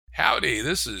Howdy,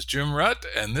 this is Jim Rutt,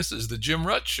 and this is The Jim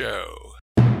Rutt Show.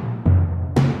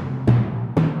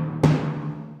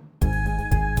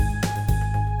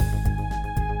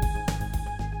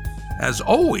 As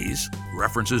always,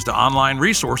 references to online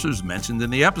resources mentioned in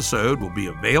the episode will be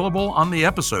available on the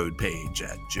episode page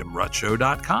at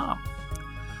jimruttshow.com.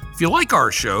 If you like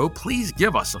our show, please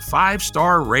give us a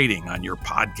 5-star rating on your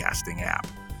podcasting app.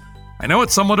 I know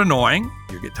it's somewhat annoying.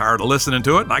 You get tired of listening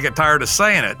to it, and I get tired of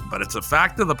saying it, but it's a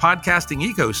fact of the podcasting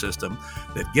ecosystem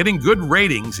that getting good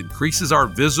ratings increases our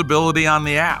visibility on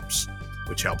the apps,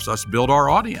 which helps us build our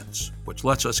audience, which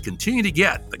lets us continue to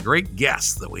get the great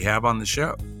guests that we have on the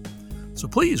show. So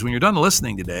please, when you're done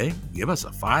listening today, give us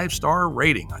a 5-star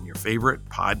rating on your favorite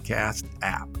podcast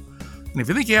app. And if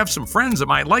you think you have some friends that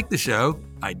might like the show,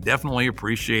 I definitely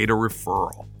appreciate a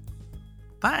referral.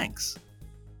 Thanks.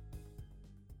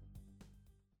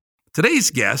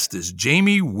 Today's guest is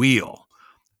Jamie Wheal.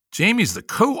 Jamie's the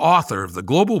co-author of the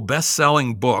global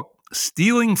best-selling book,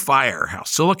 Stealing Fire: How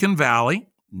Silicon Valley,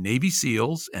 Navy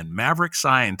SEALs, and Maverick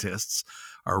Scientists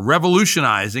Are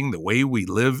Revolutionizing the Way We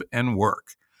Live and Work.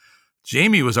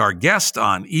 Jamie was our guest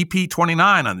on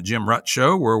EP123 on the Jim Rutt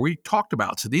Show, where we talked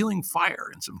about stealing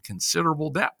fire in some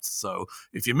considerable depth. So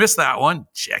if you missed that one,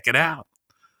 check it out.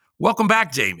 Welcome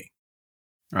back, Jamie.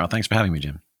 Oh, thanks for having me,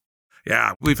 Jim.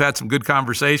 Yeah, we've had some good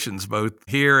conversations both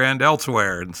here and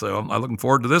elsewhere, and so I'm looking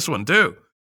forward to this one too.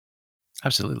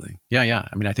 Absolutely. Yeah.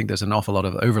 I mean, I think there's an awful lot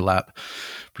of overlap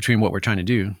between what we're trying to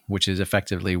do, which is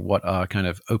effectively what are kind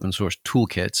of open source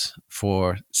toolkits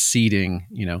for seeding,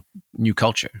 new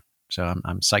culture. So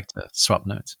I'm psyched to swap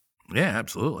notes. Yeah,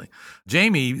 absolutely.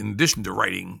 Jamie, in addition to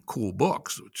writing cool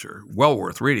books, which are well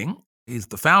worth reading, he's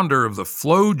the founder of the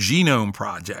Flow Genome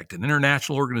Project, an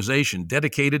international organization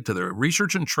dedicated to the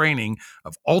research and training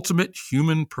of ultimate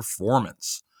human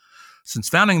performance. Since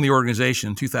founding the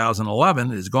organization in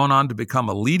 2011, it has gone on to become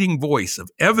a leading voice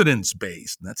of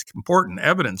evidence-based, and that's important,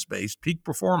 evidence-based peak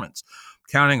performance,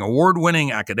 counting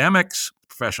award-winning academics,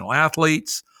 professional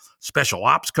athletes, special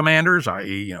ops commanders,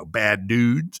 i.e., bad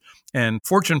dudes, and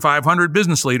Fortune 500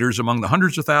 business leaders among the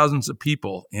hundreds of thousands of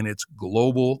people in its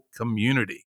global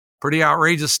community. Pretty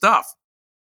outrageous stuff.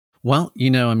 Well,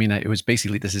 it was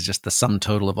basically, this is just the sum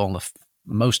total of all the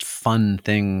most fun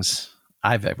things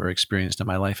I've ever experienced in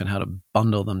my life and how to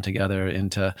bundle them together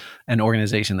into an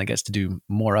organization that gets to do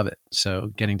more of it.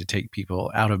 So getting to take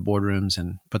people out of boardrooms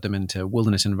and put them into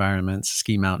wilderness environments,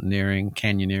 ski mountaineering,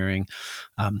 canyoneering,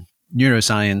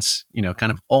 neuroscience,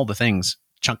 kind of all the things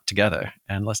chunked together,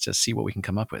 and let's just see what we can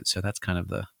come up with. So that's kind of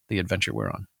the adventure we're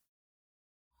on.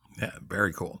 Yeah,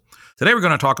 very cool. Today we're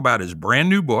going to talk about his brand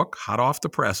new book, hot off the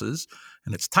presses,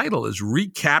 and its title is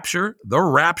Recapture the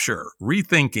Rapture,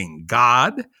 Rethinking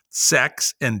God,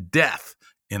 Sex, and Death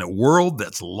in a World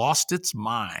That's Lost Its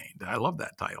Mind. I love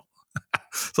that title.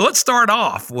 So let's start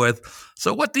off with,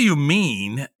 so what do you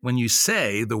mean when you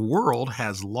say the world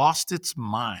has lost its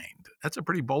mind? That's a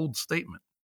pretty bold statement.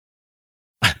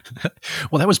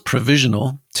 Well, that was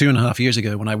provisional 2.5 years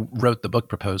ago when I wrote the book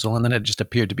proposal, and then it just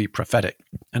appeared to be prophetic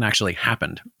and actually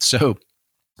happened. So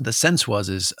the sense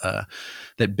is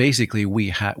that basically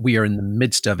we are in the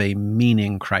midst of a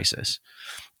meaning crisis,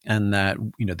 and that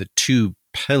the two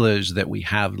pillars that we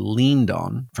have leaned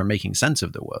on for making sense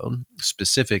of the world,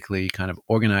 specifically kind of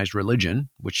organized religion,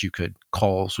 which you could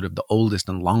call sort of the oldest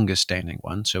and longest standing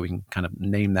one, so we can kind of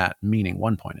name that meaning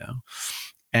 1.0,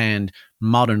 and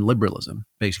modern liberalism,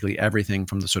 basically everything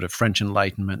from the sort of French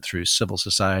Enlightenment through civil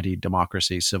society,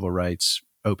 democracy, civil rights,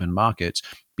 open markets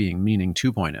being meaning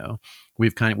 2.0.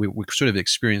 We're sort of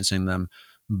experiencing them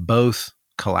both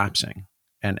collapsing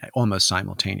and almost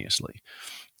simultaneously.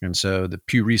 And so the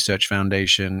Pew Research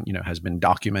Foundation, has been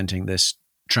documenting this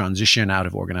transition out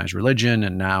of organized religion,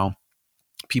 and now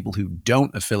people who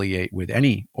don't affiliate with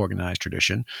any organized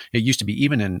tradition. It used to be,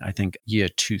 even in, I think, year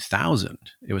 2000,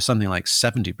 it was something like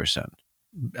 70%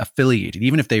 affiliated,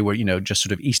 even if they were, just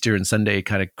sort of Easter and Sunday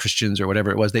kind of Christians or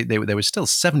whatever it was. There was still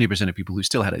 70% of people who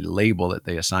still had a label that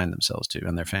they assigned themselves to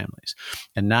and their families.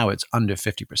 And now it's under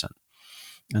 50%.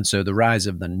 And so the rise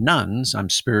of the nones, I'm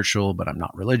spiritual, but I'm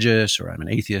not religious, or I'm an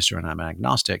atheist, or I'm an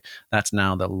agnostic, that's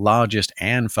now the largest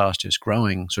and fastest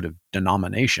growing sort of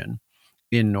denomination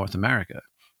in North America.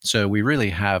 So we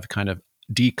really have kind of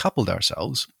decoupled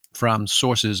ourselves from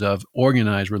sources of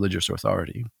organized religious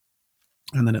authority.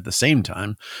 And then at the same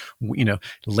time,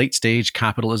 late stage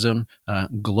capitalism,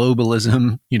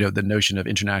 globalism, the notion of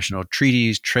international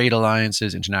treaties, trade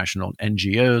alliances, international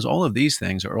NGOs, all of these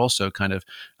things are also kind of,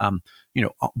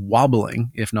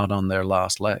 wobbling, if not on their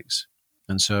last legs.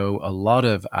 And so a lot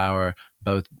of our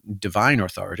both divine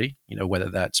authority, whether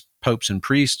that's popes and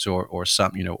priests or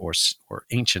some, or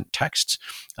ancient texts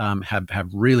have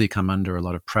really come under a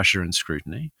lot of pressure and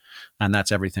scrutiny. And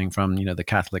that's everything from, the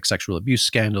Catholic sexual abuse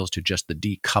scandals to just the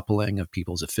decoupling of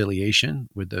people's affiliation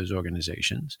with those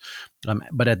organizations.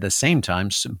 But at the same time,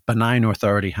 benign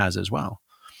authority has as well.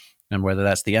 And whether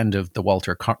that's the end of the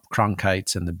Walter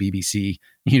Cronkites and the BBC,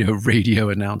 radio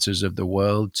announcers of the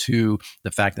world, to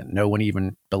the fact that no one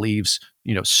even believes,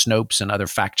 Snopes and other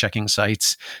fact-checking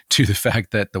sites, to the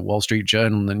fact that the Wall Street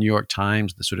Journal and the New York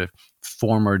Times, the sort of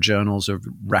former journals of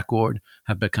record,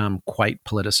 have become quite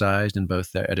politicized in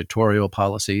both their editorial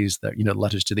policies, their,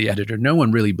 letters to the editor. No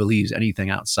one really believes anything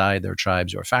outside their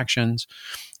tribes or factions.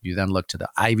 You then look to the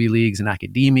Ivy Leagues in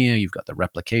academia. You've got the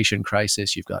replication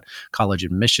crisis. You've got college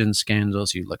admission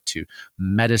scandals. You look to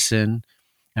medicine,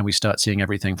 and we start seeing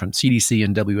everything from CDC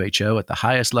and WHO at the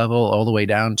highest level all the way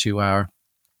down to our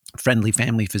friendly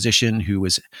family physician who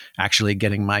was actually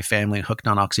getting my family hooked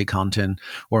on OxyContin,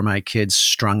 or my kids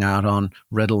strung out on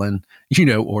Ritalin,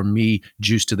 or me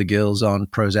juiced to the gills on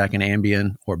Prozac and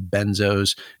Ambien or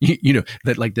benzos,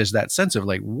 that like there's that sense of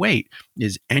like, wait,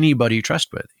 is anybody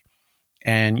trustworthy?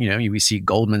 And, we see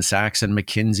Goldman Sachs and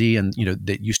McKinsey, and,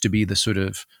 that used to be the sort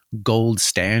of gold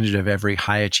standard of every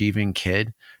high achieving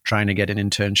kid trying to get an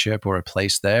internship or a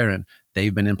place there. And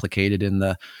they've been implicated in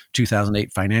the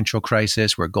 2008 financial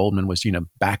crisis, where Goldman was,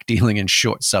 back dealing and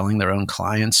short selling their own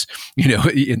clients, in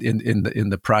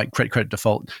the credit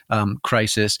default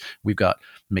crisis. We've got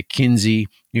McKinsey,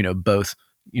 both,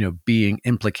 being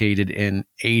implicated in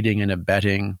aiding and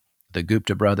abetting the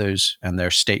Gupta brothers and their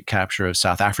state capture of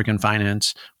South African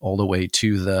finance, all the way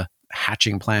to the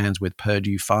hatching plans with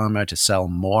Purdue Pharma to sell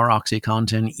more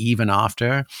OxyContin, even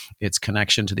after its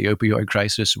connection to the opioid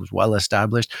crisis was well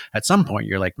established. At some point,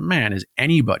 you're like, man, is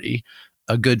anybody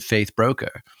a good faith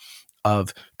broker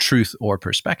of truth or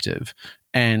perspective?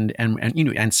 And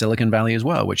Silicon Valley as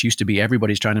well, which used to be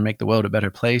everybody's trying to make the world a better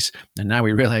place, and now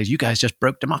we realize you guys just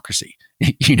broke democracy,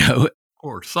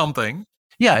 or something.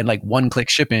 Yeah, and like one-click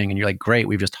shipping, and you're like, great,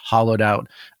 we've just hollowed out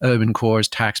urban cores,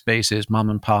 tax bases, mom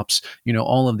and pops,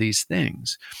 all of these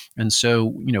things. And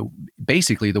so,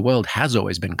 basically the world has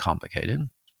always been complicated,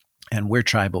 and we're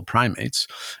tribal primates,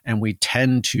 and we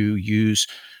tend to use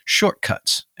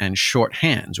shortcuts and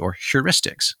shorthands or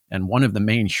heuristics. And one of the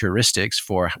main heuristics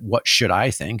for what should I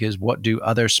think is, what do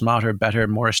other smarter, better,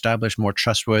 more established, more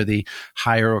trustworthy,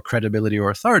 higher credibility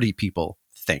or authority people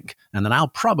think? And then I'll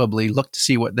probably look to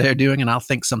see what they're doing, and I'll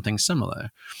think something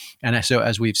similar. And so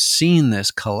as we've seen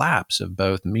this collapse of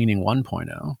both meaning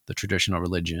 1.0, the traditional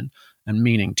religion, and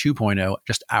meaning 2.0,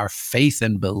 just our faith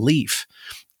and belief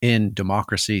in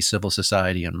democracy, civil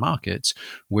society, and markets,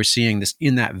 we're seeing this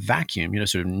in that vacuum.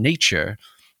 Sort of nature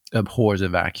abhors a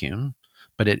vacuum,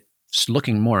 but it's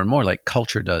looking more and more like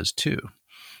culture does too.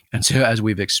 And so as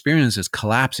we've experienced this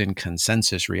collapse in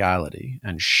consensus reality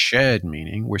and shared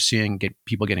meaning, we're seeing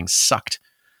people getting sucked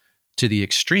to the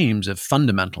extremes of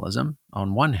fundamentalism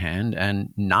on one hand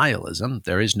and nihilism.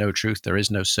 There is no truth, there is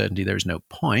no certainty, there is no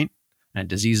point, and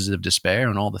diseases of despair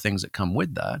and all the things that come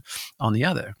with that on the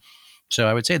other. So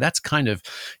I would say that's kind of,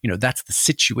 that's the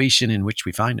situation in which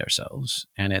we find ourselves.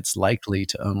 And it's likely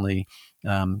to only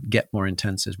get more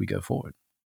intense as we go forward.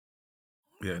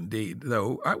 Yeah, indeed.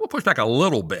 Though I will push back a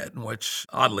little bit, in which,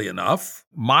 oddly enough,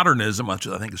 modernism, which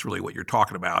I think is really what you're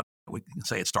talking about, we can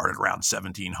say it started around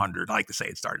 1700. I like to say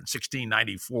it started in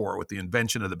 1694 with the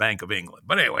invention of the Bank of England.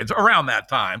 But anyway, it's around that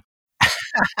time.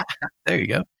 There you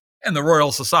go. And the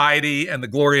Royal Society and the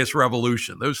Glorious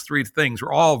Revolution. Those three things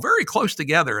were all very close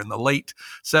together in the late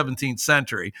 17th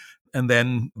century. And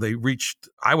then they reached,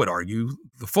 I would argue,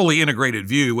 the fully integrated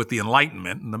view with the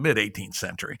Enlightenment in the mid-18th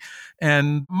century.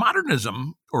 And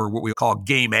modernism, or what we call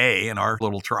Game A in our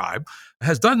little tribe,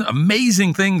 has done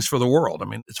amazing things for the world. I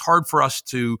mean, it's hard for us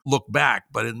to look back,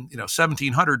 but in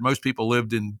 1700, most people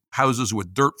lived in houses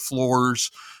with dirt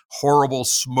floors, horrible,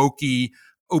 smoky,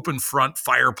 open front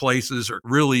fireplaces or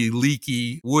really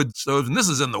leaky wood stoves. And this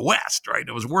is in the West, right?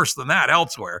 It was worse than that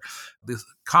elsewhere. This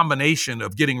combination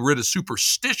of getting rid of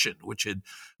superstition, which had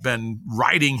been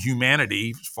riding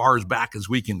humanity as far as back as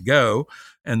we can go,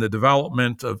 and the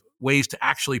development of ways to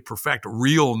actually perfect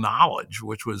real knowledge,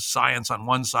 which was science on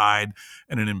one side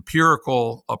and an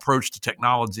empirical approach to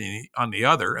technology on the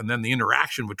other, and then the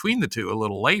interaction between the two a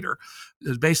little later,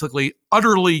 has basically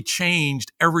utterly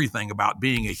changed everything about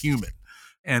being a human.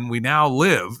 And we now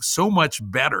live so much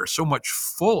better, so much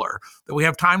fuller, that we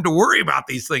have time to worry about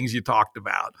these things you talked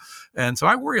about. And so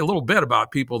I worry a little bit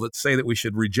about people that say that we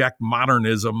should reject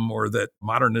modernism or that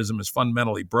modernism is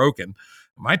fundamentally broken.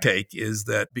 My take is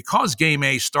that because Game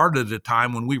A started at a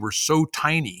time when we were so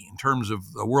tiny in terms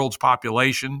of the world's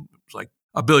population, it was like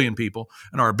a billion people,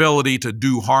 and our ability to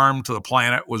do harm to the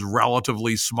planet was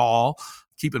relatively small.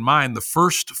 Keep in mind, the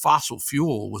first fossil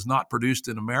fuel was not produced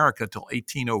in America till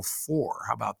 1804.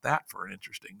 How about that for an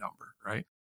interesting number, right?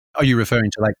 Are you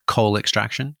referring to like coal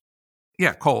extraction?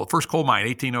 Yeah, coal. First coal mine,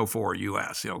 1804,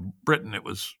 U.S. Britain, it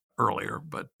was earlier,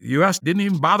 but the U.S. didn't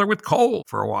even bother with coal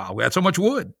for a while. We had so much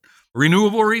wood,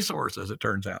 renewable resource, as it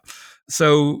turns out.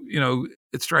 So,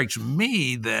 it strikes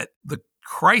me that the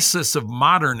crisis of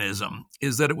modernism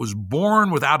is that it was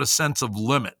born without a sense of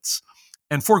limits.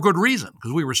 And for good reason,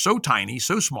 because we were so tiny,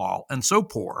 so small, and so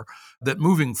poor that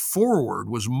moving forward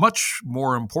was much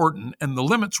more important. And the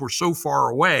limits were so far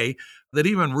away that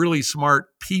even really smart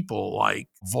people like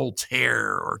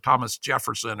Voltaire or Thomas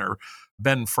Jefferson or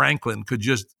Ben Franklin could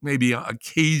just maybe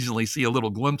occasionally see a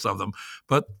little glimpse of them.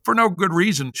 But for no good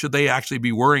reason should they actually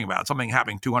be worrying about something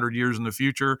happening 200 years in the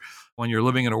future when you're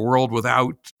living in a world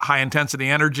without high intensity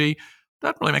energy.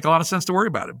 Doesn't really make a lot of sense to worry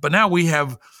about it. But now we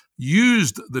have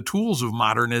used the tools of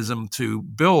modernism to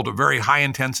build a very high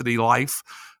intensity life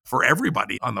for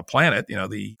everybody on the planet.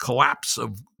 The collapse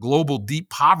of global deep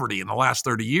poverty in the last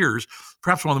 30 years,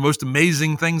 perhaps one of the most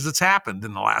amazing things that's happened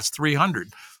in the last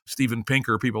 300. Steven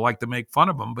Pinker, people like to make fun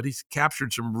of him, but he's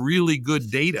captured some really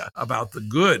good data about the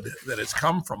good that has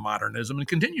come from modernism and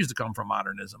continues to come from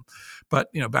modernism. But,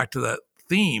 back to the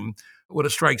theme, what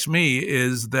strikes me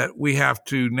is that we have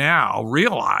to now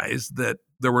realize that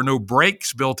there were no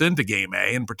brakes built into Game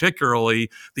A, and particularly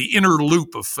the inner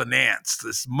loop of finance,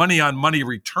 this money-on-money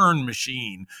return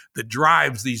machine that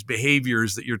drives these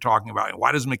behaviors that you're talking about.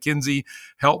 Why does McKinsey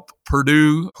help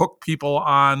Purdue hook people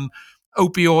on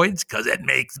opioids? Because it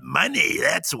makes money,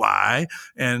 that's why.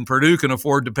 And Purdue can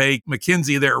afford to pay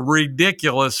McKinsey their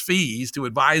ridiculous fees to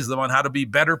advise them on how to be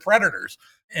better predators.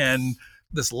 And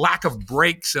this lack of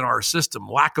brakes in our system,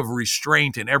 lack of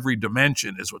restraint in every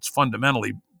dimension is what's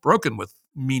fundamentally broken with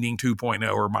Meaning 2.0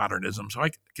 or modernism. So I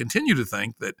continue to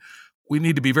think that we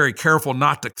need to be very careful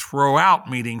not to throw out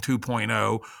Meaning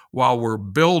 2.0 while we're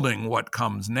building what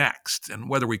comes next. And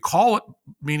whether we call it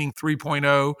Meaning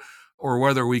 3.0 or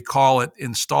whether we call it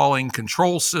installing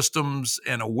control systems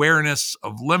and awareness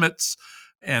of limits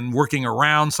and working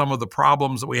around some of the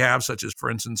problems that we have, such as, for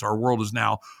instance, our world is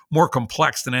now more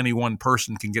complex than any one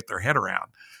person can get their head around.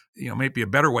 Maybe a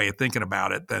better way of thinking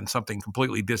about it than something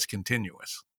completely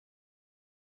discontinuous.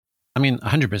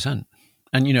 100%.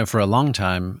 And, for a long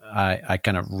time, I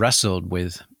kind of wrestled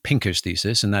with Pinker's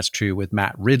thesis, and that's true with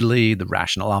Matt Ridley, the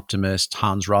rational optimist,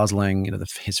 Hans Rosling,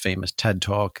 his famous TED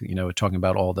Talk, talking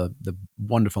about all the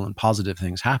wonderful and positive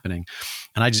things happening.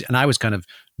 And I was kind of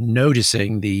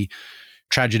noticing the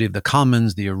tragedy of the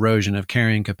commons, the erosion of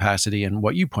carrying capacity, and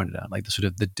what you pointed out, like the sort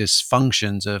of the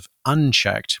dysfunctions of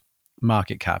unchecked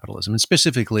market capitalism, and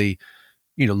specifically,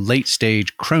 late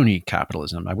stage crony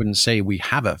capitalism. I wouldn't say we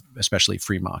have a especially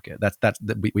free market. That's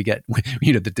that we get.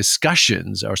 The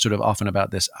discussions are sort of often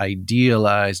about this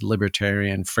idealized,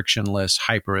 libertarian, frictionless,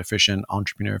 hyper efficient,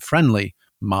 entrepreneur friendly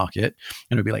market,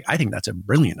 and it'd be like, I think that's a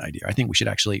brilliant idea. I think we should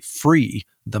actually free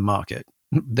the market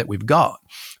that we've got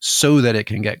so that it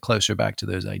can get closer back to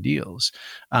those ideals.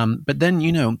 But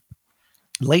then,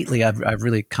 lately I've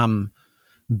really come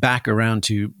back around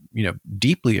to,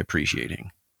 deeply appreciating,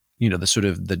 the sort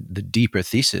of the deeper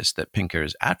thesis that Pinker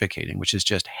is advocating, which is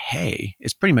just, hey,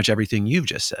 it's pretty much everything you've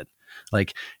just said.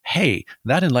 Like, hey,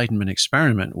 that Enlightenment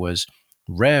experiment was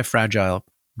rare, fragile,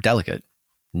 delicate,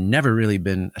 never really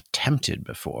been attempted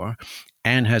before,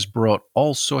 and has brought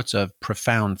all sorts of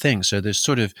profound things. So there's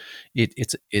sort of,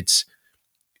 it's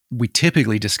we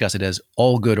typically discuss it as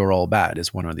all good or all bad,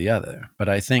 is one or the other. But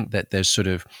I think that there's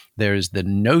the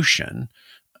notion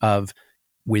of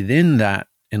within that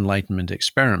Enlightenment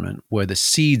experiment were the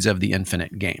seeds of the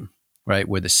infinite game, right?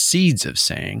 Were the seeds of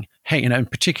saying, hey, and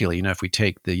particularly, if we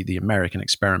take the American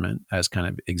experiment as kind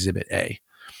of exhibit A,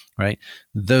 right?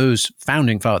 Those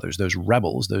founding fathers, those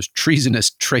rebels, those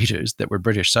treasonous traitors that were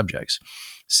British subjects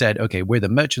said, okay, we're the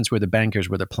merchants, we're the bankers,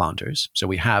 we're the planters. So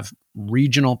we have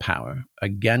regional power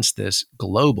against this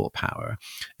global power,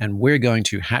 and we're going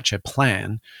to hatch a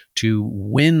plan to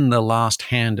win the last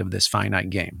hand of this finite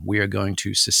game. We are going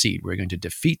to secede. We're going to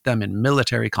defeat them in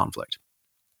military conflict.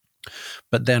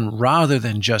 But then rather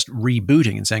than just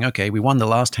rebooting and saying, okay, we won the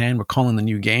last hand, we're calling the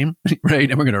new game, right?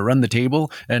 And we're going to run the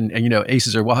table and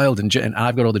aces are wild and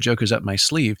I've got all the jokers up my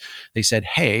sleeve. They said,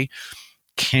 hey,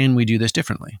 can we do this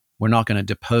differently? We're not going to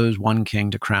depose one king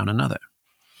to crown another.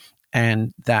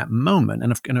 And that moment,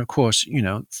 and of course,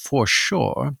 for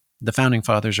sure, the founding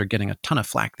fathers are getting a ton of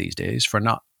flack these days for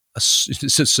not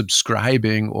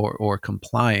subscribing or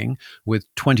complying with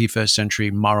 21st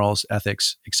century morals,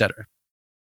 ethics, etc.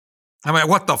 I mean,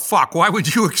 what the fuck? Why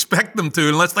would you expect them to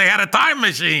unless they had a time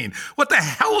machine? What the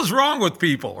hell is wrong with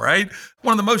people, right?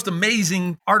 One of the most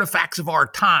amazing artifacts of our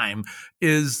time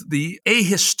is the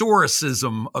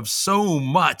ahistoricism of so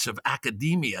much of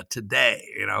academia today,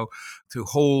 to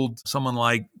hold someone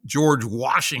like George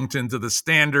Washington to the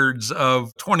standards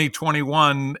of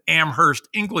 2021 Amherst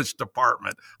English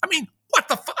department. I mean, what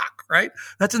the fuck, right?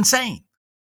 That's insane.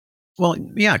 Well,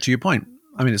 yeah, to your point,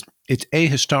 I mean, it's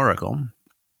ahistorical.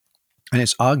 And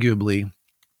it's arguably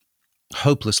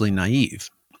hopelessly naive.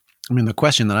 I mean, the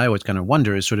question that I always kind of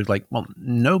wonder is sort of like, well,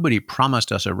 nobody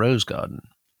promised us a rose garden.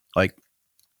 Like,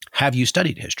 have you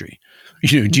studied history?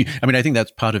 I think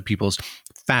that's part of people's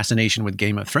fascination with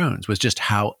Game of Thrones was just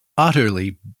how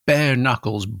utterly bare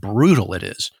knuckles brutal it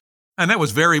is. And that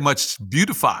was very much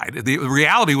beautified. The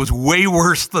reality was way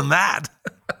worse than that.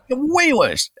 Way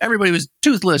worse. Everybody was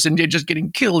toothless and just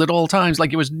getting killed at all times.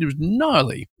 Like it was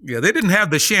gnarly. Yeah, they didn't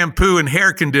have the shampoo and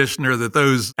hair conditioner that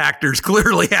those actors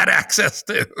clearly had access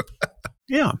to.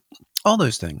 Yeah, all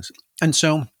those things. And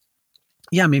so,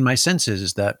 yeah, I mean, my sense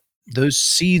is that those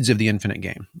seeds of the infinite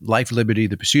game, life, liberty,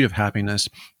 the pursuit of happiness,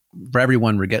 for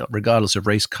everyone, regardless of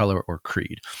race, color, or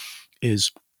creed,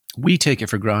 is we take it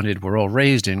for granted. We're all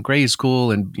raised in grade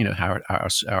school and,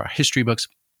 our history books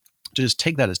to just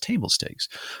take that as table stakes.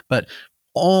 But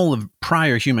all of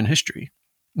prior human history,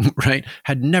 right,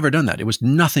 had never done that. It was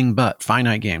nothing but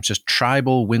finite games, just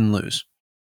tribal win-lose.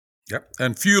 Yep.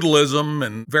 And feudalism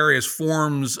and various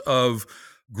forms of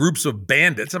groups of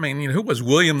bandits. I mean, who was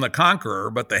William the Conqueror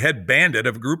but the head bandit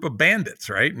of a group of bandits,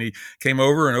 right? And he came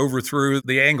over and overthrew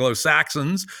the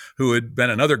Anglo-Saxons, who had been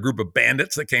another group of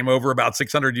bandits that came over about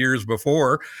 600 years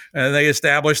before, and they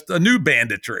established a new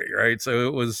banditry, right? So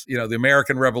it was, the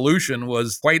American Revolution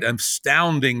was quite an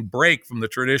astounding break from the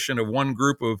tradition of one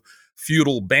group of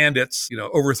feudal bandits,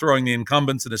 overthrowing the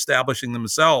incumbents and establishing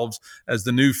themselves as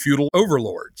the new feudal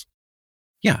overlords.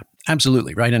 Yeah,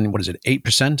 absolutely. Right. And what is it?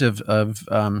 8%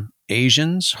 of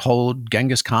Asians hold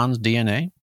Genghis Khan's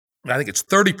DNA. I think it's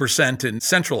 30% in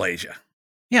Central Asia.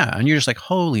 Yeah. And you're just like,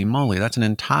 holy moly, that's an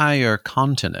entire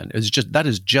continent. That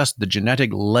is just the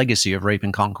genetic legacy of rape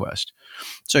and conquest.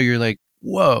 So you're like,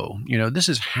 whoa, this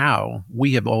is how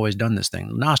we have always done this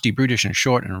thing. Nasty, brutish, and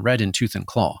short, and red in tooth and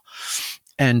claw.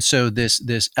 And so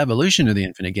this evolution of the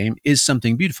infinite game is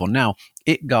something beautiful. Now,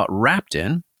 it got wrapped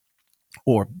in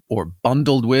or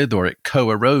bundled with, or it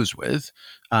co-arose with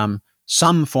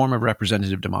some form of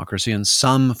representative democracy and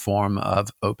some form of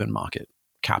open market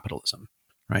capitalism,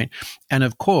 right? And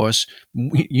of course,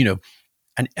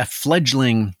 a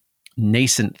fledgling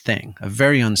nascent thing, a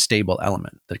very unstable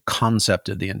element, the concept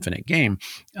of the infinite game,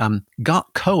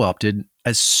 got co-opted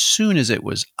as soon as it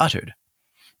was uttered.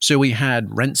 So we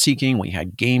had rent seeking, we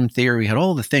had game theory, we had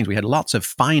all the things. We had lots of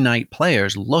finite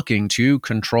players looking to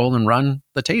control and run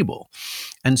the table.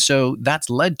 And so that's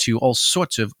led to all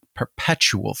sorts of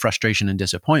perpetual frustration and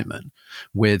disappointment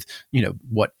with,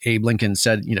 what Abe Lincoln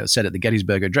said at the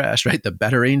Gettysburg Address, right? The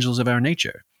better angels of our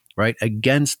nature, right?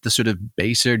 Against the sort of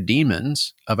baser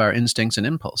demons of our instincts and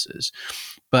impulses.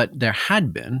 But there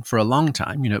had been for a long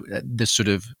time, this sort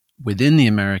of within the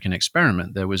American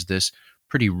experiment, there was this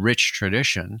pretty rich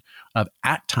tradition of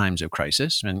at times of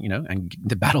crisis, and and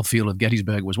the battlefield of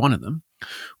Gettysburg was one of them,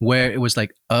 where it was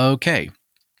like, okay,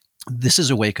 this is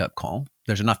a wake-up call.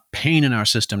 There's enough pain in our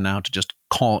system now to just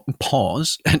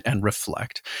pause and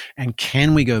reflect. And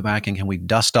can we go back and can we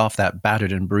dust off that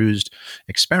battered and bruised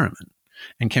experiment?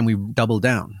 And can we double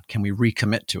down? Can we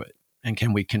recommit to it? And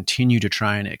can we continue to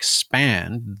try and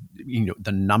expand,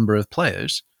 the number of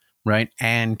players, right?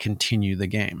 And continue the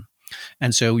game.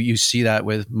 And so you see that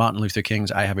with Martin Luther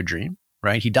King's I Have a Dream,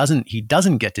 right? He doesn't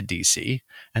get to DC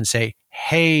and say,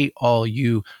 hey, all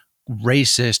you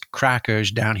racist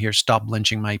crackers down here, stop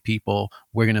lynching my people.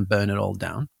 We're going to burn it all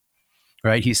down,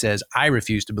 right? He says, I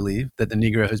refuse to believe that the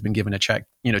Negro has been given a check,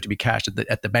 to be cashed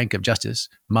at the Bank of Justice,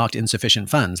 marked insufficient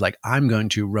funds. Like, I'm going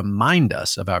to remind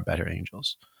us of our better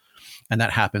angels. And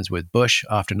that happens with Bush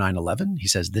after 9/11. He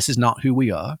says, this is not who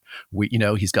we are.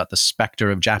 He's got the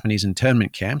specter of Japanese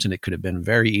internment camps, and it could have been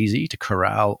very easy to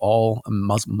corral all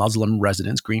Muslim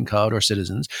residents, green card or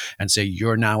citizens, and say,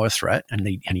 you're now a threat. And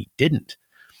he didn't,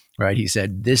 right? He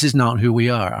said, this is not who we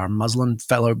are. Our Muslim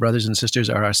fellow brothers and sisters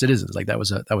are our citizens. Like that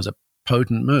was a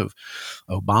potent move.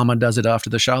 Obama does it after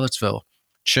the Charlottesville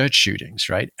church shootings,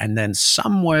 right? And then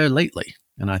somewhere lately,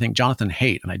 and I think Jonathan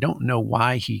Haidt, and I don't know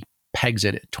why he pegs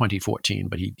it at 2014,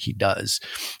 but he does.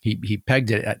 He pegged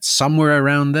it at somewhere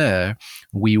around there.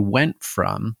 We went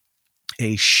from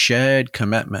a shared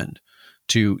commitment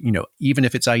to, even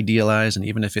if it's idealized and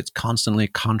even if it's constantly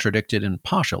contradicted and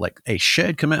partial, like a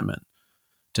shared commitment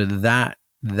to that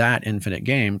that infinite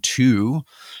game to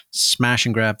smash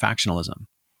and grab factionalism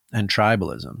and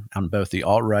tribalism on both the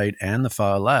alt-right and the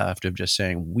far left, of just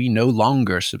saying we no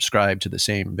longer subscribe to the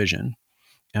same vision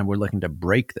and we're looking to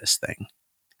break this thing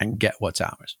and get what's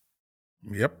ours.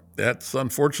 Yep, that's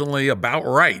unfortunately about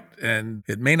right. And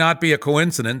it may not be a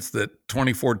coincidence that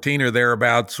 2014 or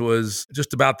thereabouts was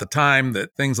just about the time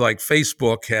that things like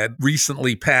Facebook had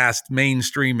recently passed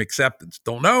mainstream acceptance.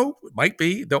 Don't know, it might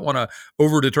be. Don't want to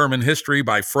overdetermine history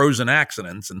by frozen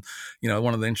accidents. And,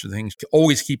 one of the interesting things to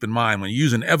always keep in mind when you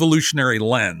use an evolutionary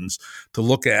lens to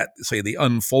look at, say, the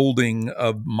unfolding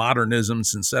of modernism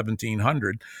since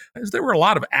 1700, is there were a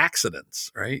lot of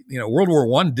accidents, right? World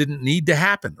War I didn't need to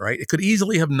happen, right? It could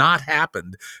easily have not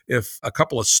happened if a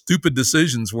couple of stupid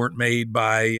decisions weren't made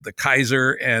by the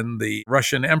Kaiser and the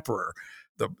Russian emperor.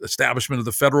 The establishment of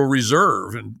the Federal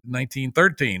Reserve in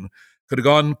 1913 could have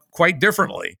gone quite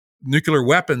differently. Nuclear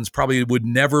weapons probably would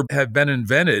never have been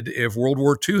invented if World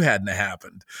War II hadn't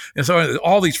happened. And so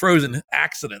all these frozen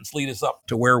accidents lead us up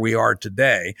to where we are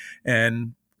today.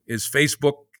 And is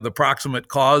Facebook the proximate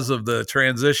cause of the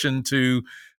transition to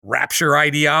rapture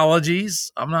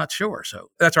ideologies? I'm not sure. So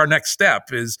that's our next step,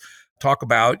 is talk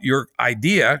about your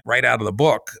idea right out of the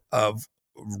book of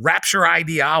rapture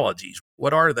ideologies.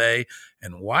 What are they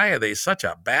and why are they such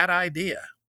a bad idea?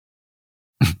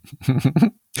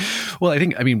 Well,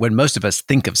 I mean, when most of us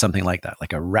think of something like that,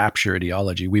 like a rapture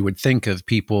ideology, we would think of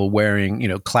people wearing,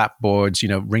 clapboards,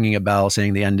 ringing a bell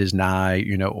saying the end is nigh,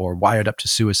 or wired up to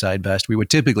suicide vest. We would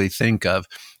typically think of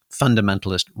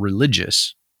fundamentalist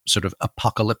religious sort of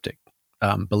apocalyptic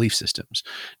belief systems.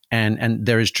 And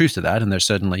there is truth to that, and they're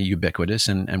certainly ubiquitous.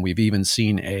 And we've even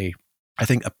seen I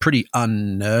think a pretty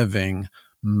unnerving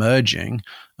merging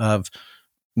of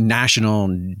national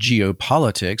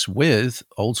geopolitics with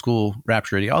old school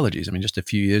rapture ideologies. I mean, just a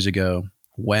few years ago,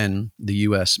 when the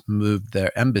U.S. moved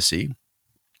their embassy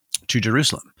to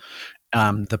Jerusalem,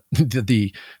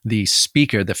 the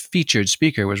speaker, the featured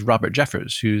speaker, was Robert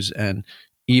Jeffers, who's an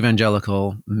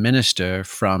evangelical minister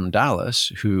from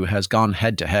Dallas who has gone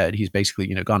head to head. He's basically,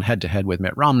 gone head to head with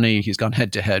Mitt Romney. He's gone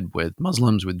head to head with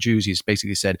Muslims, with Jews. He's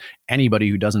basically said anybody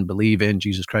who doesn't believe in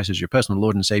Jesus Christ as your personal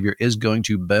Lord and Savior is going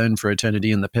to burn for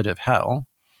eternity in the pit of hell.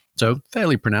 So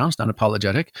fairly pronounced,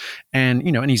 unapologetic. And,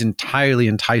 and he's entirely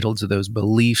entitled to those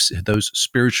beliefs, those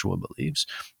spiritual beliefs.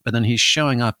 But then he's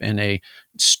showing up in a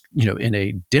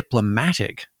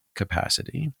diplomatic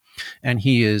capacity, and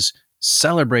he is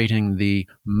celebrating the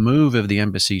move of the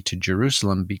embassy to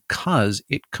Jerusalem because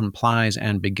it complies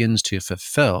and begins to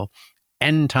fulfill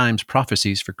end times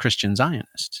prophecies for Christian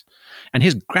Zionists. And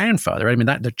his grandfather,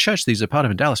 the church these are part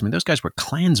of in Dallas, those guys were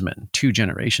Klansmen 2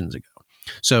 generations ago.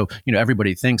 So,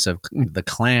 everybody thinks of the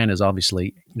Klan as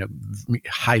obviously,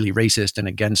 highly racist and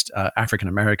against African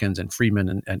Americans and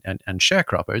freemen and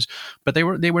sharecroppers, but they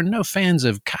were no fans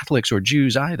of Catholics or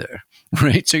Jews either,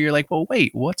 right? So you're like, well,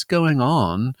 wait, what's going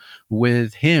on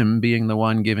with him being the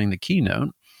one giving the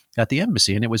keynote at the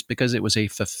embassy? And it was because it was a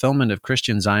fulfillment of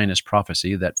Christian Zionist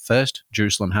prophecy that first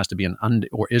Jerusalem has to be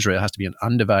or Israel has to be an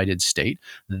undivided state.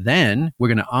 Then we're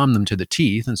going to arm them to the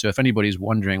teeth. And so if anybody's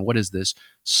wondering what is this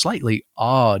slightly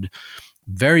odd,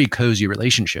 very cozy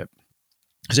relationship,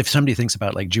 because if somebody thinks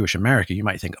about like Jewish America, you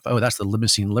might think of, oh, that's the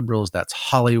limousine liberals, that's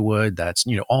Hollywood, that's,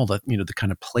 all the, the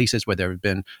kind of places where there have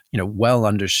been, well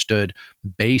understood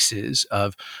bases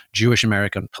of Jewish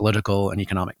American political and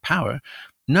economic power.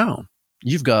 No.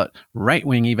 You've got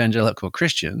right-wing evangelical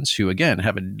Christians who, again,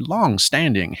 have a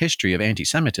long-standing history of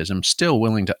anti-Semitism, still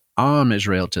willing to arm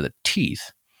Israel to the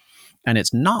teeth. And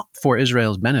it's not for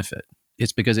Israel's benefit.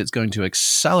 It's because it's going to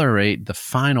accelerate the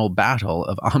final battle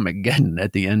of Armageddon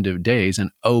at the end of days. And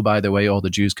oh, by the way, all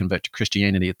the Jews convert to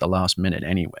Christianity at the last minute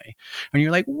anyway. And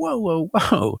you're like, whoa, whoa,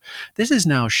 whoa. This is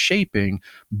now shaping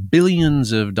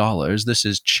billions of dollars. This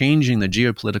is changing the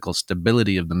geopolitical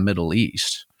stability of the Middle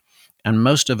East. And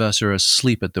most of us are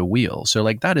asleep at the wheel. So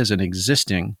that is an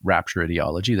existing rapture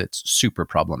ideology that's super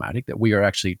problematic, that we are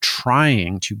actually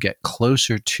trying to get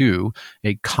closer to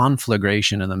a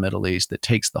conflagration in the Middle East that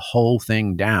takes the whole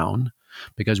thing down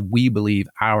because we believe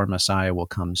our Messiah will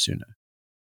come sooner.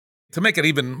 To make it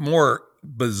even more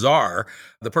bizarre,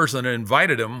 the person that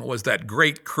invited him was that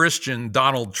great Christian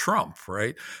Donald Trump,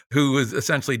 right? Who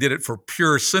essentially did it for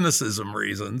pure cynicism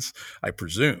reasons, I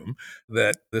presume,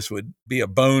 that this would be a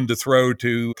bone to throw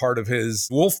to part of his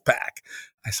wolf pack.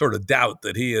 I sort of doubt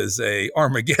that he is a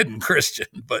Armageddon Christian,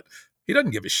 but he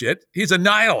doesn't give a shit. He's a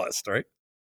nihilist, right?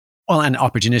 Well, and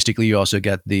opportunistically, you also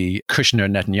get the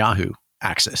Kushner-Netanyahu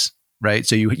axis. right?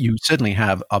 So you certainly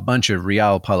have a bunch of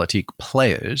realpolitik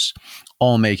players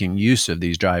all making use of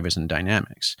these drivers and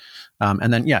dynamics.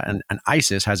 And then, and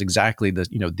ISIS has exactly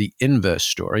the inverse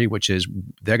story, which is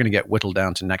they're going to get whittled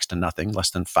down to next to nothing,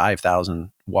 less than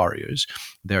 5,000 warriors.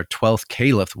 Their 12th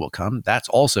caliph will come. That's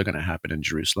also going to happen in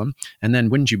Jerusalem. And then,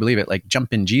 wouldn't you believe it, like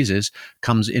Jumpin' Jesus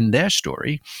comes in their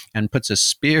story and puts a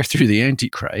spear through the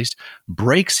Antichrist,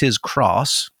 breaks his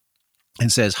cross, and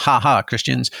says, ha ha,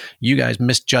 Christians, you guys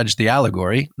misjudged the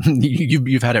allegory.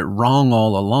 You've had it wrong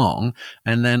all along.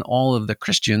 And then all of the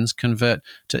Christians convert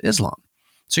to Islam.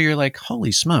 So you're like,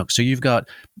 holy smoke. So you've got,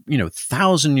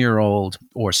 1,000-year-old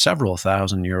or several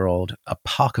 1,000-year-old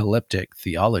apocalyptic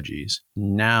theologies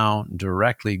now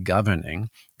directly governing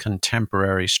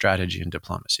contemporary strategy and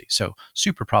diplomacy. So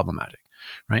super problematic,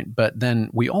 right? But then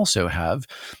we also have,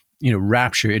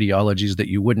 rapture ideologies that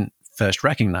you wouldn't first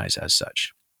recognize as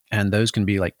such. And those can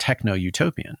be like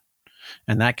techno-utopian.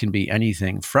 And that can be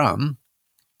anything from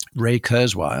Ray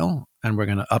Kurzweil, and we're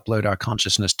going to upload our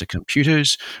consciousness to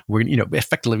computers. We're,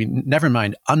 effectively, never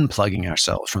mind unplugging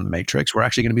ourselves from the matrix. We're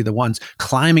actually going to be the ones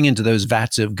climbing into those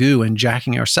vats of goo and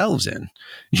jacking ourselves in,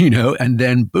 and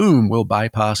then boom, we'll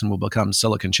bypass and we'll become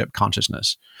silicon chip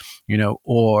consciousness,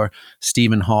 or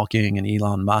Stephen Hawking and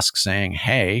Elon Musk saying,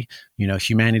 hey,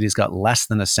 humanity's got less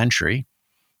than a century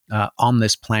on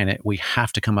this planet. We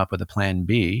have to come up with a plan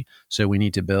B. So we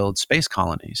need to build space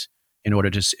colonies in order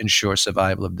to ensure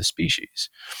survival of the species.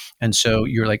 And so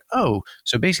you're like, oh,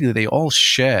 so basically they all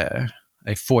share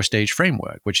a 4-stage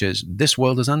framework, which is this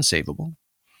world is unsavable.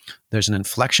 There's an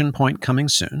inflection point coming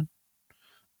soon.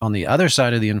 On the other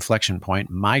side of the inflection point,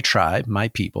 my tribe, my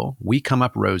people, we come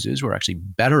up roses. We're actually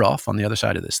better off on the other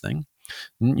side of this thing.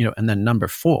 And then number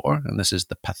 4, and this is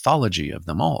the pathology of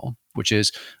them all, which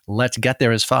is let's get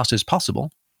there as fast as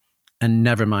possible and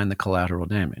never mind the collateral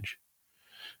damage.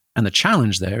 And the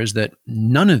challenge there is that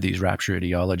none of these rapture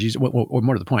ideologies, or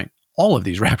more to the point, all of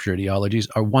these rapture ideologies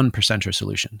are 1%er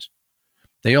solutions.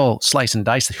 They all slice and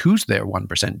dice who's their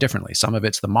 1% differently. Some of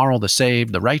it's the moral, the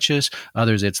saved, the righteous.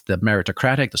 Others, it's the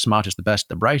meritocratic, the smartest, the best,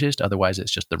 the brightest. Otherwise,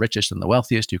 it's just the richest and the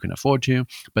wealthiest who can afford to.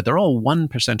 But they're all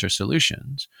 1%er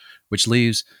solutions, which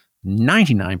leaves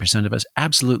 99% of us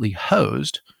absolutely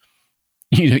hosed,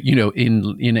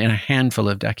 in a handful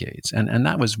of decades. And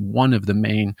that was one of the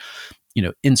main,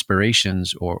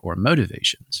 inspirations or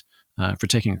motivations for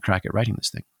taking a crack at writing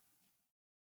this thing.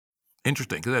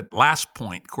 Interesting, because that last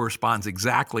point corresponds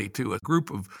exactly to a group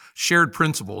of shared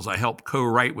principles I helped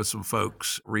co-write with some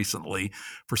folks recently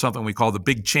for something we call the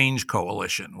Big Change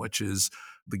Coalition, which is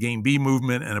the Game B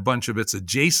movement and a bunch of its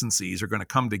adjacencies are going to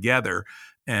come together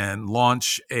and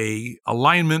launch a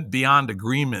alignment beyond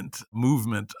agreement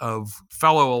movement of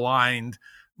fellow aligned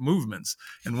movements.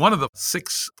 And one of the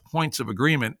 6 points of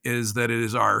agreement is that it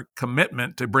is our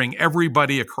commitment to bring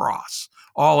everybody across,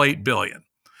 all 8 billion.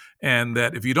 And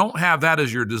that if you don't have that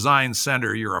as your design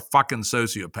center, you're a fucking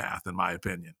sociopath, in my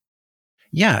opinion.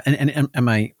 Yeah. And am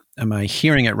I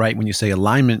hearing it right when you say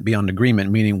alignment beyond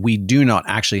agreement, meaning we do not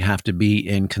actually have to be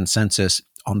in consensus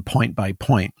on point by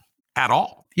point? At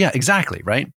all. Yeah, exactly.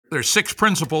 Right. There's 6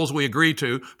 principles we agree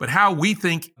to, but how we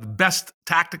think best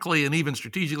tactically and even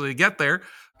strategically to get there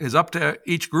is up to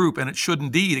each group, and it should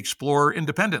indeed explore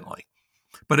independently.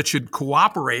 But it should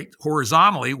cooperate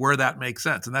horizontally where that makes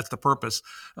sense. And that's the purpose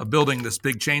of building this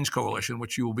Big Change Coalition,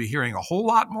 which you will be hearing a whole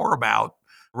lot more about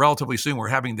relatively soon. We're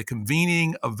having the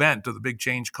convening event of the Big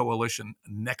Change Coalition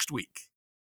next week.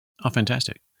 Oh,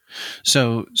 fantastic.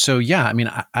 So yeah, I mean,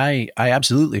 I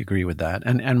absolutely agree with that.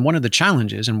 And one of the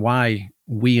challenges and why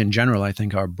we in general, I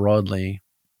think, are broadly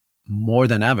more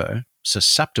than ever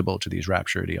susceptible to these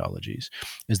rapture ideologies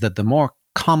is that the more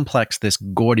complex this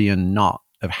Gordian knot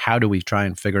of how do we try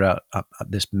and figure out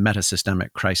this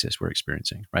meta-systemic crisis we're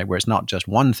experiencing, right? Where it's not just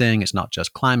one thing, it's not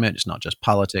just climate, it's not just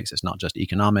politics, it's not just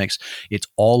economics, it's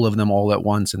all of them all at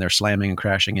once, and they're slamming and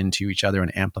crashing into each other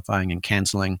and amplifying and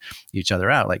canceling each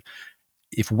other out. Like,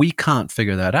 if we can't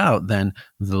figure that out, then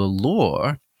the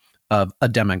lure of a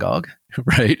demagogue,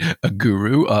 right, a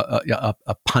guru,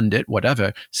 a pundit,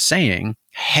 whatever, saying,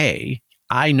 hey,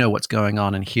 I know what's going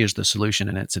on and here's the solution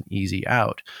and it's an easy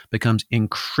out, becomes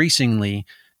increasingly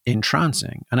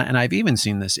entrancing. And I've even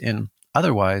seen this in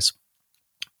otherwise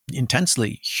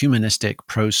intensely humanistic,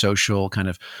 pro-social kind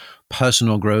of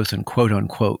personal growth and quote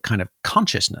unquote kind of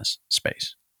consciousness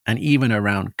space. And even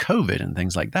around COVID and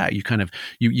things like that,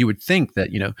 you would think that,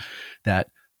 that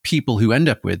people who end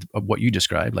up with what you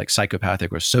described, like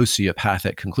psychopathic or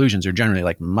sociopathic conclusions, are generally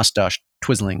like mustache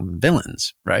twizzling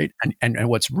villains, right? And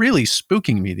what's really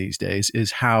spooking me these days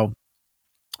is how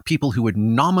people who would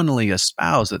nominally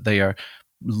espouse that they are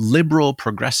liberal,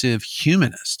 progressive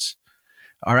humanists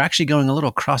are actually going a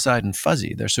little cross-eyed and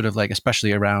fuzzy. They're sort of like,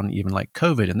 especially around even like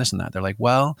COVID and this and that, they're like,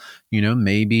 well,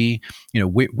 maybe,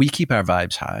 we keep our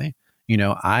vibes high.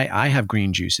 I have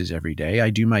green juices every day. I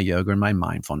do my yoga and my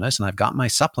mindfulness, and I've got my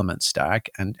supplement stack,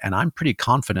 and I'm pretty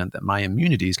confident that my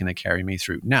immunity is going to carry me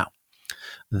through. Now,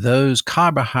 those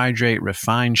carbohydrate,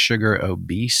 refined sugar,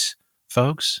 obese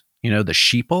folks, the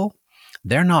sheeple,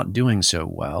 they're not doing so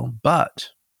well. But,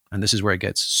 and this is where it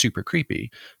gets super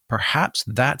creepy, perhaps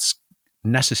that's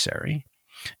necessary.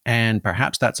 And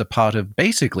perhaps that's a part of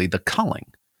basically the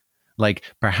culling. Like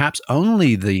perhaps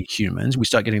only the humans, we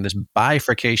start getting this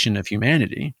bifurcation of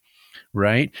humanity,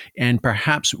 right? And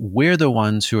perhaps we're the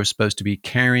ones who are supposed to be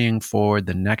carrying forward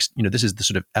the next, this is the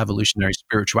sort of evolutionary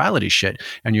spirituality shit.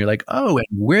 And you're like, oh, and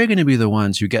we're going to be the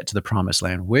ones who get to the promised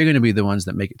land. We're going to be the ones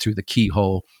that make it through the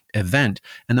keyhole event.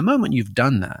 And the moment you've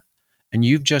done that, and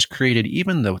you've just created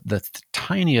even the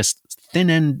tiniest,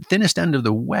 thinnest end of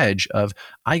the wedge of,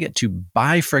 I get to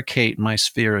bifurcate my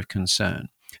sphere of concern.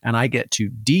 And I get to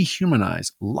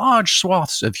dehumanize large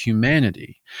swaths of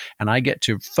humanity. And I get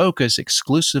to focus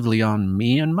exclusively on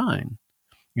me and mine.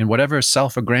 In whatever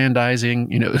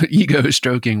self-aggrandizing,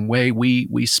 ego-stroking way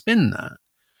we spin that.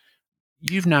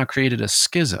 You've now created a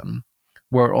schism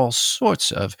where all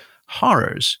sorts of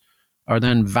horrors are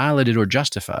then validated or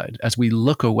justified as we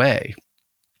look away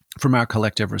from our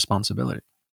collective responsibility.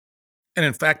 And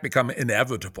in fact, become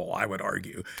inevitable, I would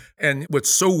argue. And what's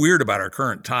so weird about our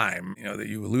current time, that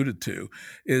you alluded to,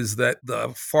 is that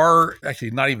the far,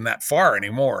 actually not even that far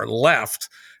anymore, left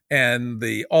and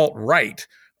the alt-right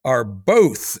are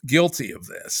both guilty of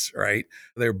this, right?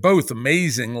 They're both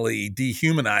amazingly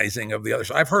dehumanizing of the other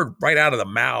side. I've heard right out of the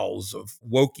mouths of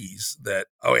wokies that,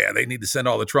 oh yeah, they need to send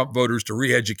all the Trump voters to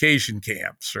re-education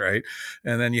camps, right?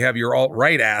 And then you have your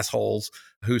alt-right assholes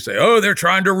who say, oh, they're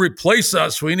trying to replace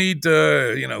us. We need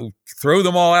to, throw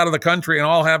them all out of the country and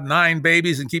all have 9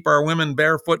 babies and keep our women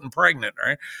barefoot and pregnant,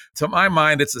 right? To my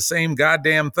mind, it's the same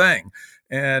goddamn thing.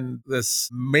 And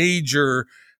this major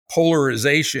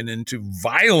polarization into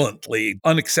violently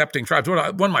unaccepting tribes. One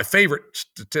of my favorite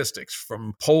statistics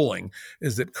from polling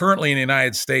is that currently in the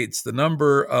United States, the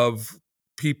number of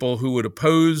people who would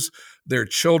oppose their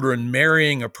children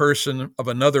marrying a person of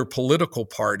another political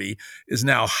party is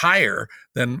now higher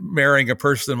than marrying a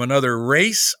person of another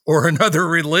race or another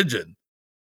religion.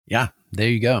 Yeah, there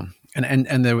you go.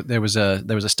 And there was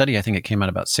a study, I think it came out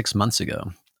about 6 months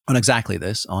ago, on exactly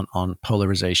this, on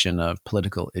polarization of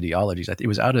political ideologies. It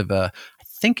was out of, I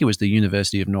think it was the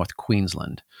University of North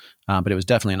Queensland, but it was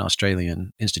definitely an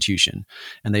Australian institution.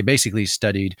 And they basically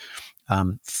studied,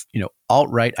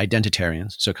 alt-right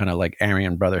identitarians, so kind of like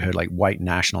Aryan Brotherhood, like white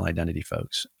national identity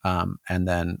folks, and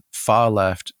then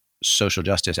far-left social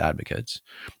justice advocates,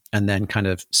 and then kind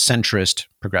of centrist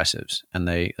progressives. And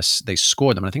they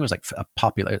scored them. And I think it was like a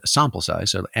popular sample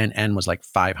size. So N was like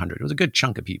 500. It was a good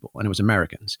chunk of people, and it was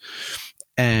Americans.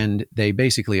 And they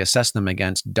basically assessed them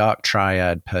against dark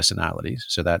triad personalities.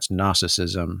 So that's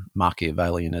narcissism,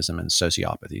 Machiavellianism, and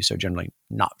sociopathy. So generally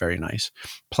not very nice,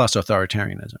 plus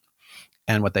authoritarianism.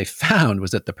 And what they found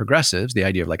was that the progressives, the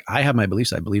idea of like, I have my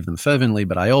beliefs, I believe them fervently,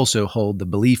 but I also hold the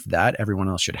belief that everyone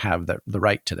else should have the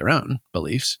right to their own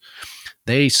beliefs.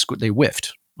 They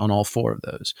whiffed on all 4 of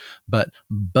those. But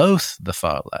both the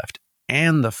far left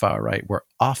and the far right were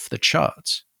off the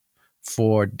charts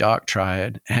for dark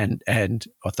triad and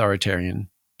authoritarian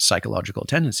psychological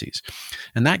tendencies.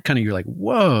 And that kind of, you're like,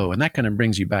 whoa. And that kind of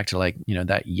brings you back to like,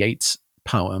 that Yeats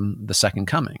poem, The Second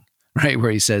Coming, right?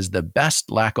 Where he says, the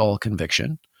best lack all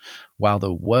conviction, while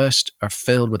the worst are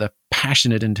filled with a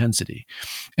passionate intensity.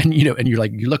 And, and you're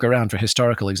like, you look around for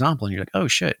historical example and you're like, oh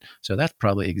shit. So that's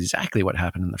probably exactly what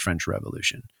happened in the French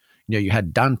Revolution. You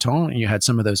had Danton and you had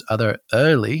some of those other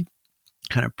early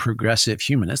kind of progressive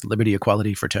humanists, liberty,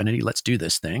 equality, fraternity, let's do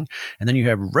this thing. And then you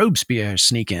have Robespierre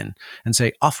sneak in and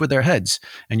say, off with their heads.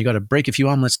 And you got to break a few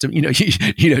omelets to, you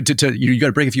got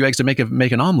to break a few eggs to make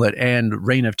an omelet, and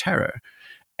reign of terror.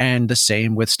 And the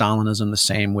same with Stalinism, the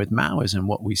same with Maoism.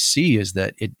 What we see is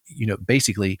that it,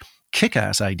 basically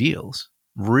kick-ass ideals,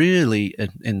 really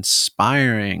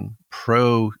inspiring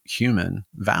pro-human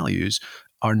values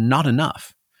are not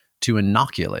enough to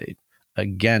inoculate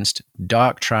against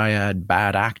dark triad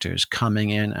bad actors coming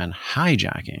in and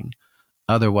hijacking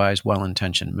otherwise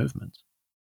well-intentioned movements.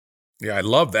 Yeah, I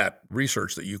love that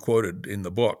research that you quoted in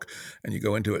the book, and you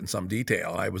go into it in some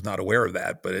detail. I was not aware of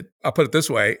that, but I'll put it this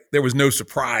way. There was no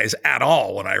surprise at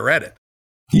all when I read it.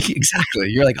 Exactly.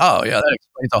 You're like, oh, yeah, that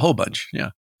explains a whole bunch.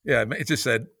 Yeah. Yeah, it just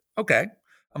said, okay,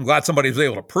 I'm glad somebody was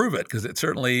able to prove it, because it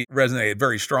certainly resonated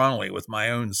very strongly with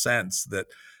my own sense that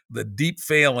the deep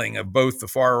failing of both the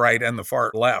far right and the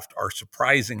far left are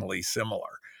surprisingly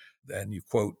similar. And you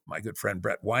quote my good friend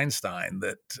Brett Weinstein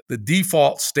that the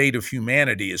default state of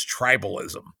humanity is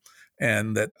tribalism,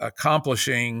 and that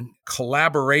accomplishing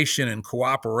collaboration and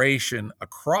cooperation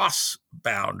across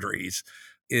boundaries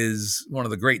is one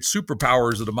of the great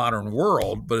superpowers of the modern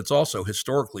world, but it's also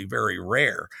historically very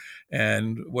rare.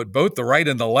 And what both the right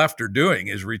and the left are doing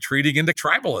is retreating into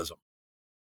tribalism.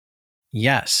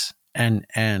 Yes.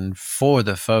 And for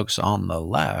the folks on the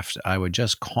left, I would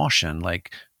just caution,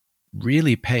 like,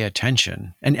 really pay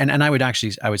attention. And I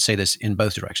would say this in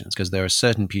both directions, because there are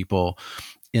certain people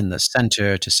in the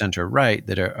center to center right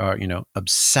that are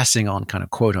obsessing on kind of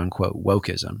quote unquote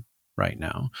wokeism right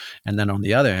now. And then on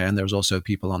the other hand, there's also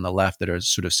people on the left that are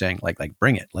sort of saying like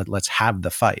bring it, let's have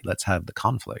the fight, let's have the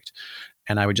conflict.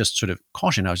 And I would just sort of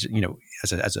caution, I was,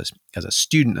 as a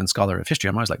student and scholar of history,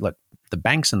 I'm always like, look, the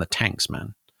banks and the tanks,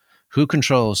 man. Who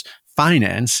controls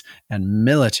finance and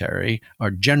military are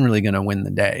generally going to win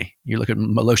the day. You look at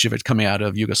Milosevic coming out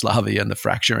of Yugoslavia and the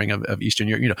fracturing of Eastern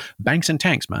Europe, banks and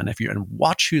tanks, man. And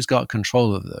watch who's got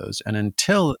control of those. And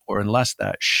until or unless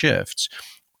that shifts,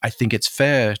 I think it's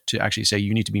fair to actually say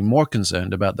you need to be more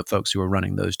concerned about the folks who are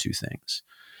running those two things.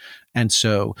 And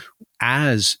so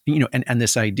as, and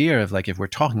this idea of like, if we're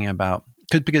talking about,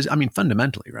 because I mean,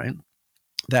 fundamentally, right?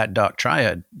 That dark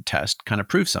triad test kind of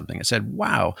proved something. It said,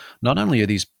 wow, not only are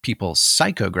these people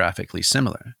psychographically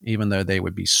similar, even though they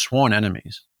would be sworn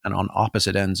enemies and on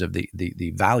opposite ends of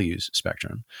the values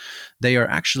spectrum, they are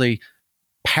actually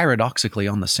paradoxically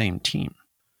on the same team.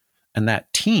 And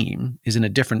that team is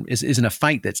in a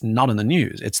fight that's not in the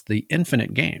news. It's the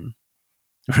infinite game,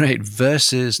 right?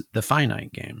 Versus the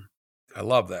finite game. I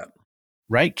love that.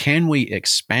 Right? Can we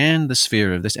expand the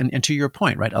sphere of this? And to your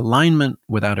point, right? Alignment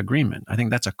without agreement. I think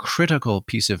that's a critical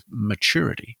piece of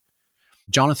maturity.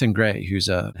 Jonathan Gray, who's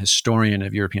a historian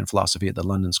of European philosophy at the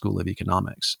London School of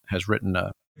Economics, has written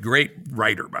a great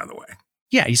writer, by the way.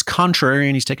 Yeah, he's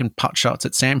contrarian. He's taken pot shots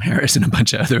at Sam Harris and a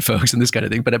bunch of other folks and this kind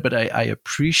of thing. But I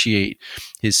appreciate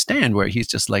his stand where he's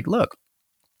just like, look,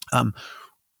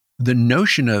 the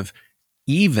notion of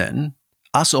even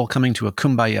us all coming to a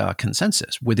kumbaya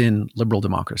consensus within liberal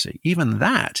democracy, even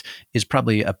that is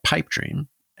probably a pipe dream.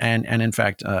 And in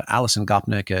fact, Alison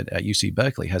Gopnik at UC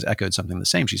Berkeley has echoed something the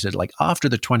same. She said, like, after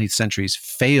the 20th century's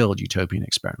failed utopian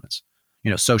experiments,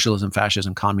 socialism,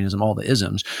 fascism, communism, all the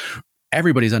isms,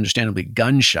 everybody's understandably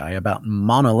gun shy about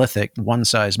monolithic, one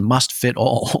size must fit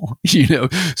all,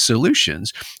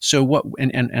 solutions. So what,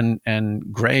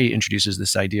 and Gray introduces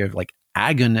this idea of like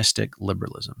agonistic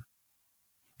liberalism.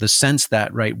 The sense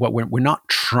that, right, what we're not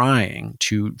trying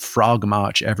to frog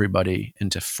march everybody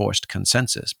into forced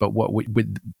consensus, but what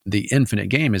with the infinite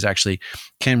game is actually,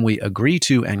 can we agree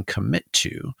to and commit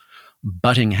to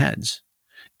butting heads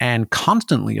and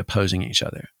constantly opposing each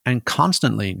other and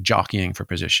constantly jockeying for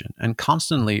position and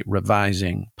constantly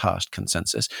revising past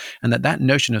consensus. And that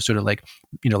notion of sort of like,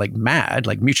 like MAD,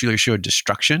 like mutually assured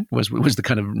destruction was the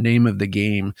kind of name of the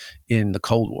game in the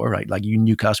Cold War, right? Like you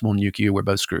nuke us, we'll nuke you, we're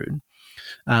both screwed.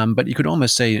 But you could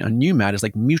almost say a new MAD is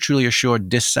like mutually assured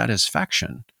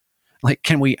dissatisfaction. Like,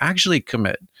 can we actually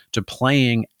commit to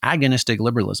playing agonistic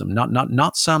liberalism,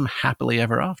 not some happily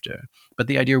ever after, but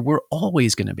the idea we're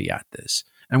always going to be at this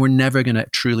and we're never going to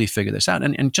truly figure this out.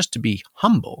 And just to be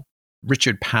humble,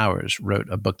 Richard Powers wrote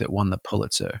a book that won the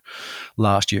Pulitzer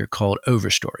last year called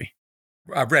Overstory.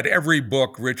 I've read every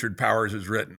book Richard Powers has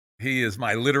written. He is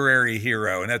my literary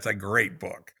hero, and that's a great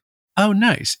book. Oh,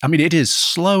 nice. I mean, it is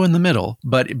slow in the middle,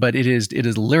 but it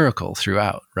is lyrical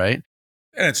throughout, right?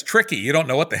 And it's tricky. You don't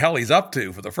know what the hell he's up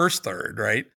to for the first third,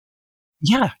 right?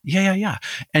 Yeah.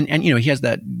 And he has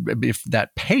that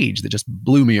page that just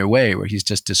blew me away where he's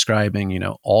just describing,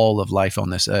 all of life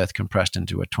on this earth compressed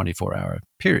into a 24-hour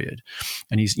period.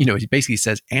 And he basically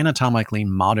says anatomically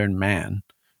modern man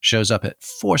shows up at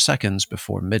 4 seconds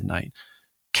before midnight.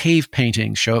 Cave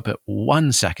paintings show up at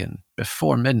 1 second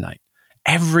before midnight.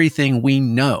 Everything we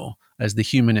know as the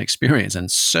human experience,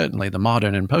 and certainly the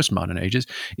modern and postmodern ages,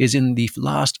 is in the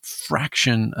last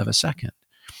fraction of a second.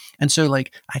 And so,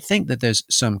 like, I think that there's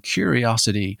some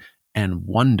curiosity and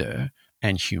wonder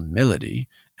and humility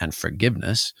and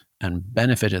forgiveness and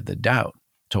benefit of the doubt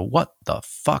to what the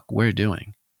fuck we're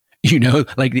doing.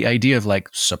 Like the idea of like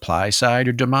supply side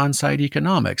or demand side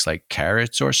economics, like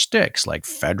carrots or sticks, like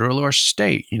federal or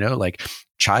state, like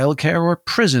childcare or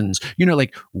prisons,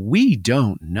 like we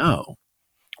don't know.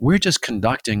 We're just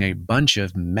conducting a bunch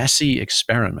of messy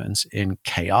experiments in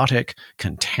chaotic,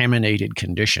 contaminated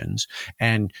conditions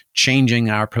and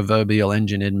changing our proverbial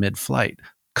engine in mid-flight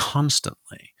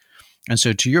constantly. And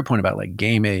so to your point about like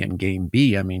game A and game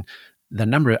B, I mean,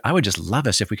 I would just love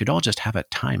us if we could all just have a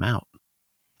timeout.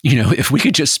 If we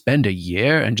could just spend a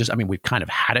year and we've kind of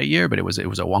had a year, but it was a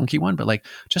wonky one, but like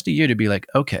just a year to be like,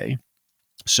 okay,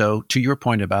 so to your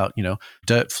point about,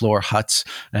 dirt floor huts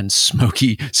and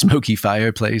smoky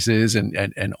fireplaces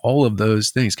and all of those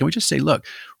things, can we just say, look,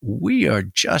 we are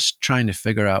just trying to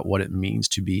figure out what it means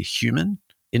to be human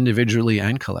individually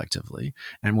and collectively.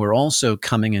 And we're also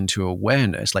coming into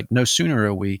awareness, like no sooner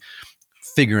are we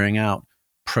figuring out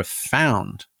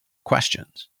profound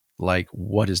questions like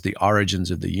what is the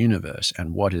origins of the universe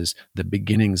and what is the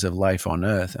beginnings of life on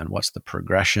Earth and what's the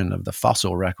progression of the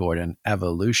fossil record and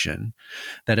evolution,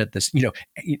 that at this,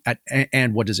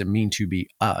 and what does it mean to be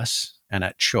us and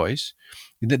at choice,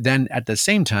 that then at the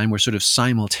same time, we're sort of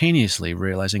simultaneously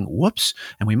realizing, whoops,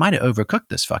 and we might have overcooked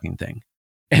this fucking thing.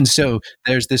 And so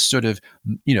there's this sort of,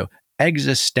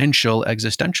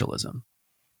 existentialism,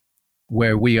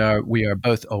 where we are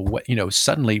both,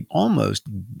 suddenly almost,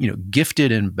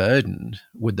 gifted and burdened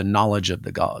with the knowledge of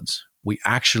the gods. We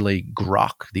actually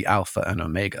grok the Alpha and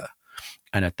Omega.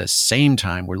 And at the same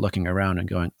time, we're looking around and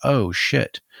going, oh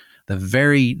shit, the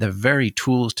very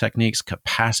tools, techniques,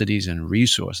 capacities, and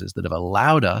resources that have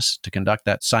allowed us to conduct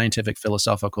that scientific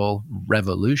philosophical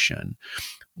revolution,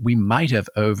 we might have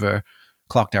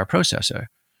overclocked our processor.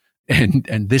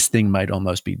 And this thing might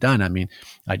almost be done. I mean,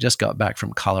 I just got back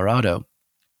from Colorado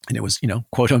and it was,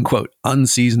 quote unquote,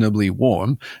 unseasonably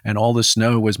warm and all the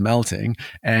snow was melting.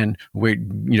 And we're,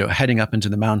 heading up into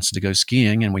the mountains to go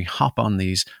skiing, and we hop on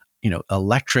these,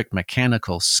 electric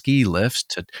mechanical ski lifts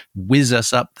to whiz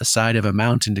us up the side of a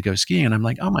mountain to go skiing. And I'm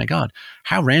like, oh my God,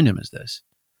 how random is this?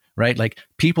 Right? Like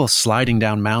people sliding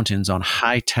down mountains on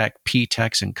high-tech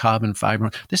P-Tex and carbon fiber.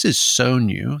 This is so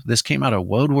new. This came out of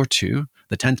World War II,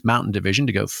 the 10th Mountain Division,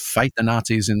 to go fight the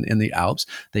Nazis in the Alps.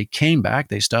 They came back.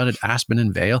 They started Aspen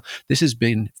and Vale. This has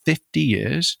been 50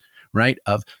 years, right,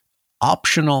 of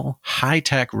optional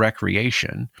high-tech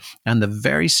recreation, and the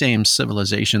very same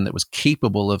civilization that was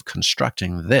capable of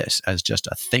constructing this as just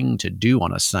a thing to do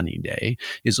on a sunny day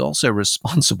is also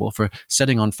responsible for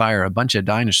setting on fire a bunch of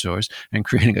dinosaurs and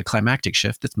creating a climactic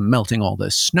shift that's melting all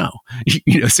this snow.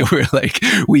 So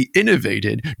we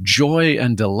innovated joy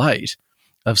and delight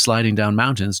of sliding down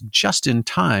mountains just in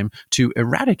time to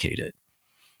eradicate it.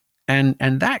 And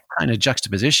that kind of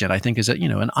juxtaposition, I think, is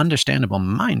an understandable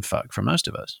mindfuck for most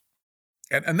of us.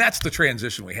 And that's the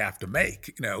transition we have to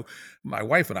make. My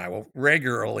wife and I will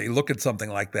regularly look at something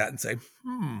like that and say,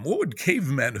 what would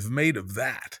cavemen have made of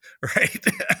that, right?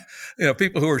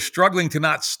 People who are struggling to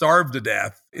not starve to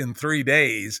death in 3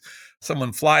 days.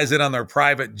 Someone flies in on their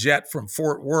private jet from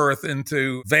Fort Worth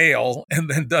into Vail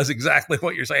and then does exactly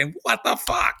what you're saying. What the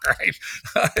fuck, right?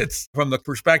 It's from the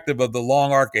perspective of the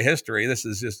long arc of history. This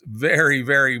is just very,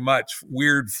 very much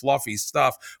weird, fluffy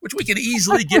stuff, which we can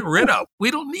easily get rid of. We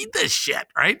don't need this shit,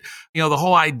 right? The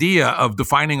whole idea of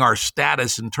defining our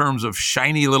status in terms of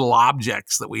shiny little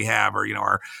objects that we have, or,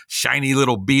 our shiny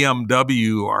little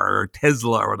BMW or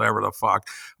Tesla or whatever the fuck.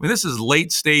 I mean, this is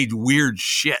late stage weird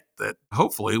shit that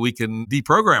hopefully we can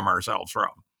deprogram ourselves from.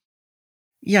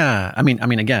 Yeah.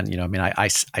 I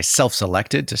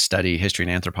self-selected to study history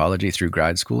and anthropology through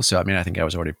grad school. So, I think I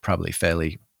was already probably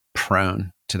fairly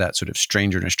prone to that sort of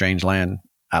stranger in a strange land,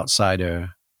 outsider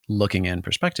looking in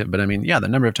perspective. But the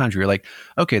number of times we were like,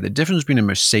 okay, the difference between a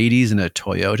Mercedes and a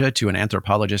Toyota to an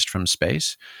anthropologist from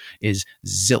space is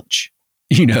zilch.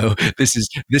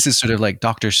 This is sort of like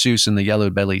Dr. Seuss and the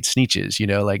yellow-bellied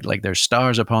Sneetches, like there's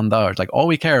stars upon stars. Like all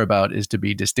we care about is to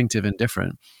be distinctive and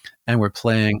different. And we're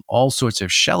playing all sorts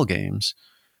of shell games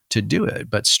to do it,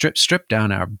 but strip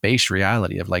down our base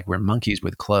reality of like we're monkeys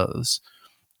with clothes,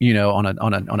 on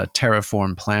a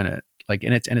terraformed planet. Like,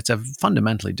 and it's a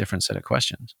fundamentally different set of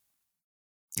questions.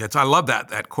 Yes, I love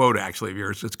that quote actually of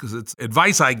yours. It's because it's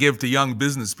advice I give to young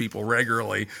business people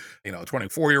regularly. A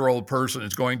 24-year-old person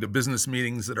is going to business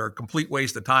meetings that are a complete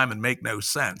waste of time and make no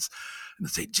sense. And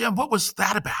they say, Jim, what was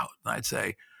that about? And I'd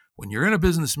say, when you're in a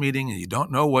business meeting and you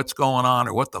don't know what's going on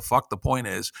or what the fuck the point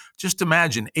is, just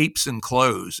imagine apes in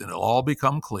clothes and it'll all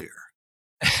become clear.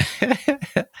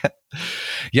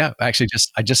 Yeah, actually,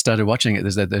 I just started watching it.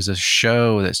 There's a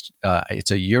show that's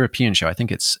it's a European show. I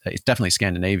think it's definitely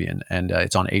Scandinavian, and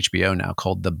it's on HBO now,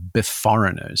 called The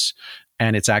Beforeigners.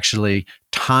 And it's actually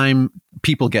time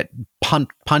people get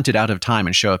punted out of time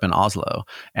and show up in Oslo.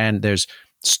 And there's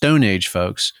Stone Age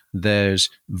folks, there's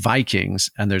Vikings,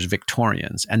 and there's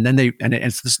Victorians. And then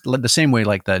it's the same way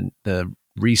like the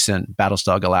recent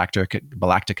Battlestar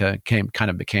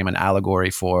Galactica became an allegory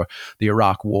for the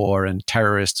Iraq War and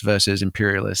terrorists versus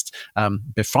imperialists.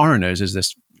 Beforeigners is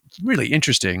this really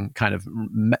interesting kind of,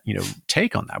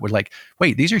 take on that. We're like,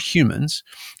 wait, these are humans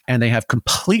and they have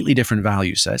completely different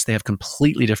value sets. They have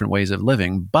completely different ways of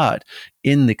living, but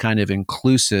in the kind of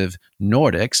inclusive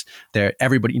Nordics,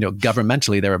 everybody,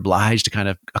 governmentally, they're obliged to kind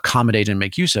of accommodate and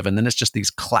make use of. And then it's just these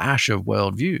clash of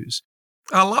worldviews.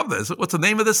 I love this. What's the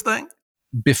name of this thing?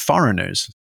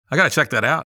 Beforeigners. I got to check that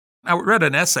out. I read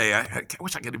an essay, I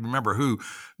wish I could remember who,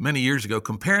 many years ago,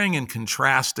 comparing and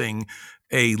contrasting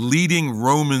a leading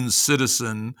Roman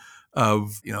citizen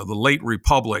of, the late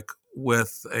Republic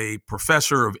with a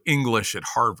professor of English at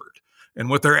Harvard and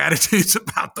what their attitudes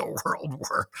about the world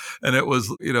were. And it was,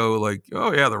 like,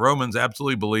 oh yeah, the Romans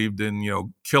absolutely believed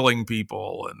in, killing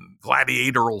people and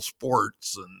gladiatorial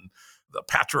sports and the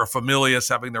paterfamilias,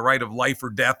 having the right of life or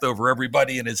death over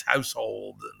everybody in his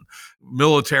household, and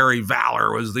military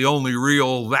valor was the only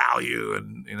real value.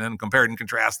 And then compared and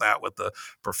contrast that with the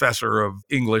professor of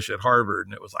English at Harvard.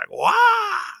 And it was like,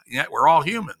 wow, yeah, we're all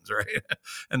humans, right?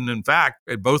 And in fact,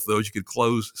 at both of those, you could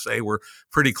say we're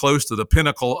pretty close to the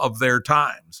pinnacle of their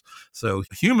times. So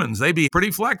humans, they be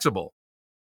pretty flexible.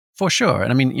 For sure.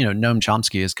 And I mean, Noam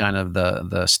Chomsky is kind of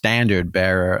the standard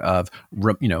bearer of,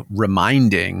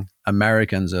 reminding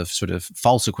Americans of sort of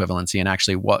false equivalency and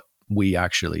actually what we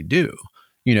actually do.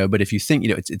 But if you think,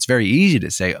 it's very easy to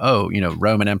say, oh,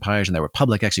 Roman empires and there were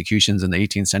public executions in the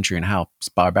 18th century and how it's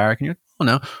barbaric. And you're like, oh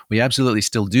no, we absolutely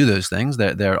still do those things.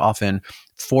 They're often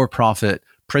for-profit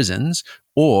prisons,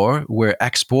 or we're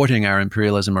exporting our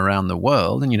imperialism around the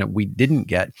world. And, we didn't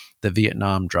get the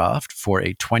Vietnam draft for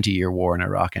a 20-year war in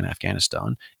Iraq and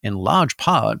Afghanistan, in large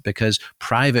part because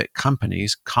private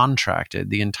companies contracted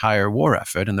the entire war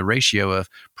effort. And the ratio of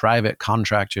private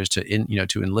contractors to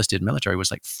enlisted military was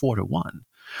like 4-1.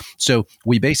 So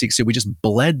we just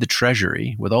bled the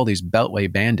treasury with all these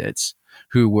beltway bandits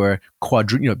who were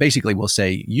basically we'll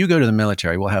say, you go to the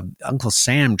military, we'll have Uncle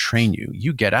Sam train you.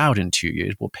 You get out in 2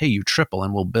 years, we'll pay you triple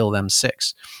and we'll bill them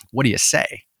 6. What do you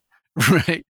say?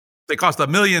 Right? They cost $1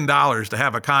 million to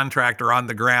have a contractor on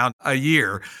the ground a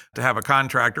year. To have a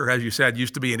contractor, as you said,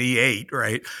 used to be an E8,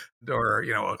 right? Or,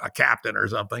 a captain or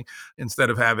something, instead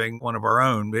of having one of our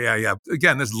own. But yeah.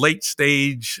 Again, this late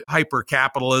stage hyper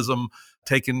capitalism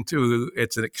taken to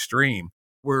its extreme.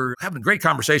 We're having a great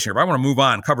conversation here, but I want to move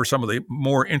on, cover some of the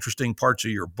more interesting parts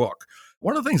of your book.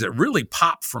 One of the things that really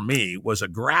popped for me was a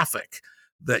graphic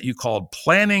that you called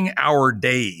Planning Our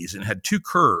Days, and had 2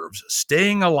 curves,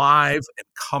 staying alive and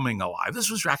coming alive.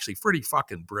 This was actually pretty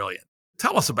fucking brilliant.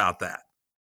 Tell us about that.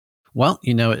 Well,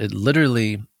 it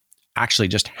literally actually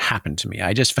just happened to me.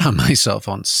 I just found myself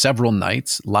on several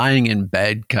nights lying in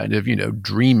bed, kind of,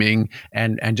 dreaming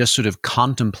and just sort of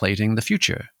contemplating the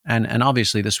future. And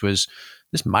obviously this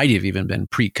might have even been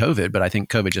pre-COVID, but I think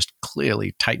COVID just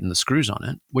clearly tightened the screws on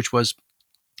it, which was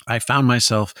I found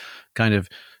myself kind of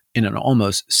in an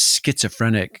almost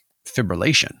schizophrenic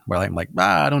fibrillation where I'm like,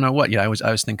 I don't know what. I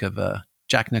always think of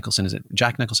Jack Nicholson. Is it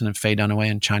Jack Nicholson and Faye Dunaway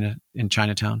in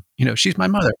Chinatown? She's my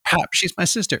mother. Pap, she's my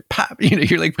sister. Pap,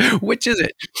 you're like, which is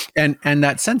it? And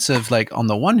that sense of like, on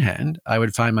the one hand, I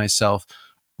would find myself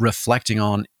reflecting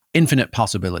on infinite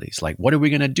possibilities. Like, what are we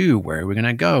going to do? Where are we going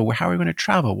to go? How are we going to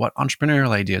travel? What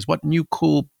entrepreneurial ideas? What new,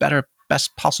 cool, better,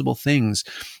 best possible things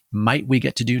might we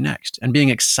get to do next? And being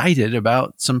excited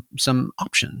about some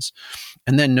options.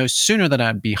 And then no sooner than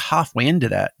I'd be halfway into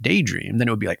that daydream, then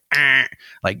it would be like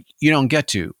you don't get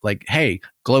to, like, hey,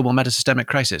 global metasystemic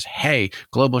crisis. Hey,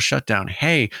 global shutdown.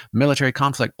 Hey, military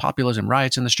conflict, populism,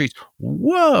 riots in the streets.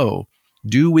 Whoa.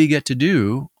 Do we get to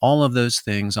do all of those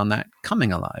things on that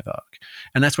coming alive arc?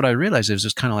 And that's what I realized. It was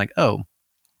just kind of like, oh,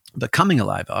 the coming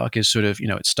alive arc is sort of,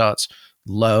 it starts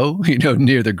low,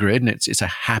 near the grid, and it's a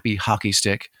happy hockey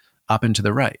stick up and to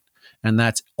the right. And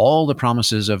that's all the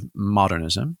promises of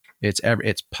modernism. It's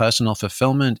personal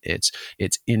fulfillment. It's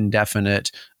indefinite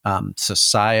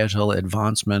societal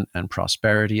advancement and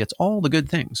prosperity. It's all the good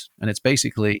things. And it's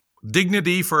basically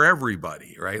dignity for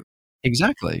everybody, right?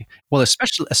 Exactly. Well,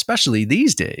 especially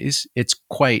these days, it's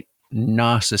quite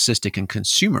narcissistic and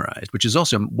consumerized, which is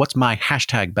also what's my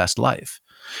hashtag best life.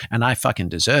 And I fucking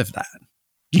deserve that.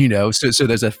 So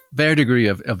there's a fair degree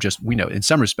of just, in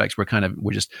some respects, we're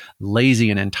just lazy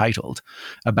and entitled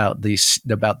about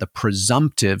the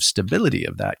presumptive stability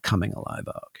of that coming alive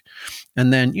arc.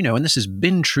 And then, and this has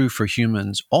been true for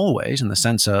humans always, in the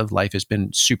sense of life has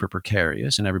been super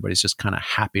precarious and everybody's just kind of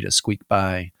happy to squeak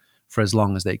by for as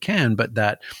long as they can, but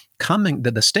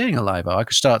the staying alive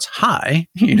arc starts high,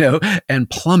 and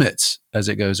plummets as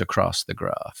it goes across the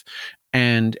graph.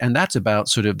 And that's about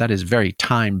that is very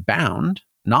time bound,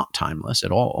 not timeless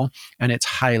at all. And it's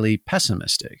highly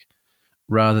pessimistic.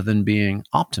 rather than being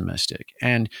optimistic.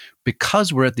 And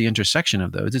because we're at the intersection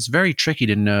of those, it's very tricky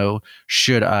to know,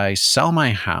 should I sell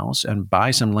my house and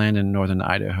buy some land in northern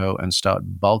Idaho and start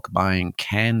bulk buying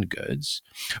canned goods?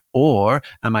 Or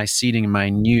am I seeding my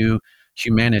new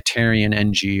humanitarian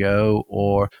NGO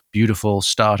or beautiful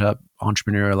startup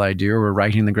entrepreneurial idea or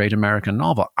writing the great American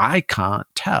novel? I can't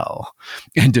tell.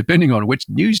 And depending on which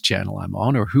news channel I'm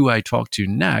on or who I talk to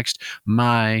next,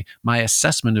 my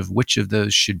assessment of which of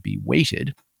those should be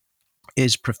weighted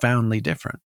is profoundly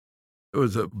different. It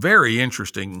was a very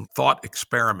interesting thought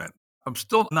experiment. I'm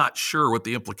still not sure what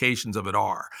the implications of it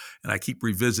are, and I keep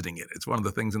revisiting it. It's one of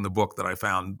the things in the book that I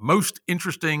found most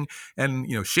interesting and,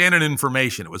 Shannon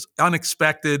information. It was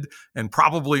unexpected and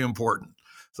probably important.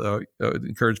 So I would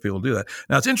encourage people to do that.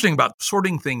 Now, it's interesting about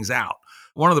sorting things out.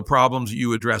 One of the problems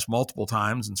you address multiple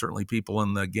times, and certainly people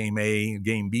in the game A and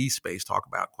game B space talk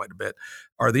about quite a bit,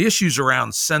 are the issues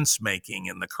around sense making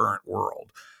in the current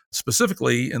world.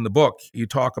 Specifically, in the book, you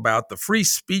talk about the free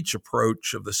speech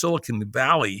approach of the Silicon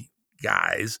Valley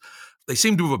guys. They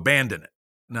seem to have abandoned it.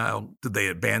 Now, did they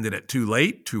abandon it too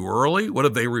late, too early? What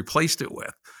have they replaced it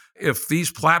with? If these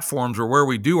platforms are where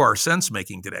we do our sense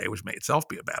making today, which may itself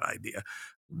be a bad idea,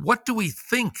 what do we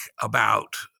think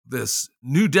about this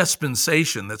new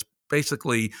dispensation that's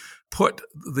basically put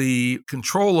the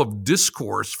control of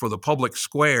discourse for the public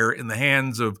square in the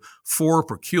hands of 4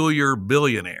 peculiar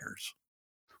billionaires?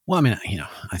 Well, I mean,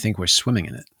 I think we're swimming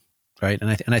in it, right?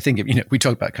 And I think we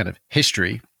talk about kind of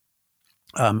history.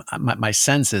 My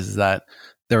sense is that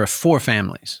there are 4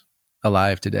 families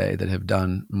alive today that have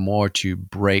done more to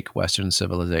break Western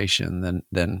civilization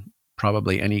than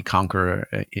probably any conqueror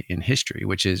in history,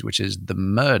 which is the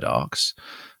Murdochs,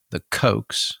 the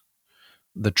Kochs,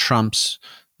 the Trumps,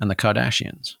 and the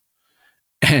Kardashians.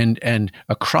 And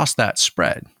across that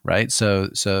spread, right? So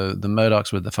the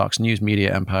Murdochs with the Fox News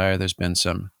media empire, there's been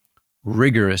some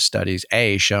rigorous studies,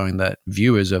 showing that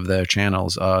viewers of their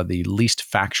channels are the least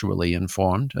factually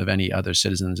informed of any other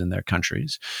citizens in their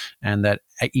countries, and that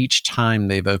each time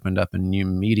they've opened up a new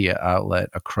media outlet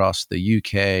across the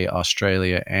UK,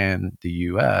 Australia, and the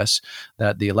US,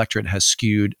 that the electorate has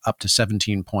skewed up to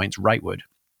 17 points rightward.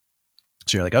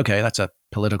 So you're like, okay, that's a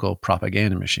political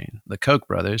propaganda machine. The Koch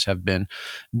brothers have been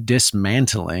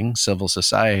dismantling civil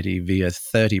society via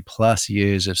 30 plus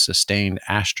years of sustained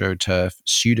astroturf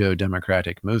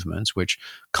pseudo-democratic movements, which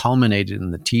culminated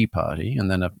in the Tea Party. And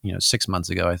then, 6 months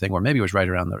ago, I think, or maybe it was right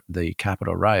around the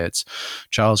Capitol riots,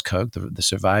 Charles Koch, the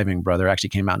surviving brother,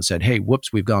 actually came out and said, hey,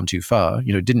 whoops, we've gone too far.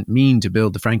 Didn't mean to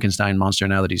build the Frankenstein monster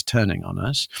now that he's turning on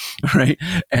us, right?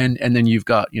 And then you've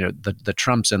got, the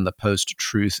Trumps and the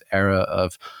post-truth era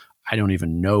of, I don't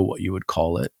even know what you would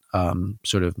call it,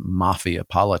 sort of mafia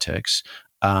politics.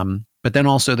 But then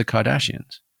also the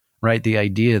Kardashians, right? The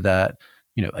idea that,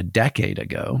 a decade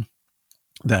ago,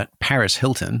 that Paris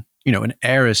Hilton, an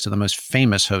heiress to the most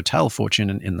famous hotel fortune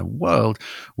in the world,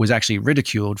 was actually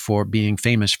ridiculed for being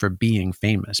famous,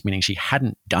 meaning she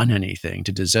hadn't done anything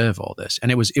to deserve all this.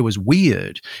 And it was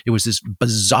weird. It was this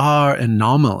bizarre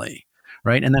anomaly.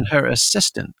 Right. And then her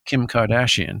assistant, Kim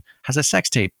Kardashian, has a sex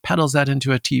tape, peddles that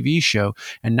into a TV show.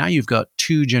 And now you've got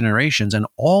 2 generations and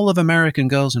all of American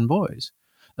girls and boys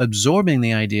absorbing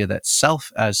the idea that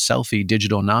self as selfie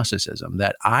digital narcissism,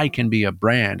 that I can be a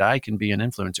brand, I can be an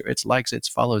influencer. It's likes, it's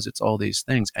follows, it's all these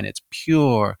things. And it's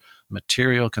pure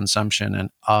material consumption and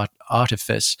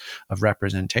artifice of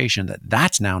representation,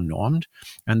 that's now normed.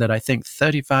 And that I think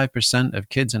 35% of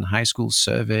kids in high school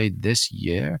surveyed this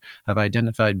year have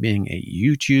identified being a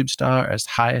YouTube star as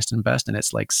highest and best. And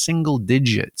it's like single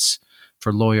digits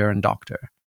for lawyer and doctor.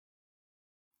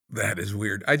 That is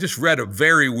weird. I just read a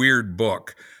very weird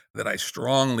book that I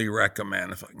strongly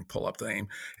recommend, if I can pull up the name.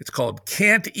 It's called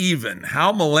Can't Even: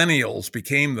 How Millennials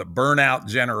Became the Burnout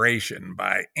Generation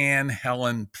by Anne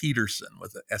Helen Peterson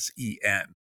with a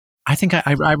S-E-N. I think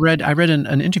I read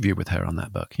an interview with her on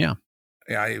that book. Yeah.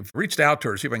 Yeah, I've reached out to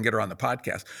her to see if I can get her on the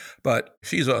podcast, but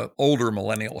she's an older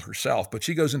millennial herself, but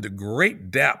she goes into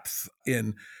great depth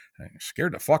in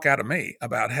scared the fuck out of me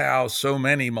about how so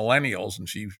many millennials, and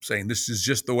she's saying this is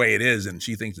just the way it is, and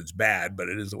she thinks it's bad, but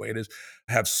it is the way it is,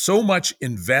 have so much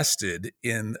invested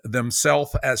in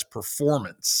themselves as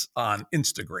performance on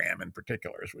Instagram in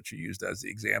particular, is what she used as the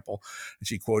example. And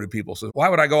she quoted people, so why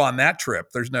would I go on that trip?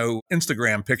 There's no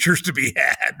Instagram pictures to be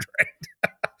had, right?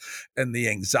 And the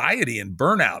anxiety and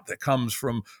burnout that comes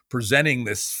from presenting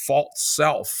this false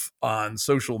self on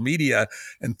social media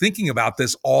and thinking about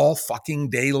this all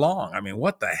fucking day long. I mean,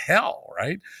 what the hell,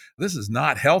 right? This is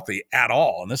not healthy at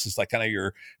all. And this is like kind of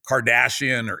your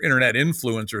Kardashian or internet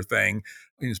influencer thing.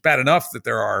 I mean, it's bad enough that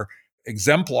there are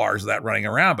exemplars of that running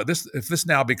around. But if this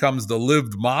now becomes the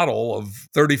lived model of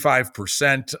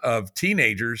 35% of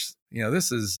teenagers,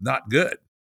 this is not good.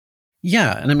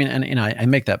 Yeah. And I mean, and I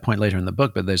make that point later in the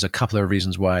book, but there's a couple of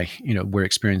reasons why, we're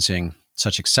experiencing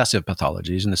such excessive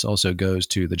pathologies. And this also goes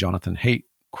to the Jonathan Haidt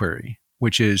query,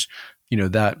 which is,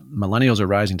 that millennials are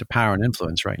rising to power and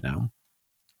influence right now.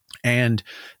 And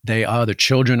they are the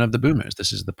children of the boomers.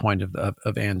 This is the point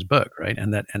of Anne's book, right?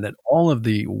 And that all of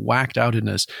the whacked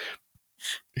outedness,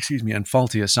 and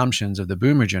faulty assumptions of the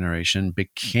boomer generation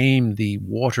became the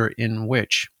water in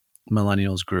which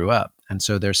millennials grew up. And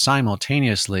so they're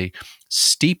simultaneously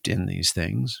steeped in these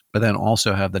things, but then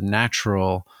also have the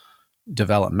natural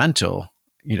developmental,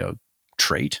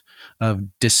 trait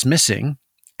of dismissing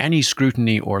any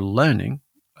scrutiny or learning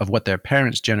of what their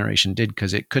parents' generation did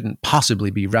because it couldn't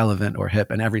possibly be relevant or hip,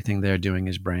 and everything they're doing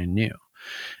is brand new.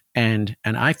 And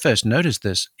I first noticed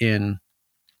this in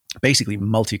basically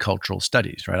multicultural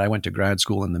studies, right? I went to grad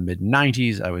school in the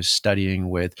mid-90s. I was studying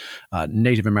with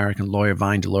Native American lawyer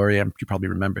Vine Deloria. You probably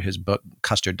remember his book,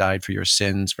 Custer Died for Your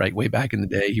Sins, right? Way back in the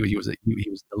day. He was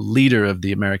the leader of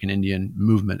the American Indian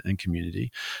movement and community,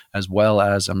 as well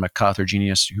as a MacArthur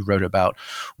genius who wrote about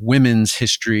women's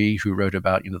history, who wrote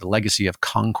about, the legacy of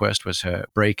conquest was her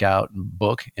breakout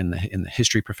book in the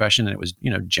history profession. And it was,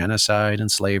 genocide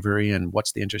and slavery and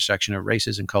what's the intersection of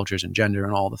races and cultures and gender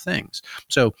and all the things.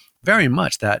 So very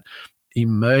much that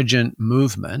emergent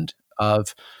movement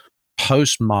of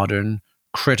postmodern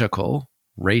critical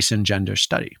race and gender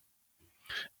study.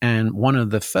 And one of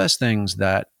the first things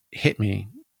that hit me,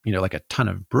 like a ton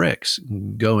of bricks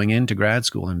going into grad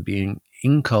school and being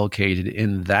inculcated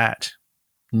in that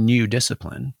new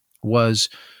discipline was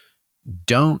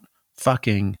don't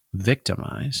fucking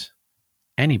victimize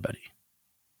anybody.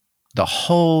 The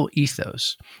whole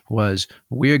ethos was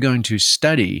we're going to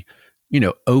study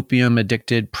opium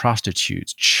addicted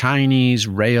prostitutes, Chinese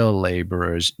rail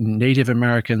laborers, Native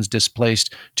Americans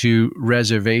displaced to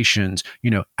reservations,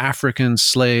 African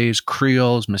slaves,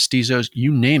 Creoles, mestizos,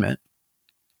 you name it.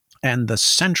 And the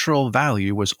central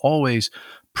value was always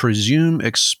presume,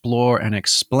 explore, and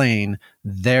explain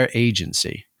their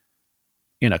agency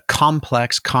in a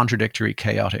complex, contradictory,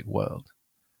 chaotic world.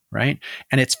 Right.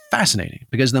 And it's fascinating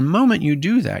because the moment you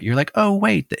do that, you're like, oh,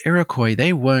 wait, the Iroquois,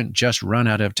 they weren't just run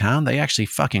out of town. They actually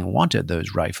fucking wanted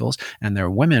those rifles, and their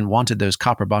women wanted those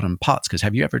copper bottom pots. Because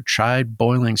have you ever tried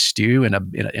boiling stew in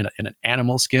an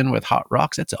animal skin with hot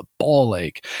rocks? It's a ball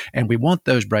ache. And we want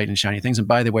those bright and shiny things. And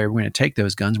by the way, we're going to take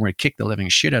those guns. We're going to kick the living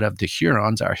shit out of the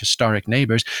Hurons, our historic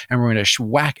neighbors. And we're going to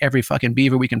whack every fucking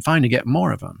beaver we can find to get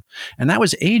more of them. And that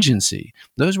was agency.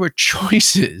 Those were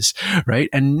choices. Right.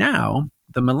 And now,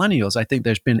 the millennials, I think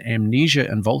there's been amnesia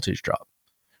and voltage drop,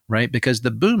 right? Because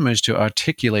the boomers, to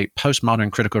articulate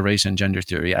postmodern critical race and gender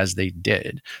theory as they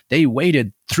did, they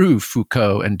waded through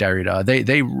Foucault and Derrida.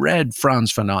 They read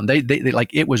Frantz Fanon. They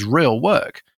like, it was real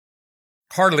work.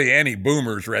 Hardly any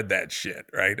boomers read that shit,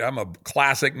 right? I'm a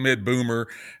classic mid-boomer,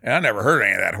 and I never heard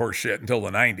any of that horse shit until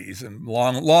the 90s, and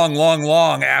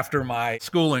long after my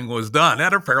schooling was done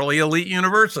at a fairly elite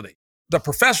university. The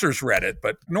professors read it,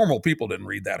 but normal people didn't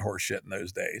read that horse shit in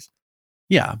those days.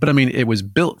 Yeah, but I mean, it was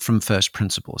built from first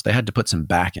principles. They had to put some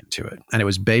back into it, and it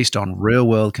was based on real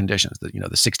world conditions. The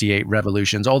 68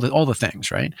 revolutions, all the things,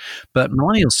 right? But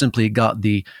millennials simply got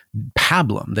the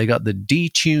pablum. They got the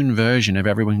detuned version of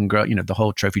everyone can grow. The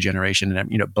whole trophy generation,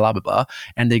 and blah blah blah.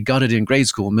 And they got it in grade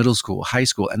school, middle school, high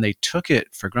school, and they took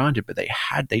it for granted. But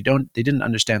they didn't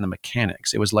understand the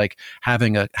mechanics. It was like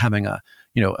having a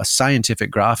scientific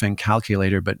graphing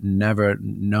calculator, but never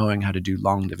knowing how to do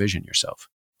long division yourself.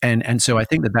 And so I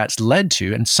think that's led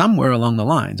to, and somewhere along the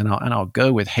lines, and I'll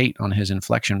go with Haidt on his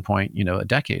inflection point, a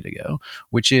decade ago,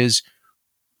 which is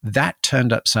that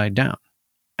turned upside down.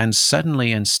 And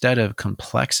suddenly, instead of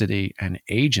complexity and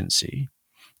agency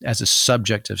as a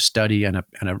subject of study and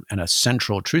a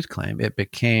central truth claim, it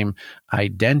became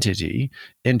identity,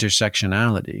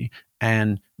 intersectionality,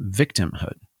 and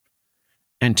victimhood.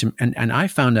 And I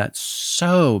found that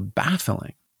so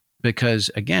baffling because,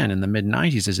 again, in the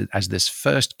mid-90s, as this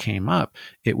first came up,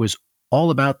 it was all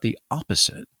about the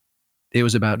opposite. It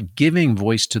was about giving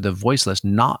voice to the voiceless,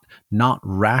 not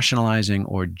rationalizing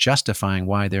or justifying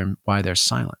why they're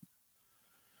silent.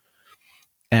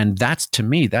 And that's, to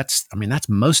me, that's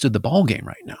most of the ball game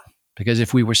right now. Because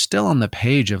if we were still on the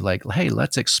page of like, hey,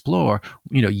 let's explore,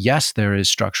 yes, there is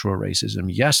structural racism.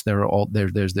 Yes,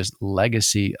 there's this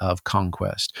legacy of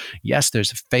conquest. Yes,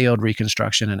 there's failed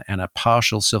Reconstruction and a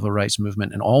partial civil rights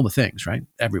movement and all the things, right?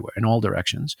 Everywhere, in all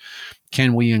directions.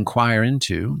 Can we inquire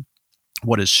into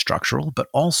what is structural, but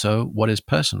also what is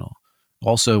personal?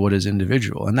 also what is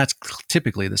individual. And that's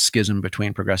typically the schism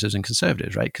between progressives and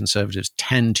conservatives, right? Conservatives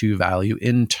tend to value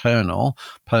internal,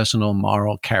 personal,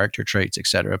 moral, character traits,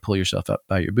 etc. Pull yourself up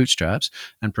by your bootstraps.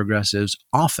 And progressives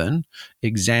often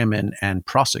examine and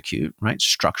prosecute, right,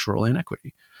 structural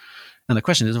inequity. And the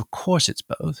question is, of course, it's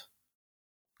both.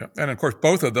 And of course,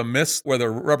 both of them miss where the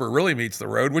rubber really meets the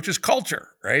road, which is culture,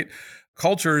 right?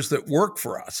 Cultures that work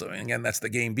for us. I mean, again, that's the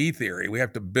game B theory. We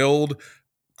have to build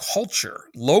culture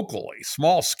locally,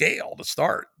 small scale to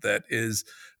start, that is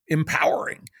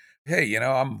empowering. Hey,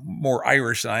 I'm more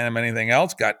Irish than I am anything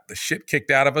else. Got the shit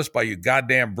kicked out of us by you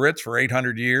goddamn Brits for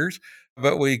 800 years.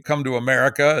 But we come to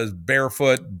America as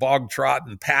barefoot,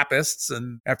 bog-trotting papists.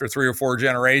 And after 3 or 4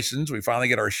 generations, we finally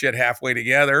get our shit halfway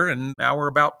together. And now we're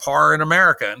about par in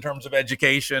America in terms of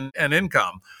education and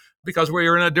income because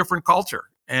we're in a different culture.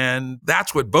 And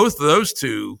that's what both of those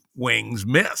two wings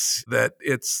miss, that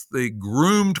it's the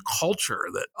groomed culture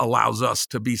that allows us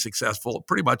to be successful,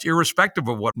 pretty much irrespective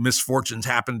of what misfortunes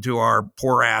happen to our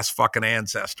poor ass fucking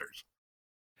ancestors.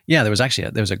 Yeah, there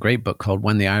was a great book called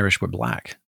When the Irish Were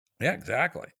Black. Yeah,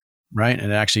 exactly. Right.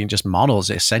 And it actually just models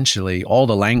essentially all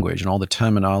the language and all the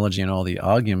terminology and all the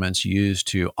arguments used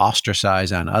to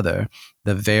ostracize and other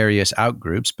the various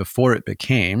outgroups before it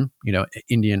became,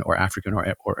 Indian or African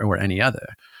or any other,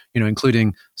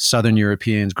 including Southern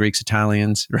Europeans, Greeks,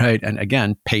 Italians, right? And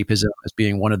again, papism as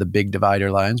being one of the big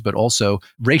divider lines, but also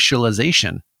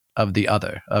racialization of the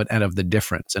other and of the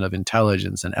difference and of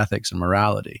intelligence and ethics and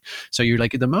morality. So you're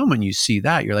like, at the moment you see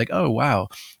that, you're like, oh, wow,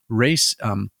 race,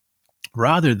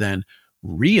 rather than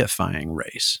reifying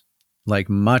race, like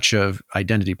much of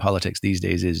identity politics these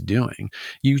days is doing,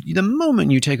 the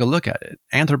moment you take a look at it,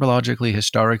 anthropologically,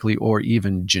 historically, or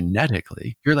even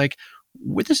genetically, you're like,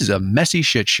 this is a messy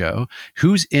shit show.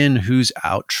 Who's in, who's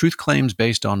out? Truth claims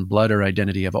based on blood or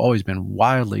identity have always been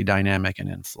wildly dynamic and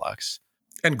in flux.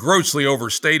 And grossly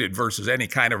overstated versus any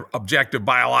kind of objective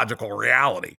biological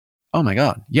reality. Oh my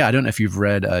God. Yeah. I don't know if you've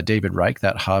read David Reich,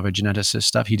 that Harvard geneticist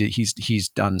stuff. He's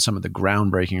done some of the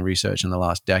groundbreaking research in the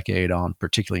last decade on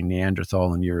particularly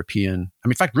Neanderthal and European,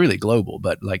 in fact, really global,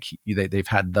 but like they've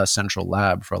had the central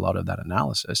lab for a lot of that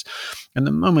analysis. And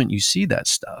the moment you see that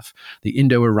stuff, the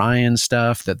Indo-Aryan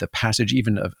stuff, that the passage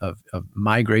even of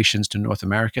migrations to North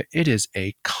America, it is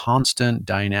a constant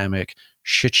dynamic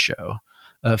shit show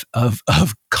of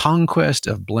conquest,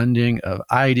 of blending, of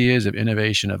ideas, of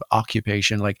innovation, of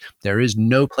occupation. Like there is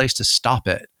no place to stop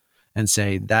it and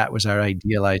say that was our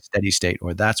idealized steady state,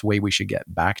 or that's the way we should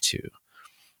get back to.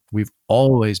 We've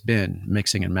always been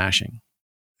mixing and mashing.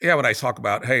 Yeah, when I talk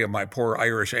about, hey, my poor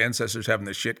Irish ancestors having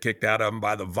the shit kicked out of them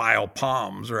by the vile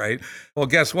Poms, right? Well,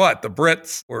 guess what? The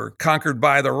Brits were conquered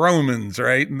by the Romans,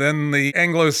 right? And then the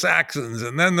Anglo-Saxons,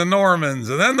 and then the Normans,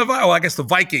 and then the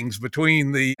Vikings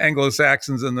between the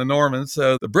Anglo-Saxons and the Normans.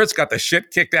 So the Brits got the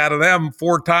shit kicked out of them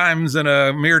 4 times in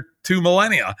a mere 2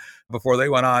 millennia before they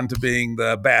went on to being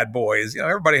the bad boys.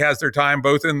 Everybody has their time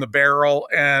both in the barrel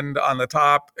and on the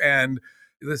top, and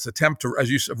this attempt to, as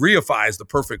you said, reify is the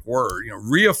perfect word,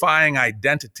 reifying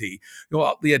identity.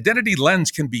 The identity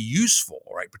lens can be useful,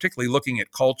 right? Particularly looking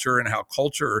at culture and how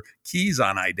culture keys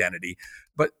on identity,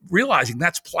 but realizing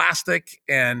that's plastic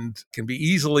and can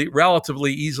be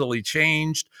relatively easily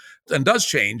changed and does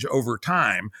change over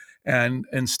time. And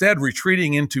instead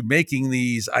retreating into making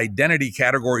these identity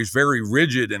categories very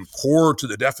rigid and core to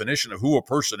the definition of who a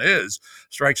person is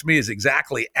strikes me as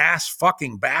exactly ass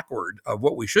fucking backward of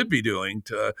what we should be doing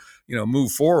to,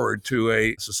 move forward to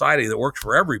a society that works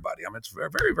for everybody. It's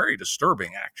very, very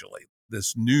disturbing, actually,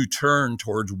 this new turn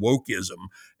towards wokeism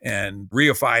and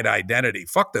reified identity.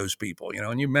 Fuck those people,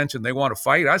 and you mentioned they want to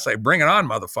fight. I say, bring it on,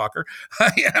 motherfucker.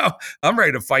 I'm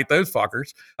ready to fight those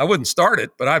fuckers. I wouldn't start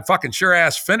it, but I'd fucking sure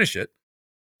ass finish it.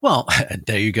 Well,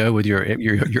 there you go with your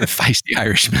feisty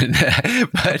Irishman.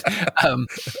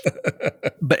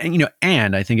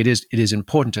 And I think it is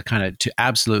important to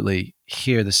absolutely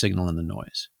hear the signal and the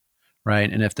noise,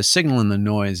 right? And if the signal and the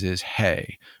noise is,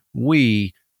 hey,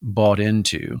 we bought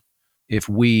into, if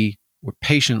we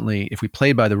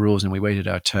played by the rules and we waited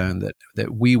our turn,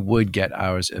 that we would get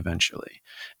ours eventually.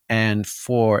 And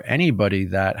for anybody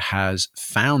that has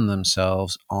found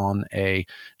themselves on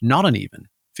not an even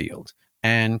field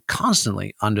and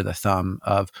constantly under the thumb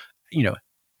of,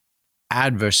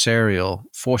 adversarial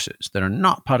forces that are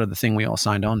not part of the thing we all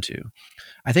signed on to,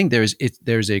 I think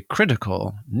there's a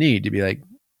critical need to be like,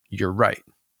 you're right.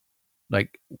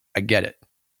 Like, I get it.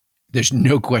 There's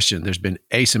no question there's been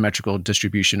asymmetrical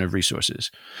distribution of resources,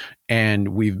 and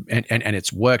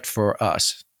it's worked for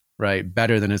us, right?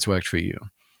 Better than it's worked for you.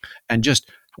 And just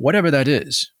whatever that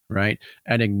is, right?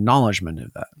 An acknowledgement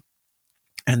of that.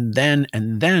 and then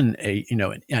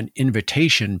an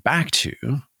invitation back to,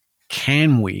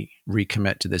 can we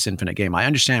recommit to this infinite game? I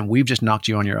understand we've just knocked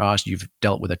you on your ass. You've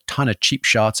dealt with a ton of cheap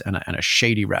shots and a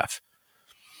shady ref.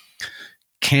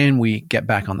 Can we get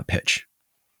back on the pitch?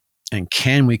 And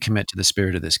can we commit to the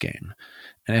spirit of this game?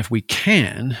 And if we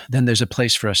can, then there's a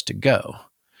place for us to go.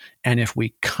 And if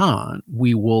we can't,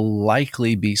 we will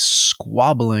likely be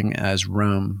squabbling as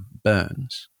Rome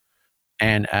burns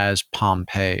and as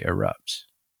Pompeii erupts.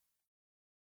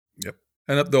 Yep.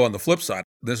 And though on the flip side,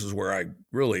 this is where I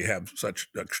really have such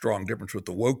a strong difference with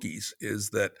the wokies,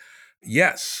 is that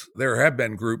yes, there have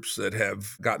been groups that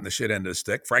have gotten the shit end of the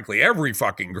stick, frankly, every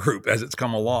fucking group as it's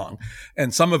come along.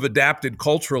 And some have adapted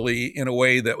culturally in a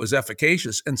way that was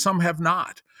efficacious, and some have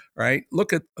not, right?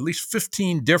 Look at least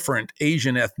 15 different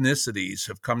Asian ethnicities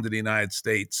have come to the United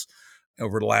States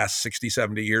over the last 60,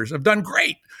 70 years, have done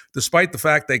great, despite the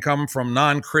fact they come from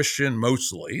non-Christian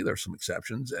mostly, there's some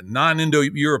exceptions, and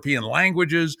non-Indo-European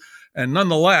languages. And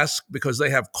nonetheless, because they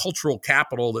have cultural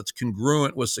capital that's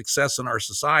congruent with success in our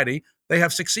society, they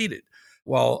have succeeded.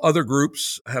 While other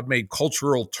groups have made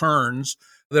cultural turns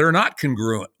that are not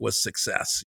congruent with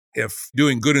success. If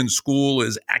doing good in school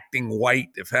is acting white,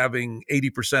 if having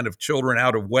 80% of children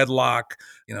out of wedlock,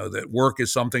 that work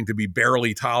is something to be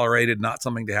barely tolerated, not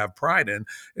something to have pride in.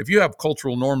 If you have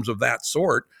cultural norms of that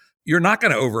sort, you're not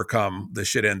going to overcome the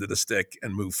shit end of the stick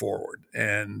and move forward.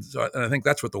 And I think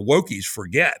that's what the wokies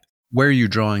forget. Where are you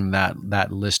drawing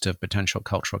that list of potential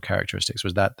cultural characteristics?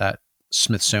 Was that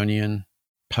Smithsonian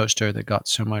poster that got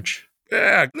so much?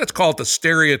 Yeah, let's call it the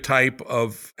stereotype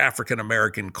of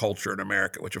African-American culture in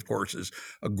America, which of course is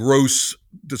a gross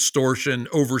distortion,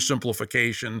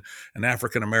 oversimplification, and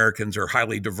African-Americans are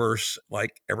highly diverse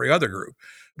like every other group.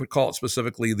 We call it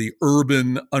specifically the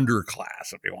urban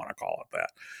underclass, if you want to call it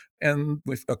that. And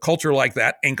with a culture like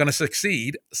that ain't going to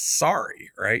succeed, sorry,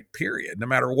 right? Period. No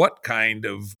matter what kind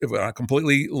of, a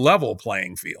completely level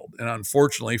playing field. And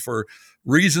unfortunately, for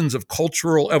reasons of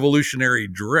cultural evolutionary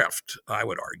drift, I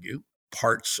would argue,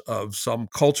 parts of some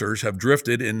cultures have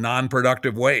drifted in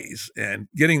non-productive ways. And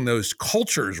getting those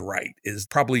cultures right is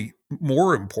probably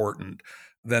more important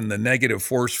than the negative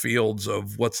force fields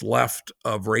of what's left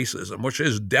of racism, which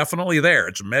is definitely there.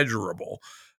 It's measurable.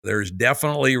 There's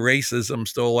definitely racism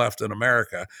still left in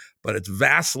America, but it's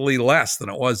vastly less than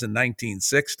it was in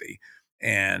 1960.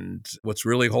 And what's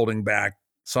really holding back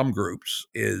some groups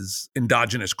is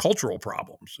endogenous cultural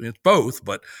problems. It's both,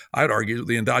 but I'd argue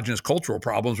the endogenous cultural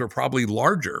problems are probably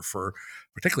larger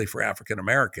particularly for African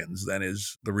Americans, than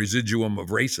is the residuum of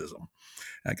racism.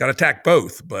 I got to attack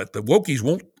both, but the wokies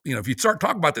won't, if you start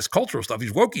talking about this cultural stuff,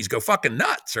 these wokies go fucking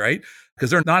nuts, right?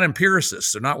 Because they're not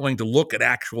empiricists. They're not willing to look at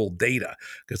actual data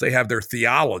because they have their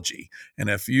theology. And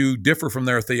if you differ from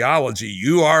their theology,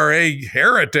 you are a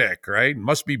heretic, right?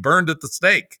 Must be burned at the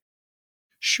stake.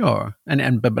 Sure,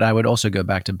 but I would also go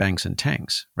back to Banks and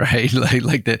Tanks, right?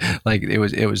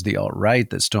 It was the alt-right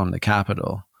that stormed the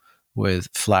Capitol with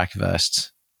flak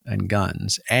vests and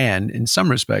guns, and in some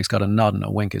respects got a nod and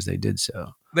a wink as they did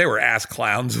so. They were ass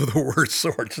clowns of the worst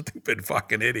sort, stupid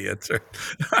fucking idiots.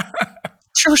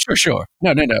 Sure.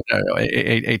 No.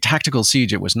 A tactical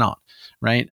siege it was not,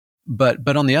 right?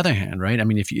 But on the other hand, right? I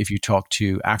mean, if you talk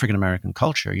to African American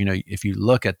culture, if you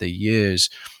look at the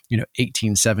years,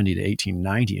 1870 to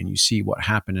 1890, and you see what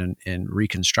happened in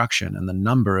Reconstruction and the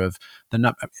number of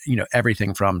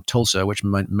everything from Tulsa, which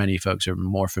many folks are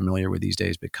more familiar with these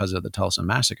days because of the Tulsa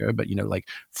massacre, but like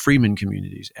Freeman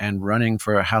communities and running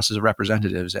for houses of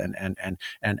representatives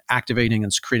and activating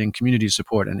and creating community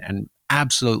support and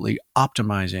absolutely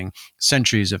optimizing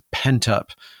centuries of pent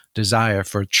up desire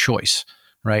for choice.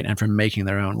 Right. And for making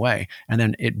their own way. And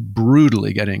then it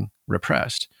brutally getting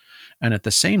repressed. And at the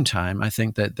same time, I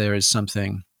think that there is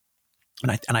something,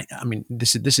 and I mean,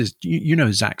 this is,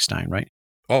 Zach Stein, right?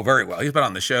 Oh, very well. He's been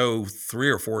on the show 3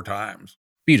 or 4 times.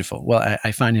 Beautiful. Well,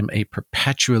 I find him a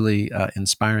perpetually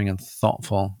inspiring and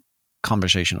thoughtful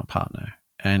conversational partner.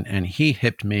 And he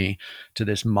hipped me to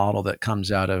this model that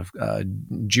comes out of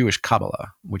Jewish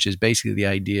Kabbalah, which is basically the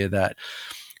idea that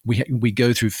we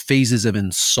go through phases of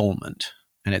ensoulment.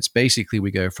 And it's basically we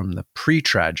go from the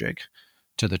pre-tragic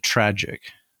to the tragic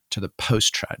to the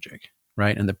post-tragic,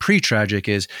 right? And the pre-tragic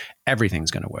is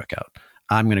everything's going to work out.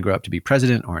 I'm going to grow up to be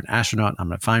president or an astronaut. I'm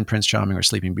going to find Prince Charming or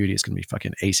Sleeping Beauty. It's going to be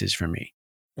fucking aces for me.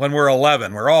 When we're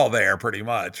 11, we're all there pretty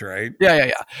much, right?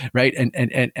 Yeah. Right.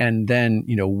 And then,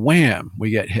 wham,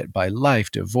 we get hit by life,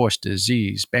 divorce,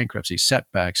 disease, bankruptcy,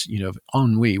 setbacks,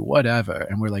 ennui, whatever.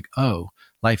 And we're like, oh,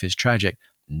 life is tragic.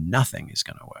 Nothing is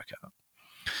going to work out.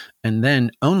 And then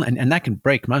and that can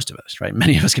break most of us, right?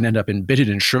 Many of us can end up embittered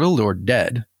and shriveled or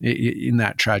dead in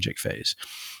that tragic phase.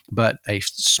 but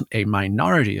a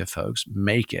minority of folks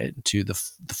make it to the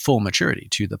full maturity,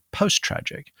 to the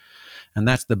post-tragic. And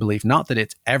that's the belief, not that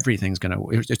it's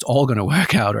all going to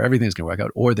work out, or everything's going to work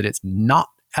out, or that it's not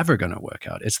ever going to work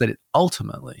out. It's that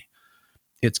ultimately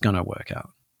it's going to work out.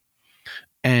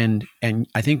 And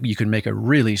I think you can make a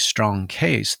really strong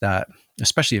case that,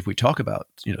 especially if we talk about,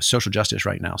 social justice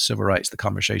right now, civil rights, the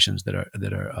conversations that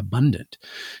are abundant,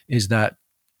 is that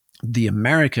the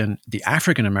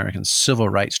African American civil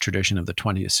rights tradition of the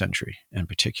 20th century in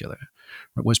particular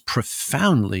was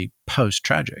profoundly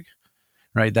post-tragic.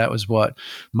 Right, that was what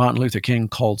Martin Luther King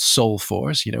called soul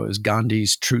force. It was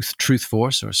Gandhi's truth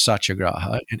force, or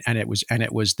satyagraha, and it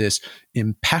was this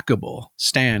impeccable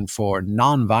stand for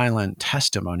nonviolent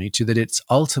testimony to that it's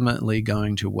ultimately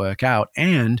going to work out.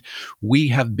 And we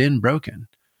have been broken,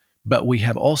 but we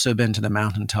have also been to the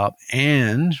mountaintop,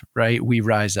 and we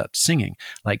rise up singing.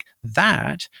 Like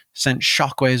that sent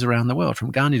shockwaves around the world,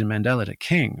 from Gandhi to Mandela to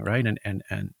King, right?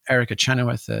 And Erica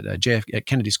Chenoweth at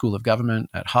Kennedy School of Government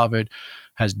at Harvard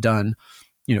has done,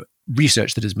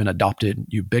 research that has been adopted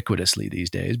ubiquitously these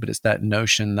days. But it's that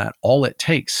notion that all it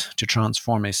takes to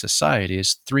transform a society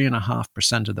is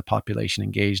 3.5% of the population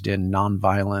engaged in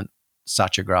nonviolent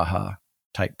satyagraha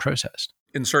type protest.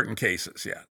 In certain cases,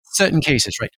 yeah. Certain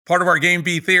cases, right? Part of our game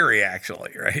B theory,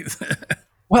 actually, right?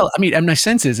 Well, I mean, and my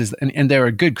sense is and there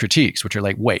are good critiques, which are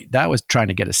like, wait, that was trying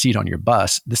to get a seat on your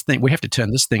bus. This thing, we have to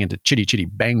turn this thing into chitty chitty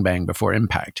bang bang before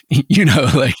impact.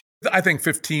 I think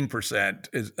 15%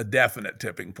 is a definite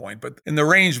tipping point, but in the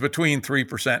range between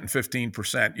 3% and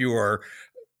 15%, you are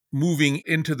moving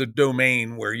into the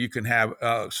domain where you can have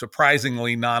a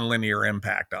surprisingly nonlinear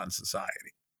impact on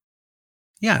society.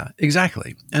 Yeah,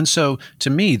 exactly. And so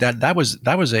to me, that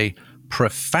was a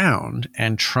profound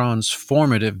and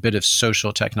transformative bit of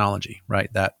social technology, right?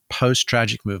 That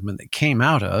post-tragic movement that came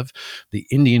out of the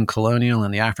Indian colonial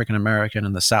and the African American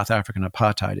and the South African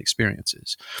apartheid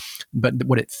experiences. But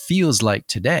what it feels like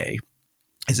today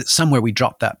is that somewhere we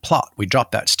dropped that plot, we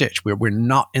dropped that stitch. We're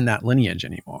not in that lineage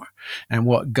anymore. And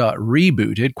what got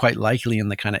rebooted, quite likely in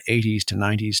the kind of 80s to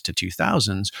 90s to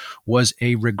 2000s, was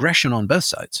a regression on both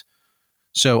sides.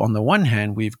 So on the one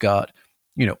hand, we've got,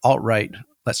 alt-right,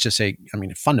 let's just say,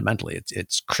 fundamentally,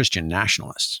 it's Christian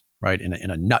nationalists, right? In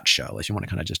a nutshell, if you want to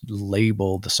kind of just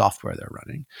label the software they're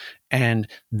running. And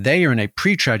they are in a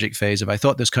pre-tragic phase of, I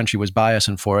thought this country was by us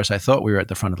and for us. I thought we were at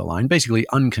the front of the line, basically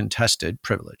uncontested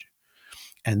privilege.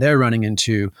 And they're running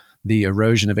into the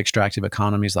erosion of extractive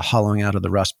economies, the hollowing out of the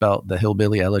Rust Belt, the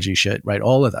hillbilly elegy shit, right?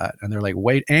 All of that. And they're like,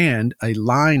 wait, and a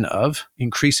line of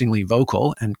increasingly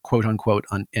vocal and quote unquote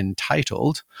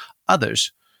entitled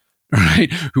others,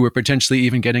 right? Who are potentially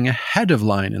even getting ahead of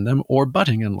line in them or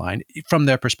butting in line from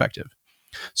their perspective.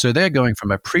 So they're going from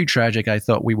a pre-tragic, I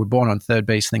thought we were born on third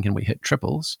base thinking we hit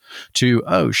triples, to,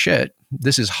 oh shit,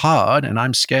 this is hard and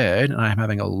I'm scared and I'm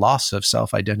having a loss of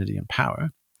self-identity and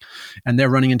power. And they're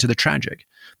running into the tragic.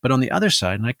 But on the other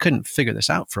side, and I couldn't figure this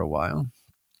out for a while,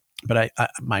 but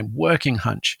my working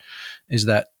hunch is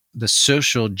that the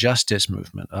social justice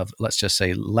movement of, let's just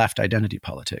say, left identity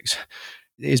politics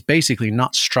is basically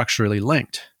not structurally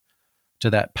linked to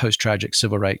that post-tragic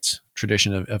civil rights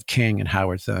tradition of King and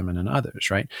Howard Thurman and others,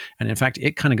 right? And in fact,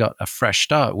 it kind of got a fresh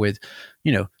start with,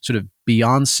 sort of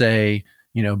Beyonce,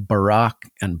 Barack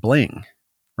and bling,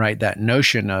 right? That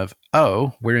notion of,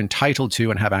 oh, we're entitled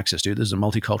to and have access to. This is a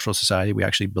multicultural society. We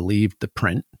actually believe the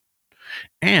print.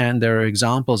 And there are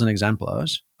examples and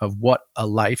exemplars of what a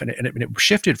life, and it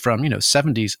shifted from,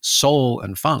 70s soul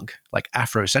and funk, like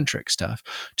Afrocentric stuff,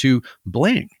 to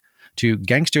bling, to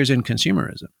gangsters and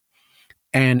consumerism.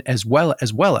 And as well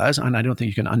as, and I don't think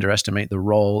you can underestimate the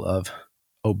role of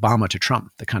Obama to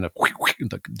Trump, the kind of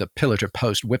the pillar to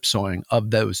post whipsawing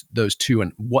of those two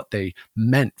and what they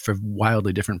meant for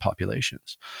wildly different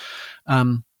populations.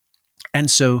 And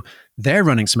so they're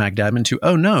running smack dab into,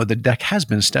 oh no, the deck has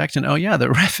been stacked, and oh yeah,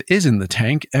 the ref is in the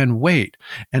tank, and wait.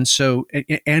 And so,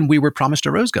 and we were promised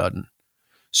a rose garden.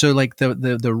 So like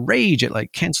the rage at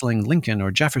like canceling Lincoln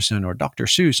or Jefferson or Dr.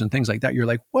 Seuss and things like that, you're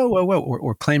like, whoa,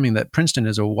 or claiming that Princeton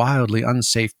is a wildly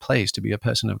unsafe place to be a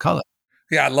person of color.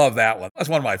 Yeah, I love that one. That's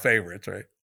one of my favorites, right?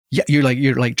 Yeah, you're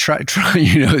like try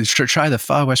the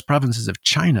far west provinces of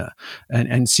China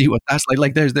and see what that's like.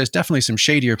 Like there's definitely some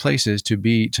shadier places to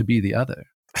be the other.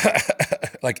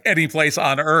 Like any place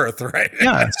on earth, right?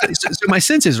 Yeah. So my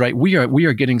sense is, right, we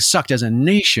are getting sucked as a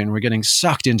nation. We're getting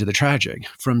sucked into the tragic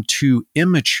from two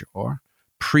immature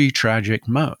pre-tragic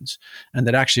modes, and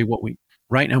that actually what we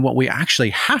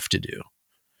actually have to do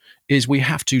is we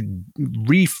have to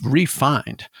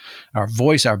refine our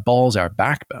voice, our balls, our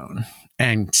backbone,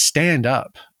 and stand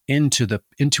up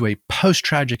into a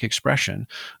post-tragic expression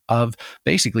of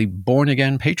basically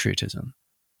born-again patriotism.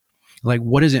 Like,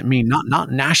 what does it mean?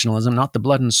 Not nationalism, not the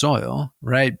blood and soil,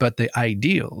 right? But the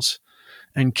ideals.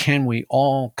 And can we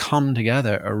all come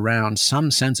together around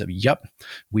some sense of, yep,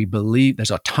 we believe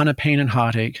there's a ton of pain and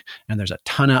heartache and there's a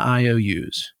ton of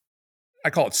IOUs. I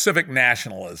call it civic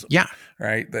nationalism. Yeah.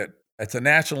 Right? That it's a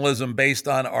nationalism based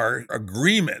on our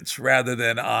agreements rather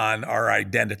than on our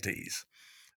identities.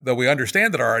 Though we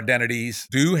understand that our identities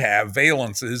do have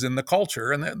valences in the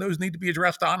culture, and those need to be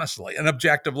addressed honestly and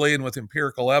objectively and with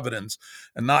empirical evidence,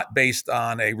 and not based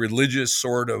on a religious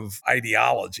sort of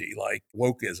ideology like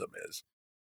wokeism is.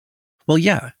 Well,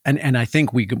 yeah. And I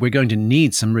think we're going to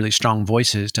need some really strong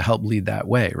voices to help lead that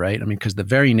way, right? I mean, because the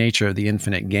very nature of the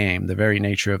infinite game, the very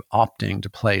nature of opting to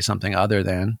play something other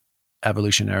than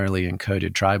evolutionarily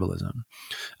encoded tribalism,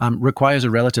 requires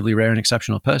a relatively rare and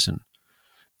exceptional person.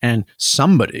 And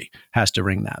somebody has to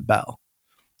ring that bell,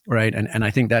 right? And I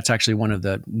think that's actually one of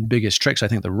the biggest tricks. I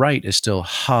think the right is still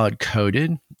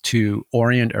hard-coded to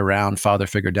orient around father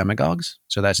figure demagogues.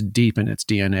 So that's deep in its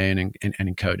DNA and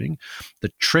encoding. The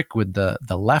trick with the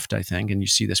left, I think, and you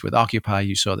see this with Occupy,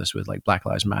 you saw this with like Black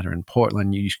Lives Matter in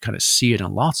Portland, you kind of see it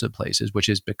in lots of places, which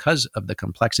is because of the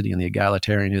complexity and the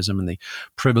egalitarianism and the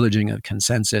privileging of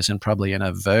consensus and probably an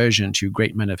aversion to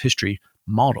great men of history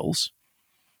models.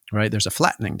 Right? There's a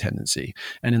flattening tendency.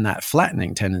 And in that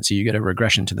flattening tendency, you get a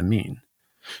regression to the mean.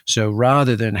 So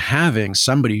rather than having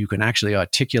somebody who can actually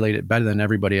articulate it better than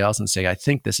everybody else and say, I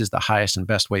think this is the highest and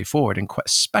best way forward, and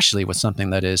especially with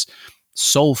something that is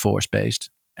soul force based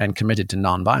and committed to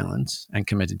nonviolence and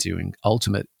committed to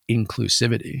ultimate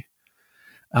inclusivity,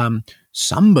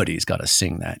 somebody's got to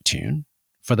sing that tune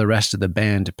for the rest of the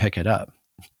band to pick it up.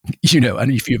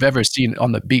 And if you've ever seen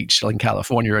on the beach in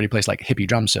California or any place like hippie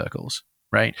drum circles,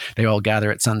 right? They all gather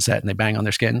at sunset and they bang on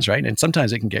their skins, right? And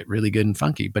sometimes it can get really good and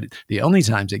funky, but the only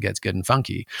times it gets good and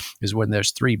funky is when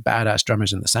there's three badass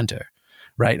drummers in the center,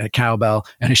 right? A cowbell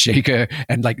and a shaker,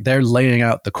 and like they're laying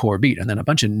out the core beat. And then a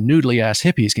bunch of noodly ass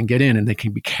hippies can get in and they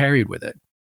can be carried with it.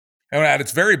 And at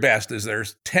its very best is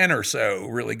there's 10 or so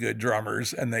really good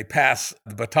drummers and they pass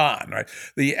the baton, right?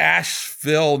 The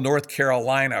Asheville, North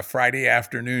Carolina Friday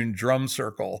afternoon drum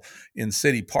circle in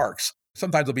city parks.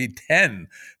 Sometimes there'll be 10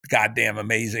 goddamn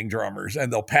amazing drummers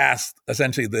and they'll pass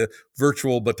essentially the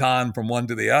virtual baton from one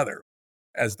to the other.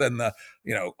 As then the,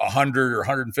 100 or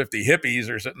 150 hippies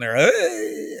are sitting there,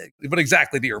 hey! But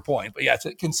exactly to your point. But yes,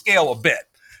 it can scale a bit.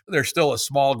 There's still a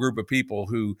small group of people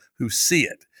who see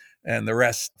it and the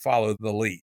rest follow the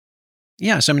lead.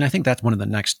 Yeah. So, I mean, I think that's one of the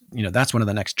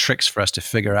next tricks for us to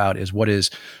figure out is what is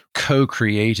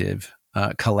co-creative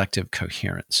collective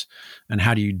coherence. And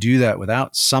how do you do that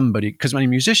without somebody? Because many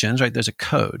musicians, right, there's a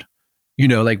code.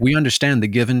 We understand the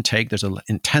give and take. There's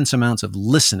intense amounts of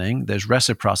listening. There's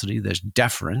reciprocity. There's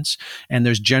deference. And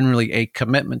there's generally a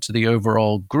commitment to the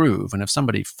overall groove. And if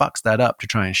somebody fucks that up to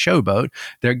try and showboat,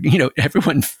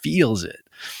 everyone feels it.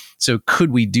 So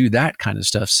could we do that kind of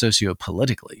stuff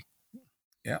sociopolitically?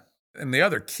 Yeah. And the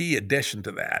other key addition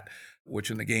to that, which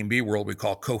in the Game B world we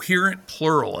call coherent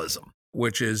pluralism,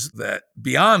 which is that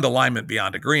beyond alignment,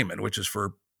 beyond agreement, which is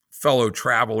for fellow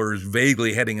travelers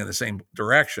vaguely heading in the same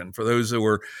direction. For those who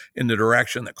are in the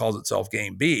direction that calls itself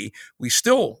Game B, we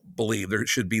still believe there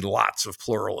should be lots of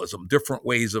pluralism, different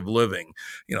ways of living.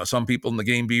 Some people in the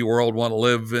Game B world want to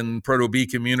live in Proto-B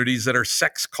communities that are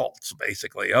sex cults,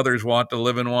 basically. Others want to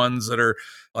live in ones that are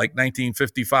like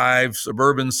 1955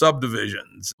 suburban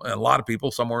subdivisions. And a lot of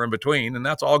people somewhere in between, and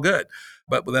that's all good.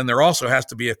 But then there also has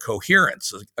to be a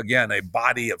coherence, again, a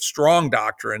body of strong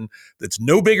doctrine that's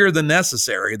no bigger than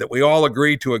necessary that we all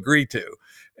agree to.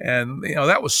 And,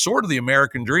 that was sort of the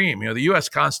American dream. The U.S.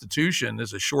 Constitution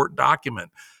is a short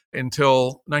document.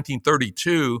 Until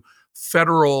 1932,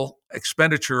 federal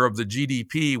expenditure of the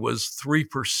GDP was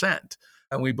 3%.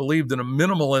 And we believed in a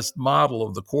minimalist model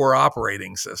of the core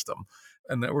operating system.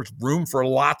 And there was room for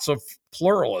lots of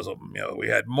pluralism. We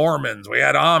had Mormons, we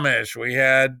had Amish, we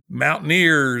had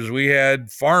mountaineers, we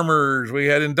had farmers, we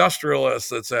had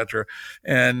industrialists, etc.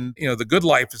 And, the good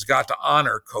life has got to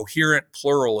honor coherent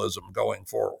pluralism going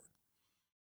forward.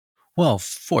 Well,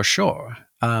 for sure.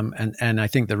 And I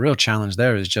think the real challenge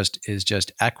there is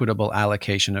just equitable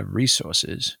allocation of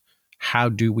resources. How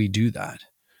do we do that?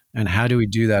 And how do we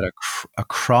do that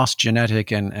across genetic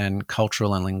and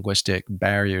cultural and linguistic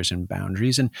barriers and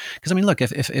boundaries? And because, look,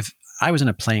 if I was in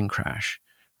a plane crash,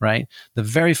 right, the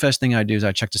very first thing I do is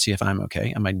I check to see if I'm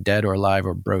okay. Am I dead or alive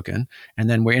or broken? And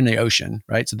then we're in the ocean,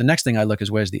 right? So the next thing I look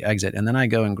is where's the exit? And then I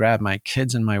go and grab my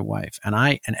kids and my wife.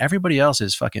 And everybody else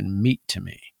is fucking meat to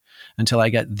me. until I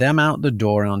get them out the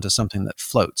door onto something that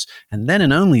floats. And then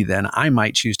and only then I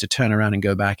might choose to turn around and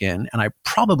go back in. And I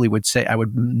probably would say I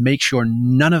would make sure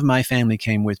none of my family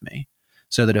came with me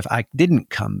so that if I didn't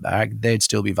come back, they'd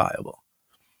still be viable.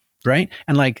 Right.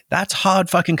 And like, that's hard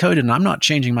fucking coded. And I'm not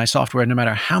changing my software no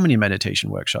matter how many meditation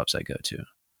workshops I go to.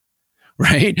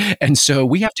 Right. And so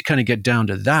we have to kind of get down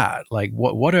to that. Like,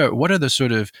 what are the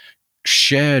sort of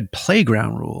shared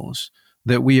playground rules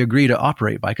that we agree to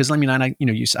operate by? Because I mean, I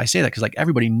say that because like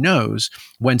everybody knows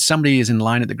when somebody is in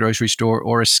line at the grocery store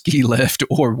or a ski lift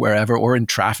or wherever or in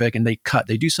traffic and they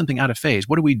do something out of phase.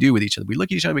 What do we do with each other? We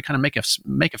look at each other, we kind of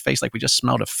make a face like we just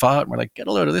smelled a fart. And we're like, get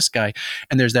a load of this guy.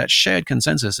 And there's that shared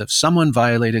consensus of someone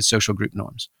violated social group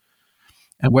norms.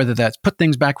 And whether that's put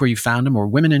things back where you found them, or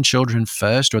women and children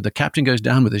first, or the captain goes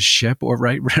down with his ship, or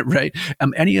right.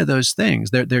 Any of those things,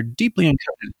 they're deeply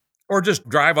encoded. Or just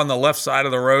drive on the left side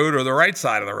of the road or the right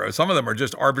side of the road. Some of them are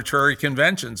just arbitrary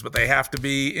conventions, but they have to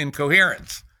be in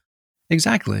coherence.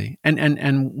 Exactly.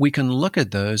 And we can look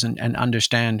at those and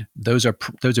understand those are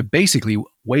basically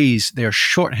ways, they're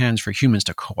shorthands for humans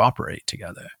to cooperate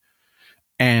together.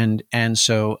 And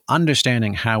so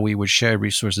understanding how we would share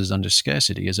resources under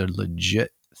scarcity is a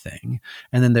legit thing.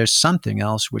 And then there's something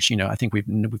else, which, I think we've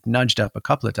nudged up a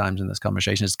couple of times in this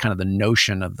conversation, is kind of the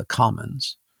notion of the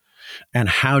commons. And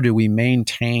how do we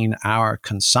maintain our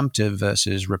consumptive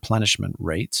versus replenishment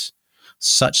rates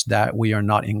such that we are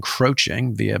not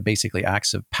encroaching via basically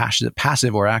acts of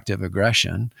passive or active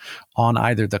aggression on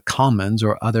either the commons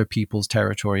or other people's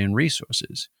territory and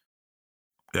resources?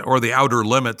 Or the outer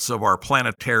limits of our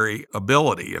planetary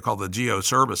ability, called the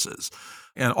geoservices.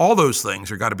 And all those things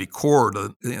are got to be core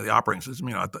to the operating system.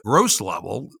 At the gross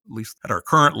level, at least at our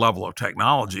current level of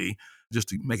technology, just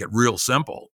to make it real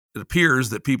simple, it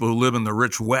appears that people who live in the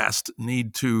rich West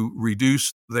need to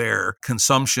reduce their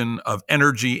consumption of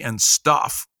energy and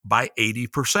stuff by 80%.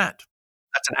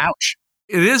 That's an ouch.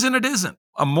 It is and it isn't.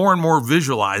 I'm more and more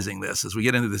visualizing this as we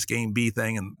get into this game bee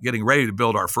thing and getting ready to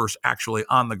build our first actually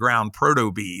on the ground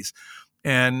proto bees.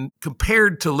 And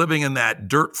compared to living in that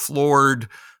dirt floored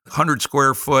 100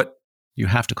 square foot. You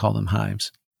have to call them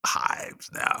hives. Hives.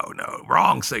 No,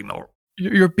 wrong signal.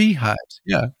 Your beehives.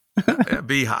 Yeah.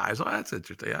 Beehives. Well, that's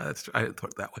interesting. Yeah, I didn't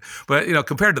put it that way. But,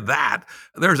 compared to that,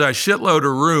 there's a shitload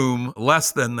of room,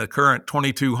 less than the current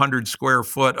 2,200 square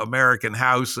foot American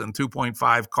house and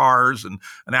 2.5 cars and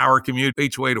an hour commute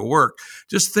each way to work.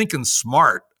 Just thinking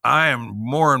smart, I am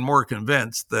more and more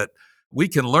convinced that we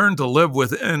can learn to live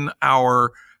within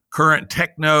our current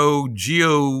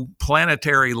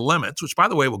geoplanetary limits, which, by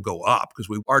the way, will go up because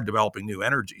we are developing new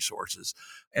energy sources,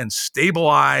 and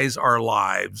stabilize our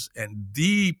lives and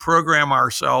deprogram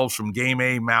ourselves from game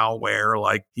A malware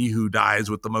like he who dies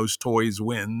with the most toys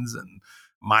wins and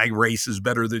my race is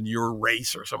better than your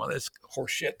race, or some of this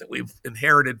horseshit that we've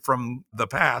inherited from the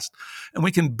past. And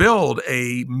we can build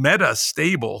a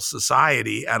meta-stable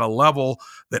society at a level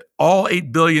that all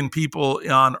 8 billion people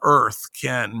on Earth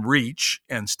can reach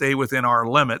and stay within our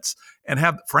limits and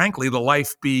have, frankly, the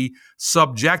life be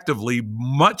subjectively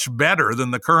much better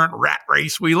than the current rat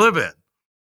race we live in.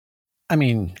 I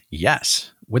mean,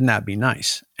 yes. Wouldn't that be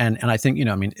nice? And I think,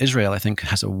 Israel, I think,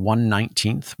 has a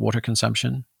 1/19th water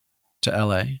consumption to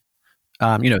LA.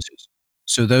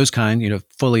 So those kind,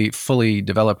 fully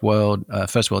developed world,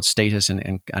 first world status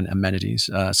and amenities.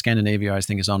 Scandinavia, I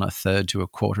think, is on 1/3 to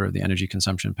 1/4 of the energy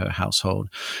consumption per household.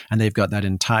 And they've got that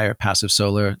entire passive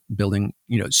solar building,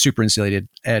 super insulated,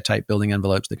 airtight building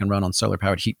envelopes that can run on solar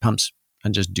powered heat pumps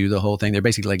and just do the whole thing. They're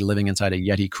basically like living inside a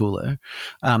Yeti cooler.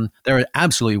 There are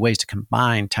absolutely ways to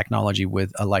combine technology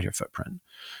with a lighter footprint.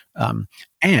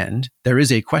 And there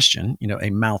is a question,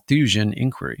 a Malthusian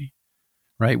inquiry,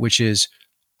 right? Which is,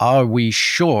 are we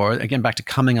sure, again, back to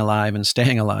coming alive and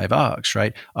staying alive arcs,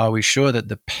 right? Are we sure that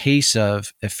the pace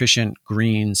of efficient,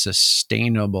 green,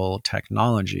 sustainable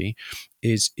technology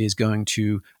is going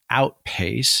to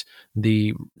outpace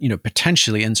the,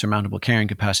 potentially insurmountable carrying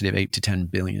capacity of 8 to 10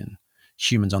 billion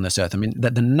humans on this earth? I mean,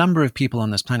 that the number of people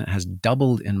on this planet has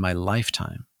doubled in my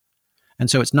lifetime. And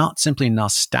so it's not simply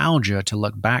nostalgia to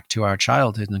look back to our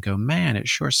childhood and go, man, it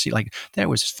sure like there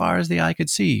was, as far as the eye could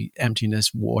see,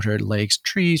 emptiness, water, lakes,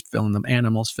 trees, fill in the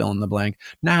animals, fill in the blank.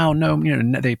 Now, no,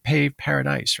 they paved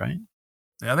paradise, right?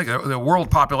 Yeah, I think the world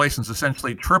population's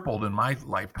essentially tripled in my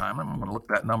lifetime. I'm going to look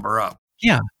that number up.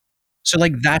 Yeah. So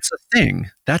like, that's a thing.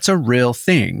 That's a real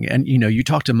thing. And, you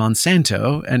talk to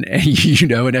Monsanto and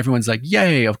and everyone's like,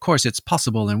 yay, of course it's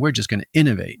possible. And we're just going to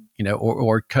innovate,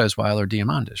 or Kurzweil or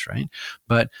Diamandis, right?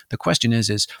 But the question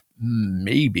is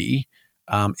maybe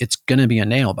it's going to be a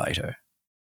nail biter.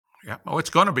 Yeah. Oh, it's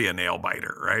going to be a nail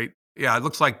biter, right? Yeah, it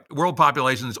looks like world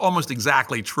population has almost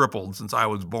exactly tripled since I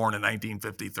was born in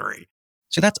 1953.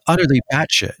 So that's utterly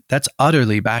batshit. That's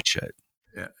utterly batshit.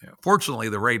 Yeah, yeah. Fortunately,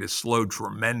 the rate has slowed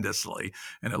tremendously,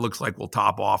 and it looks like we'll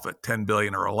top off at 10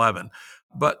 billion or 11.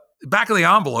 But back of the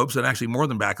envelopes, and actually more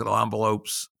than back of the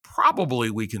envelopes,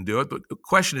 probably we can do it. But the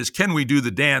question is, can we do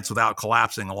the dance without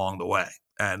collapsing along the way?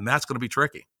 And that's going to be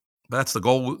tricky. That's the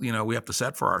goal, we have to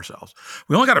set for ourselves.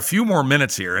 We only got a few more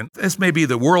minutes here, and this may be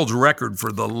the world's record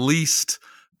for the least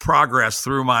progress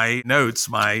through my notes,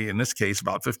 in this case,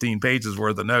 about 15 pages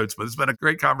worth of notes, but it's been a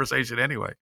great conversation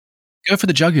anyway. Go for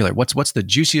the jugular. What's the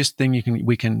juiciest thing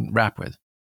we can wrap with?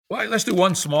 Well, let's do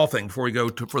one small thing before we go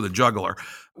for the jugular,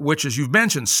 which is you've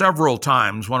mentioned several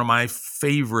times one of my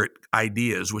favorite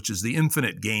ideas, which is the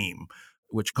infinite game,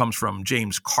 which comes from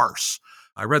James Carse.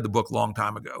 I read the book a long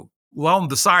time ago. While I'm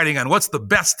deciding on what's the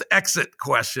best exit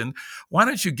question, why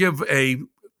don't you give a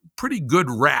pretty good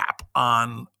wrap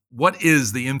on what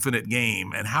is the infinite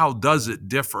game and how does it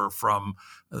differ from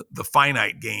the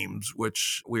finite games,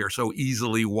 which we are so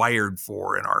easily wired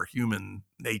for in our human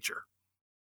nature?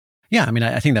 Yeah, I mean,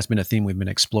 I think that's been a theme we've been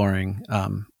exploring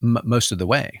most of the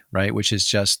way, right? Which is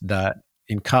just that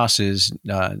in Carse's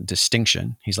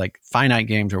distinction, he's like, finite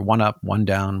games are one up, one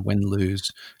down, win, lose,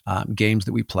 games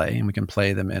that we play, and we can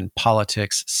play them in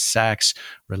politics, sex,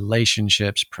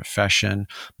 relationships, profession,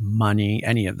 money,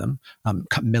 any of them,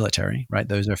 military, right?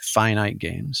 Those are finite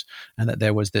games. And that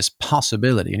there was this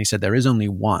possibility, and he said there is only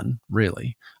one,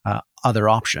 really, other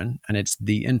option, and it's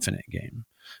the infinite game.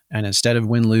 And instead of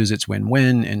win-lose, it's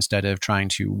win-win. Instead of trying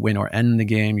to win or end the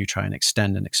game, you try and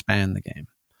extend and expand the game.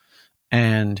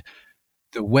 And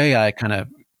the way I kind of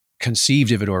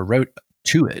conceived of it or wrote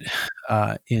to it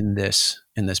in this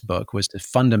book was to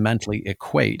fundamentally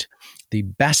equate the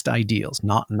best ideals,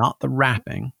 not the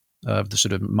wrapping of the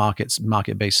sort of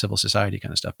market-based civil society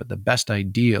kind of stuff, but the best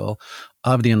ideal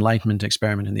of the Enlightenment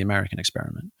experiment and the American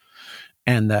experiment.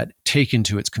 And that taken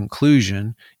to its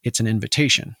conclusion, it's an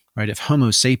invitation, right? If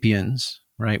Homo sapiens,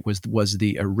 right, was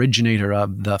the originator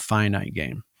of the finite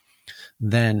game,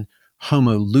 then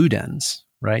Homo ludens,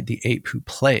 right, the ape who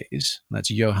plays,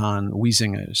 that's Johann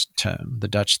Wiesinger's term, the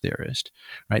Dutch theorist,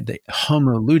 right? The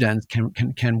Homo ludens,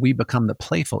 can we become the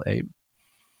playful ape?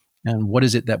 And what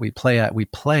is it that we play at? We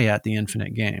play at the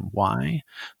infinite game. Why?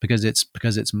 Because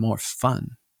it's more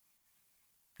fun.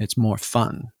 It's more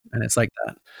fun. And it's like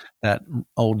that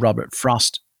old Robert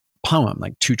Frost poem,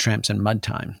 like Two Tramps in Mud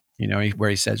Time, where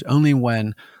he says, only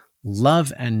when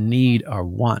love and need are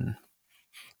one,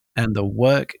 and the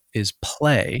work is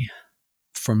play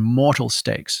for mortal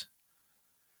stakes,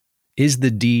 is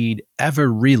the deed ever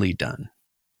really done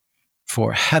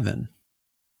for heaven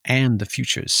and the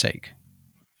future's sake.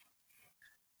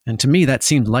 And to me, that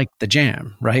seemed like the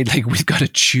jam, right? Like we've got to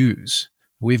choose.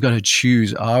 We've got to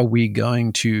choose. Are we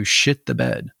going to shit the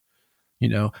bed,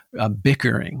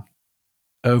 bickering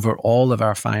over all of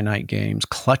our finite games,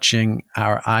 clutching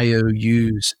our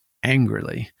IOUs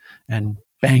angrily and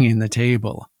banging the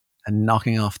table and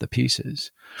knocking off the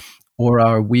pieces? Or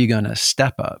are we going to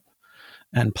step up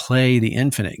and play the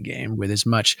infinite game with as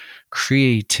much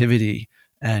creativity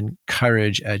and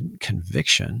courage and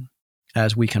conviction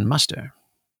as we can muster?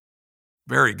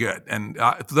 Very good. And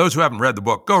for those who haven't read the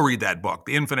book, go read that book,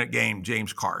 The Infinite Game,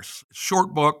 James Carse.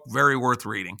 Short book, very worth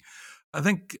reading. I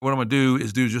think what I'm going to do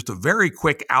is do just a very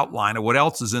quick outline of what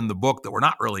else is in the book that we're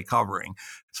not really covering.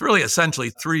 It's really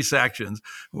essentially 3 sections.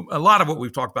 A lot of what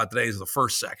we've talked about today is the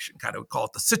first section, kind of call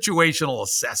it the situational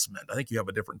assessment. I think you have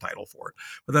a different title for it.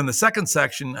 But then the second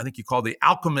section, I think you call the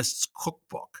Alchemist's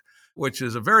Cookbook, which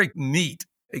is a very neat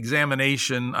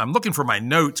examination. I'm looking for my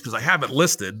notes because I have it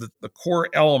listed, the core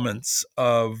elements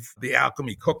of the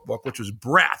Alchemy Cookbook, which was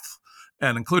breath,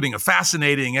 and including a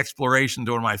fascinating exploration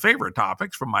to one of my favorite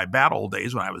topics from my bad old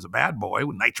days when I was a bad boy,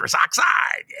 with nitrous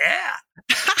oxide.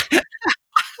 Yeah.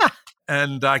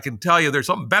 And I can tell you there's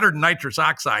something better than nitrous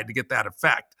oxide to get that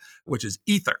effect, which is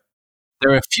ether.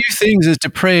 There are few things as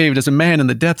depraved as a man in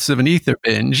the depths of an ether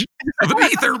binge. Of an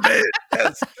ether binge,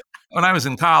 yes. When I was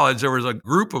in college, there was a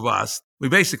group of us. We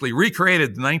basically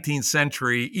recreated the 19th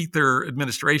century ether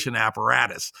administration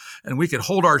apparatus, and we could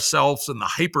hold ourselves in the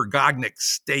hypergonic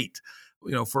state,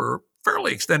 for a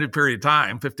fairly extended period of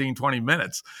time, 15, 20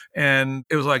 minutes. And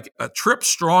it was like a trip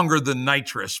stronger than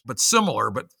nitrous, but similar,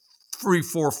 but 3,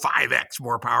 4, 5x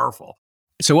more powerful.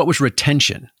 So what was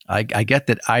retention? I get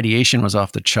that ideation was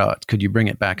off the chart. Could you bring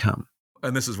it back home?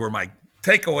 And this is where my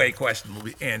takeaway question will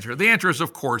be answered. The answer is,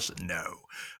 of course, no.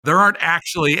 There aren't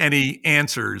actually any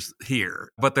answers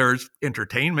here, but there's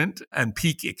entertainment and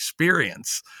peak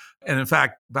experience. And in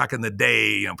fact, back in the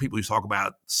day, people used to talk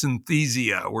about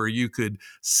synesthesia, where you could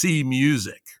see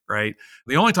music, right?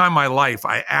 The only time in my life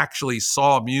I actually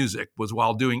saw music was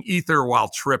while doing ether while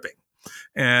tripping.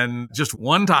 And just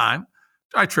one time,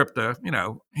 I tripped a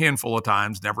handful of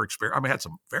times, never experienced. I had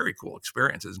some very cool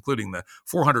experiences, including the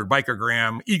 400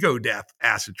 microgram ego death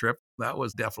acid trip. That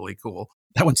was definitely cool.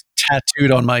 That one's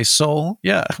tattooed on my soul.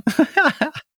 Yeah.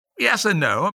 Yes and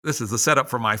no. This is the setup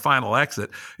for my final exit.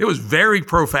 It was very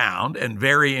profound and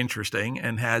very interesting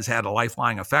and has had a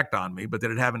lifelong effect on me. But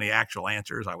did it have any actual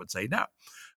answers? I would say no.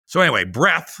 So anyway,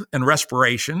 breath and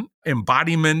respiration,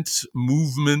 embodiment,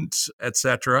 movement,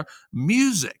 etc.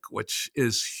 Music, which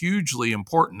is hugely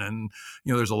important. And,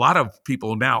 there's a lot of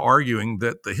people now arguing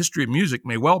that the history of music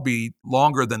may well be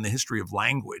longer than the history of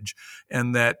language,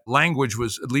 and that language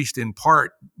was, at least in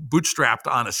part,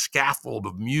 bootstrapped on a scaffold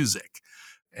of music.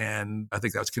 And I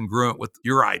think that's congruent with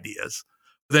your ideas.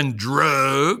 Then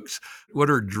drugs. What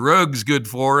are drugs good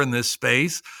for in this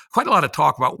space? Quite a lot of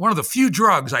talk about one of the few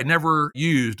drugs I never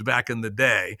used back in the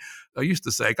day. I used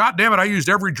to say, God damn it, I used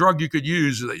every drug you could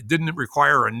use that didn't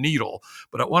require a needle.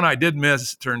 But one I did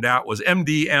miss, turned out, was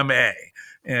MDMA.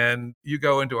 And you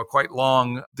go into a quite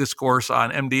long discourse on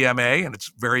MDMA and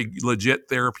its very legit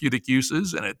therapeutic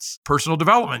uses and its personal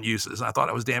development uses. And I thought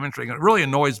it was damn interesting. It really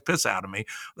annoys the piss out of me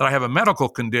that I have a medical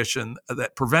condition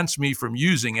that prevents me from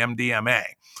using MDMA,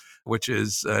 which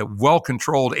is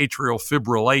well-controlled atrial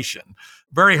fibrillation.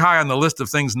 Very high on the list of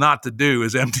things not to do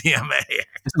is MDMA.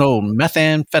 It's an old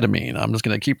methamphetamine. I'm just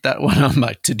going to keep that one on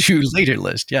my to-do later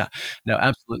list. Yeah, no,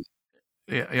 absolutely.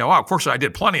 Yeah, well, of course, I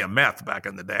did plenty of meth back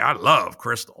in the day. I love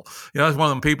crystal. I was one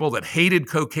of them people that hated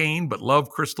cocaine but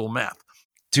loved crystal meth.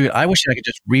 Dude, I wish I could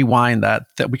just rewind that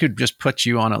we could just put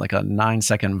you on like a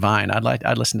 9-second Vine.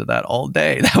 I'd listen to that all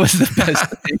day. That was the best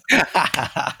thing.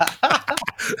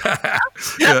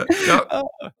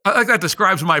 I think that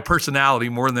describes my personality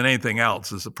more than anything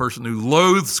else, as a person who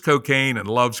loathes cocaine and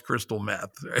loves crystal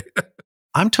meth. Right?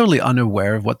 I'm totally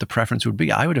unaware of what the preference would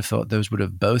be. I would have thought those would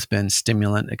have both been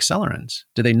stimulant accelerants.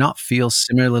 Do they not feel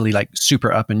similarly like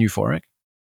super up and euphoric?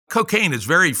 Cocaine is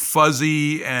very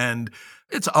fuzzy and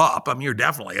it's up. You're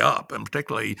definitely up. And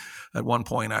particularly at one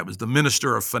point, I was the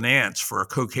minister of finance for a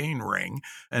cocaine ring.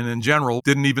 And in general,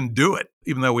 didn't even do it,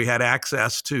 even though we had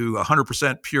access to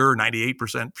 100% pure,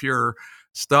 98% pure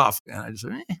stuff. And I just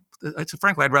said,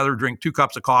 frankly, I'd rather drink 2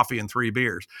 cups of coffee and 3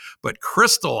 beers. But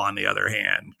crystal, on the other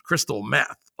hand, crystal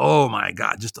meth, oh my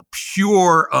God, just a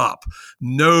pure up,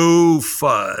 no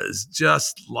fuzz,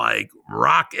 just like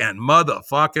rock and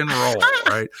motherfucking roll,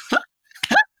 right?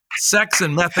 Sex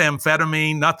and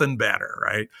methamphetamine, nothing better,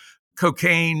 right?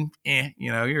 Cocaine,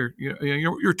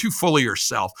 you're too full of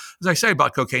yourself. As I say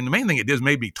about cocaine, the main thing it did is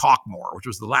made me talk more, which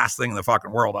was the last thing in the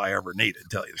fucking world I ever needed, to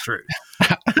tell you the truth.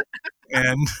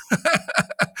 And,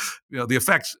 the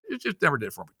effects, it just never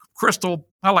did for me. Crystal,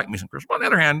 I like me some crystal. On the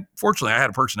other hand, fortunately, I had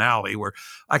a personality where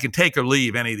I can take or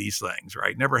leave any of these things,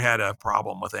 right? Never had a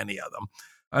problem with any of them.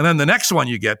 And then the next one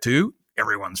you get to,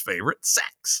 everyone's favorite,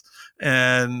 sex.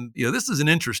 And, this is an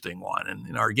interesting one. And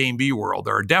in our Game B world,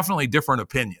 there are definitely different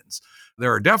opinions.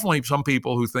 There are definitely some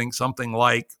people who think something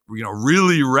like,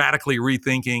 really radically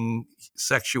rethinking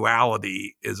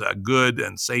sexuality is a good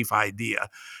and safe idea.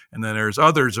 And then there's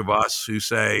others of us who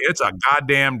say it's a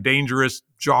goddamn dangerous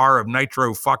jar of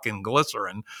nitro fucking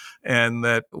glycerin. And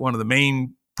that one of the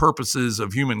main purposes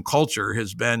of human culture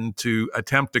has been to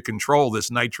attempt to control this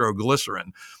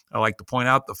nitroglycerin. I like to point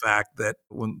out the fact that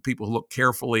when people look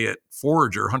carefully at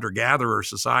forager, hunter-gatherer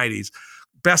societies,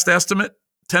 best estimate,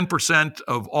 10%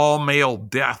 of all male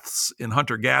deaths in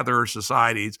hunter-gatherer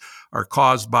societies are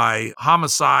caused by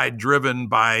homicide driven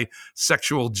by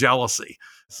sexual jealousy.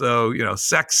 So,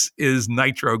 sex is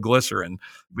nitroglycerin,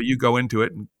 but you go into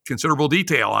it in considerable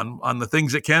detail on the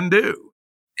things it can do.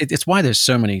 It's why there's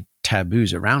so many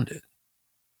taboos around it,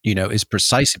 is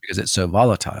precisely because it's so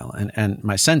volatile. And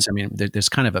my sense, there's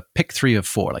kind of a pick 3 of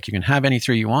 4. Like you can have any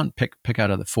 3 you want, pick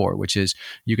out of the 4, which is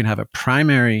you can have a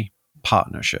primary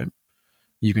partnership,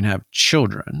 you can have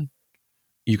children,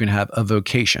 you can have a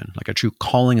vocation, like a true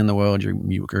calling in the world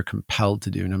you're compelled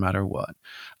to do no matter what,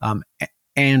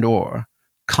 and or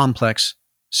complex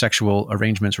sexual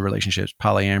arrangements or relationships,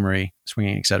 polyamory,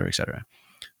 swinging, et cetera,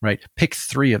 right? Pick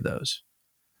 3 of those.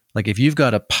 Like if you've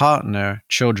got a partner,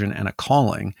 children, and a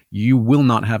calling, you will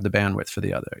not have the bandwidth for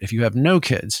the other. If you have no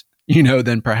kids,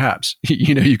 then perhaps, you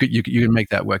can make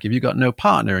that work. If you've got no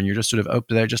partner and you're just sort of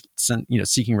open there, just,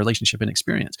 seeking relationship and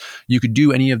experience, you could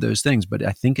do any of those things. But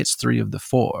I think it's 3 of the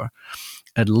 4.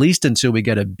 at least until we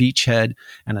get a beachhead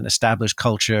and an established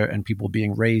culture and people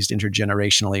being raised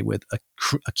intergenerationally with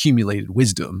accumulated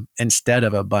wisdom instead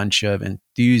of a bunch of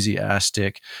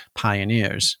enthusiastic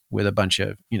pioneers with a bunch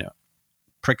of,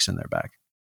 pricks in their back.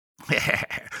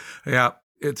 Yeah,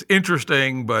 it's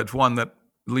interesting, but one that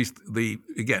at least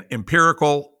again,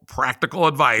 empirical, practical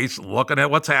advice, looking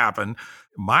at what's happened.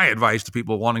 My advice to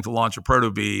people wanting to launch a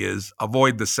Proto-B is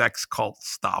avoid the sex cult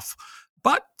stuff.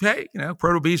 But hey,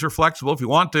 Proto-Bs are flexible. If you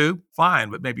want to, fine.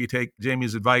 But maybe you take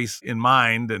Jamie's advice in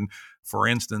mind and, for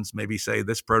instance, maybe say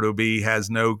this Proto-B has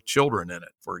no children in it,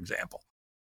 for example.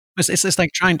 It's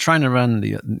like trying to run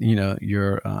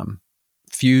your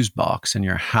fuse box in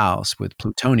your house with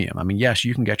plutonium. I mean, yes,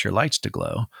 you can get your lights to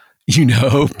glow,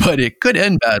 but it could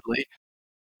end badly.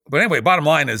 But anyway, bottom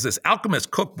line is this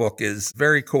Alchemist cookbook is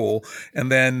very cool.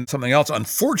 And then something else,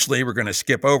 unfortunately, we're going to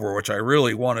skip over, which I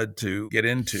really wanted to get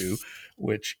into,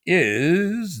 which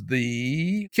is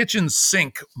the kitchen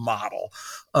sink model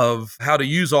of how to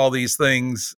use all these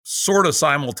things sort of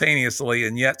simultaneously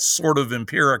and yet sort of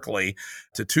empirically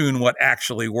to tune what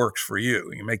actually works for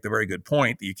you. You make the very good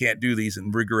point that you can't do these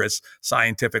in rigorous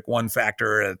scientific one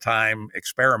factor at a time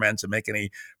experiments and make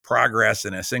any progress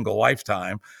in a single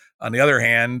lifetime. On the other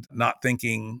hand, not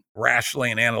thinking rationally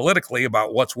and analytically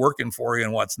about what's working for you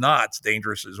and what's not is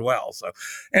dangerous as well. So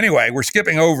anyway, we're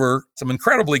skipping over some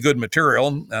incredibly good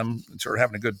material. I'm sort of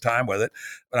having a good time with it,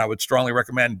 but I would strongly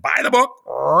recommend buy the book,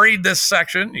 read this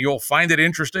section. You'll find it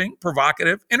interesting,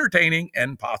 provocative, entertaining,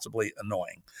 and possibly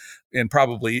annoying. And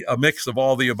probably a mix of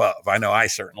all the above. I know I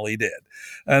certainly did.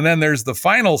 And then there's the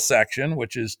final section,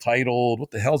 which is titled,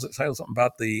 what the hell is it titled? Something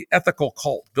about the ethical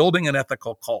cult, building an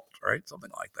ethical cult, right?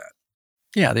 Something like that.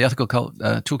 Yeah, the ethical cult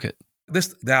toolkit.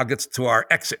 This now gets to our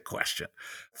exit question.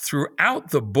 Throughout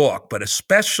the book, but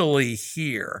especially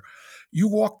here, you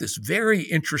walk this very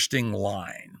interesting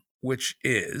line, which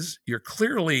is you're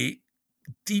clearly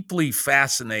deeply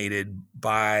fascinated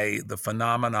by the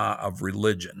phenomena of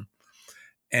religion.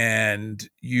 And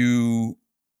you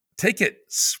take it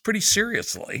pretty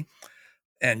seriously.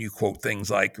 And you quote things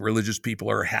like religious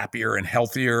people are happier and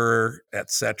healthier,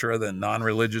 et cetera, than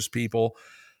non-religious people.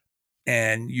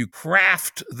 And you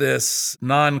craft this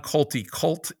non-culty,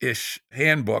 cult-ish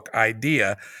handbook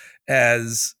idea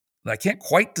as, I can't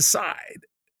quite decide,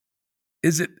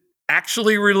 is it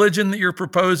actually religion that you're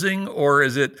proposing, or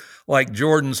is it like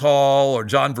Jordan's Hall or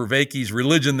John Vervaeke's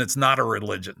religion that's not a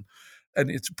religion? And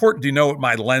it's important to know what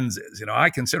my lens is. I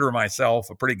consider myself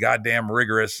a pretty goddamn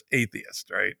rigorous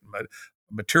atheist, right? But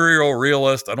material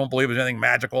realist. I don't believe there's anything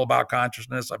magical about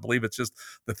consciousness. I believe it's just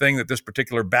the thing that this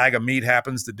particular bag of meat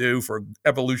happens to do for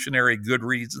evolutionary good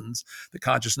reasons. The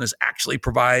consciousness actually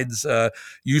provides a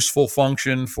useful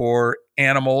function for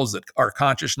animals, that our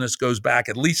consciousness goes back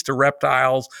at least to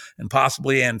reptiles and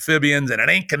possibly amphibians, and it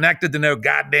ain't connected to no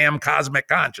goddamn cosmic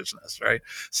consciousness, right?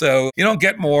 So you don't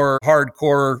get more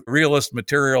hardcore realist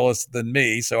materialist than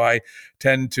me. So I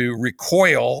tend to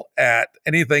recoil at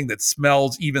anything that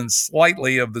smells even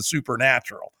slightly of the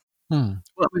supernatural. Well,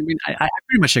 I mean, I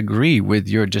pretty much agree with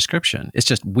your description. It's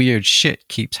just weird shit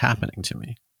keeps happening to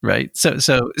me, right? So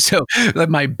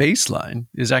my baseline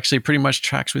is actually pretty much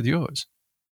tracks with yours.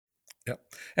 Yep.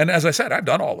 And as I said, I've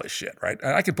done all this shit, right?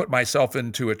 And I can put myself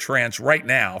into a trance right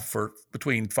now for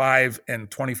between 5 and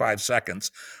 25 seconds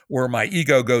where my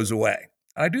ego goes away.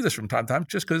 And I do this from time to time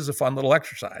just because it's a fun little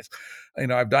exercise.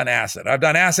 I've done acid. I've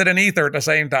done acid and ether at the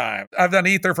same time. I've done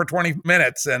ether for 20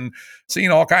 minutes and seen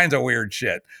all kinds of weird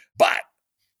shit. But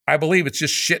I believe it's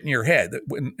just shit in your head.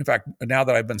 In fact, now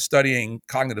that I've been studying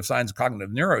cognitive science and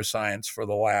cognitive neuroscience for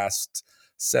the last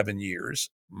 7 years,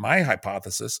 my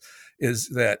hypothesis is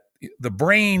that the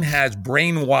brain has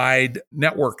brain-wide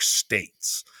network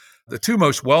states. The two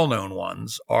most well-known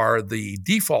ones are the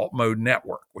default mode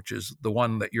network, which is the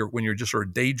one that when you're just sort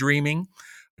of daydreaming,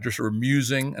 just sort of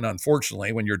musing. And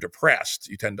unfortunately, when you're depressed,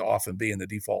 you tend to often be in the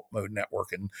default mode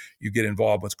network and you get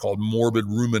involved in what's called morbid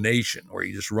rumination, where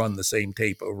you just run the same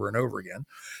tape over and over again.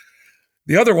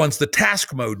 The other one's the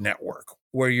task mode network,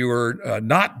 where you're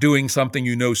not doing something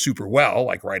you know super well,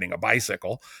 like riding a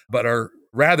bicycle, but are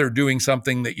rather doing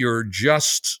something that you're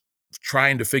just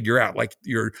trying to figure out, like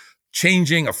you're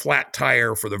changing a flat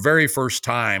tire for the very first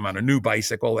time on a new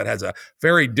bicycle that has a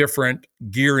very different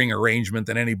gearing arrangement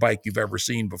than any bike you've ever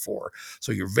seen before.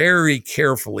 So you're very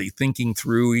carefully thinking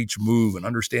through each move and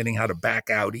understanding how to back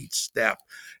out each step.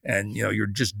 And, you're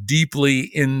just deeply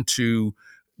into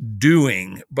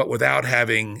doing, but without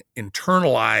having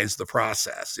internalized the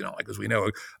process. Like, as we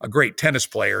know, a great tennis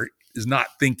player is not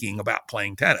thinking about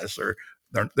playing tennis, or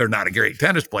they're not a great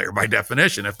tennis player by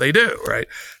definition if they do, right?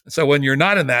 So when you're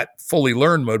not in that fully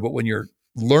learned mode, but when you're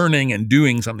learning and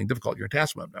doing something difficult in your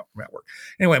attachment network.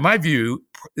 Anyway, my view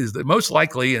is that most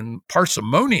likely and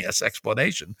parsimonious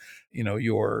explanation,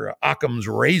 your Occam's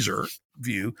razor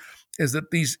view, is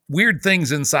that these weird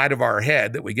things inside of our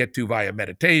head that we get to via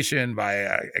meditation,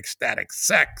 via ecstatic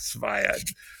sex, via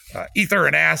ether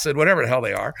and acid, whatever the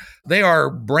hell they are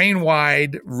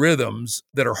brain-wide rhythms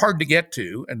that are hard to get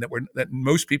to and that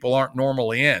most people aren't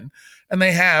normally in. And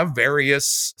they have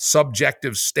various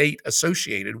subjective state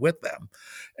associated with them.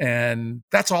 And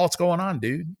that's all that's going on,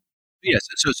 dude. Yes.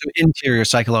 So interior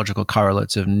psychological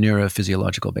correlates of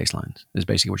neurophysiological baselines is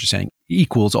basically what you're saying,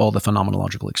 equals all the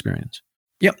phenomenological experience.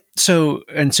 Yep. So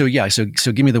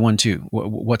give me the one too.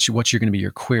 What's going to be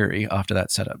your query after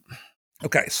that setup?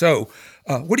 Okay. So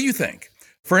what do you think?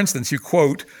 For instance, you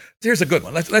quote, here's a good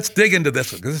one. Let's dig into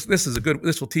this one, because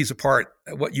this will tease apart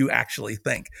what you actually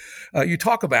think. You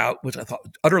talk about, which I thought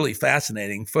utterly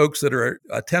fascinating, folks that are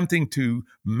attempting to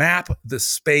map the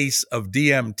space of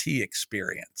DMT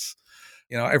experience.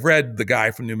 I've read the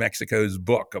guy from New Mexico's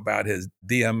book about his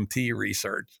DMT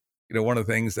research. One of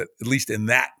the things that, at least in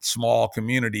that small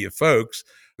community of folks,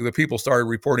 the people started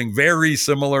reporting very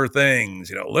similar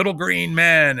things, little green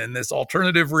men and this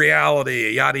alternative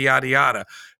reality, yada, yada, yada.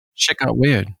 Shit got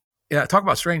weird. Yeah, talk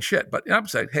about strange shit. But I'm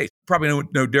saying, hey, probably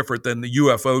no different than the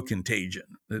UFO contagion.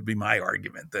 That'd be my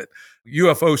argument, that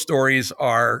UFO stories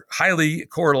are highly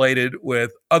correlated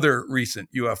with other recent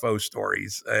UFO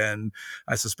stories. And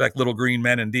I suspect little green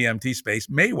men in DMT space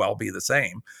may well be the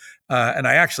same. And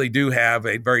I actually do have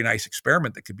a very nice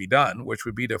experiment that could be done, which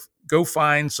would be to go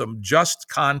find some just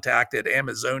contacted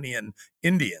Amazonian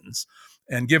Indians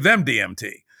and give them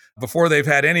DMT before they've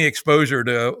had any exposure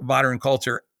to modern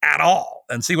culture at all,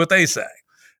 and see what they say.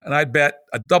 And I'd bet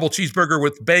a double cheeseburger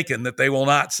with bacon that they will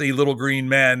not see little green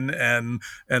men and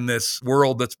this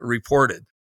world that's reported.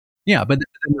 Yeah, but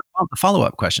the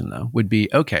follow-up question though would be,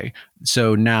 okay,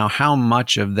 so now how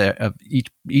much of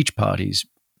each party's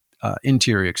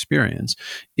interior experience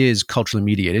is culturally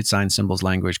mediated, signs, symbols,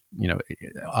 language,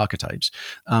 archetypes,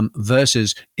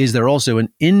 versus is there also an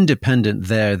independent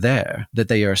there that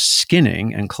they are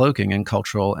skinning and cloaking in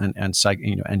cultural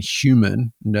and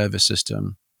human nervous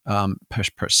system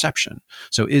perception?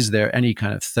 So is there any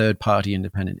kind of third party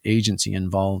independent agency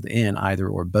involved in either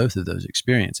or both of those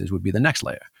experiences would be the next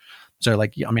layer. So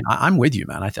I'm with you,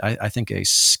 man. I think a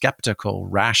skeptical,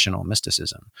 rational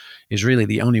mysticism is really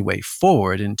the only way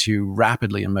forward into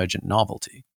rapidly emergent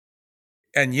novelty.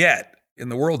 And yet, in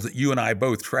the worlds that you and I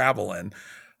both travel in,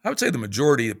 I would say the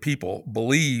majority of people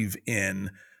believe in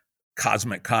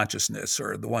cosmic consciousness,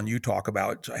 or the one you talk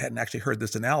about. I hadn't actually heard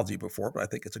this analogy before, but I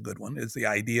think it's a good one. Is the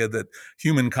idea that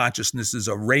human consciousness is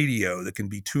a radio that can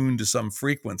be tuned to some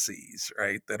frequencies,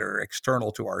 right, that are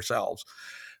external to ourselves.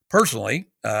 Personally,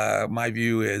 my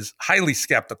view is highly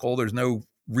skeptical. There's no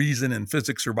reason in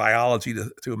physics or biology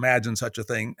to imagine such a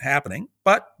thing happening.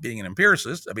 But being an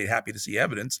empiricist, I'd be happy to see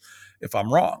evidence if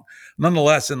I'm wrong.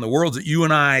 Nonetheless, in the worlds that you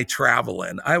and I travel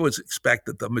in, I would expect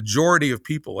that the majority of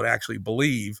people would actually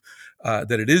believe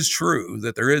that it is true,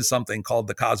 that there is something called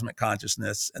the cosmic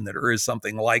consciousness, and that there is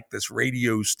something like this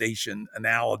radio station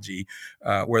analogy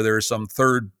where there is some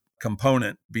third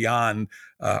component beyond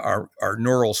our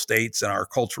neural states and our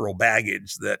cultural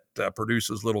baggage that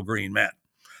produces little green men.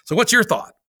 So what's your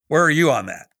thought? Where are you on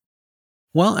that?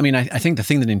 Well, I think the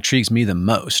thing that intrigues me the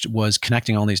most was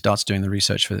connecting all these dots doing the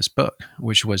research for this book,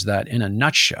 which was that in a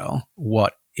nutshell,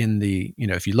 what in the,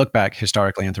 if you look back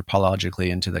historically, anthropologically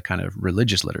into the kind of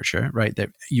religious literature, right, that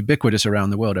ubiquitous around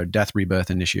the world are death,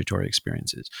 rebirth, initiatory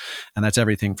experiences. And that's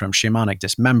everything from shamanic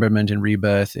dismemberment and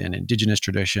rebirth in indigenous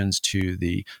traditions to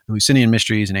the Eleusinian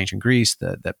mysteries in ancient Greece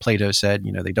that Plato said,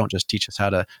 they don't just teach us how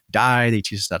to die, they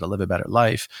teach us how to live a better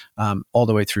life, all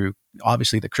the way through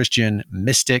obviously the Christian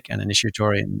mystic and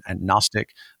initiatory and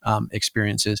Gnostic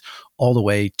experiences, all the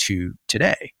way to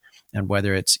today. And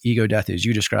whether it's ego death as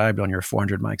you described on your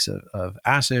 400 mics of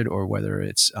acid, or whether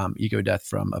it's ego death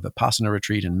from a Vipassana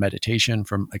retreat and meditation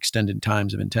from extended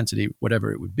times of intensity,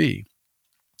 whatever it would be.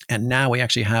 And now we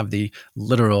actually have the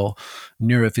literal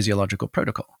neurophysiological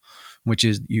protocol, which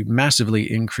is you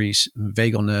massively increase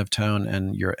vagal nerve tone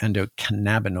and your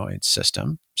endocannabinoid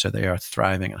system. So they are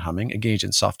thriving and humming, engage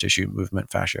in soft tissue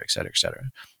movement, fascia, et cetera, et cetera.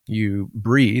 You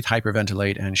breathe,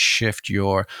 hyperventilate, and shift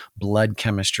your blood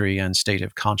chemistry and state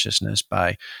of consciousness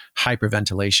by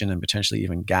hyperventilation and potentially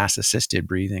even gas-assisted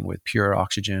breathing with pure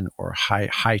oxygen or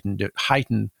heightened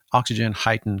oxygen,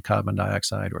 heightened carbon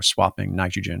dioxide, or swapping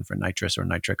nitrogen for nitrous or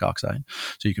nitric oxide.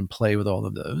 So you can play with all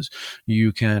of those.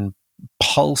 You can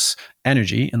pulse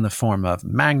energy in the form of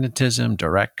magnetism,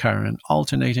 direct current,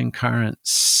 alternating current,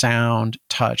 sound,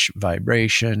 touch,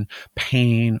 vibration,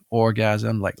 pain,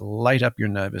 orgasm, like light up your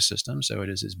nervous system so it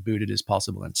is as booted as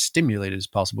possible and stimulated as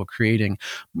possible, creating,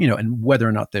 and whether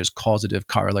or not there's causative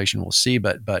correlation, we'll see,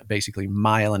 but basically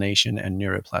myelination and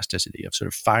neuroplasticity of sort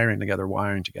of firing together,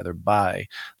 wiring together by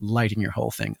lighting your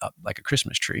whole thing up like a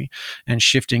Christmas tree and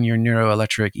shifting your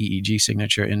neuroelectric EEG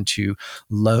signature into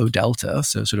low delta.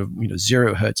 So sort of,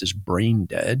 0 hertz is brain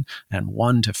dead and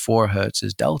 1 to 4 hertz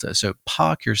is delta. So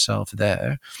park yourself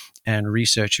there. And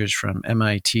researchers from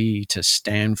MIT to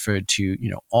Stanford to,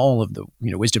 all of the,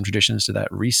 wisdom traditions to that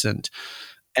recent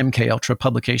MK Ultra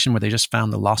publication where they just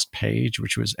found the lost page,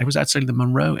 it was actually the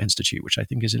Monroe Institute, which I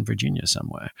think is in Virginia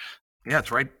somewhere. Yeah,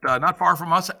 it's right. Not far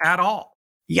from us at all.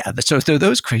 Yeah. So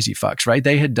those crazy fucks, right?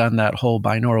 They had done that whole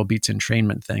binaural beats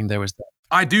entrainment thing. There was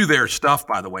I do their stuff,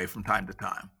 by the way, from time to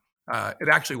time. It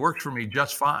actually works for me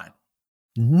just fine.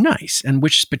 Nice. And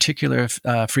which particular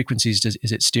frequencies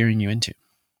is it steering you into?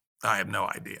 I have no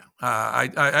idea.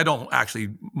 I don't actually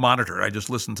monitor it. I just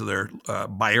listen to their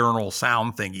binaural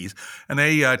sound thingies, and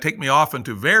they take me off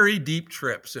into very deep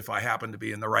trips if I happen to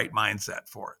be in the right mindset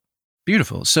for it.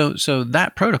 Beautiful. So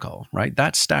that protocol, right,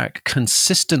 that stack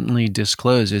consistently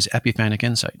discloses epiphanic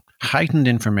insight, heightened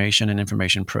information and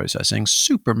information processing,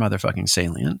 super motherfucking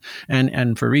salient,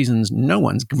 and for reasons no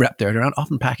one's wrapped their head around,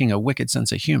 often packing a wicked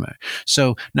sense of humor.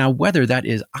 So now whether that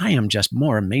is I am just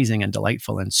more amazing and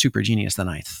delightful and super genius than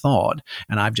I thought,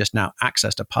 and I've just now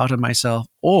accessed a part of myself,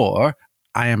 or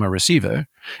I am a receiver,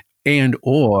 and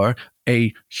or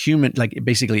a human, like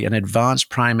basically an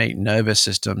advanced primate nervous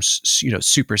system,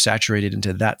 super saturated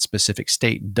into that specific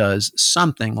state, does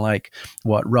something like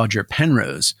what Roger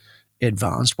Penrose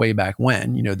advanced way back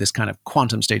when, this kind of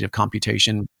quantum state of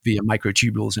computation via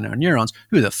microtubules in our neurons.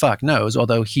 Who the fuck knows?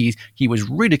 Although he was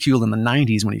ridiculed in the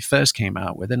 90s when he first came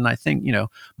out with it. And I think,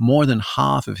 more than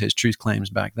half of his truth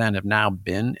claims back then have now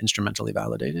been instrumentally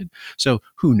validated. So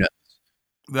who knows?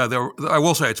 I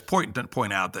will say it's important to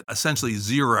point out that essentially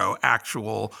 0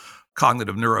 actual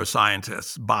cognitive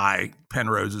neuroscientists buy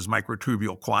Penrose's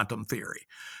microtubule quantum theory.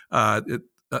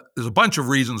 There's a bunch of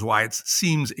reasons why it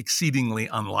seems exceedingly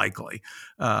unlikely.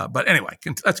 But anyway,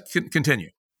 let's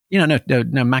continue. No,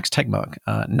 Max Tegmark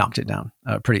knocked it down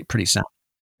pretty sound.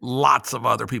 Lots of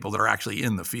other people that are actually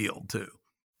in the field too.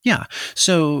 Yeah.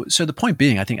 So the point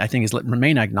being, I think is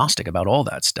remain agnostic about all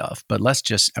that stuff. But let's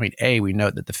just, we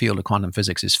note that the field of quantum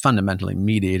physics is fundamentally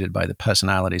mediated by the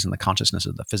personalities and the consciousness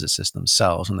of the physicists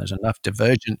themselves. And there's enough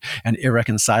divergent and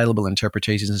irreconcilable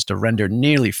interpretations to render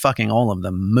nearly fucking all of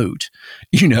them moot,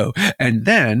 And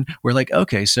then we're like,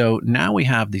 okay, so now we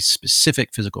have these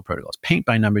specific physical protocols. Paint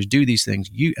by numbers, do these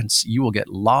things, you will get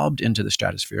lobbed into the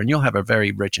stratosphere and you'll have a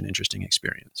very rich and interesting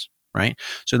experience. Right.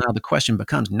 So now the question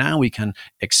becomes, now we can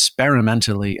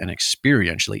experimentally and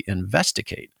experientially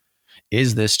investigate.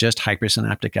 Is this just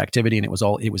hypersynaptic activity and it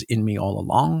was in me all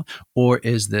along? Or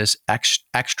is this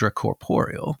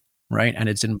extracorporeal? Right. And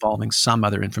it's involving some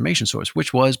other information source,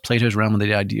 which was Plato's realm of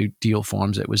the ideal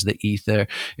forms. It was the ether.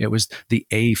 It was the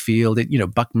A field,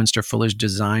 Buckminster Fuller's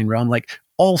design realm. Like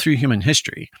all through human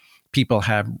history, people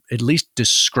have at least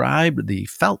described the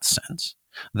felt sense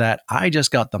that I just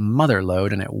got the mother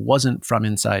lode and it wasn't from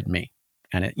inside me.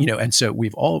 And and so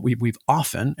we've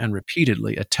often and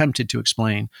repeatedly attempted to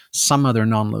explain some other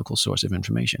non-local source of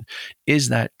information. Is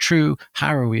that true?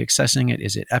 How are we accessing it?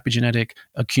 Is it epigenetic,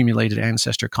 accumulated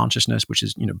ancestor consciousness, which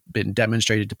has been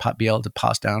demonstrated to be able to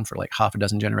pass down for like half a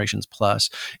dozen generations plus?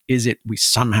 Is it we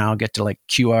somehow get to like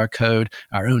QR code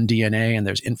our own DNA and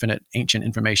there's infinite ancient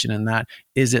information in that?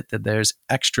 Is it that there's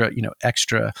extra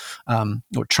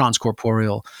or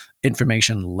transcorporeal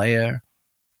information layer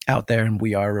out there and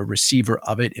we are a receiver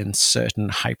of it in certain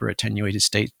hyper attenuated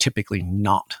states, typically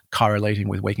not correlating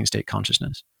with waking state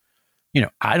consciousness?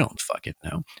 I don't fucking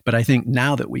know. But I think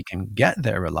now that we can get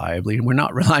there reliably and we're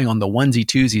not relying on the onesie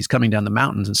twosies coming down the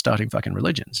mountains and starting fucking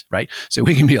religions, right? So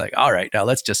we can be like, all right, now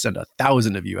let's just send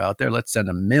 1,000 of you out there. Let's send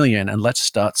 1 million and let's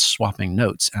start swapping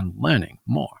notes and learning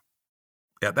more.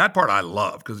 Yeah, that part I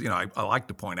love because, I like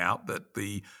to point out that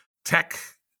the tech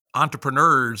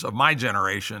entrepreneurs of my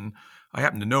generation, I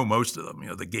happen to know most of them,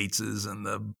 the Gateses and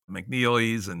the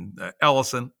McNeelys and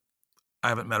Ellison. I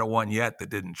haven't met a one yet that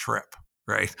didn't trip,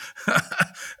 right?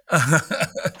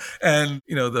 And,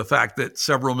 the fact that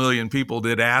several million people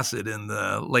did acid in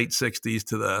the late 60s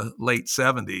to the late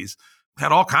 70s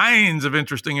had all kinds of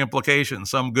interesting implications,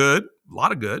 some good, a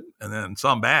lot of good, and then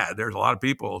some bad. There's a lot of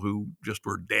people who just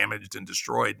were damaged and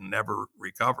destroyed and never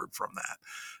recovered from that.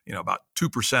 About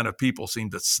 2% of people seem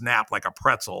to snap like a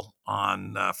pretzel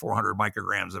on 400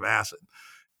 micrograms of acid.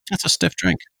 That's a stiff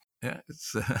drink. Yeah,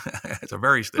 it's a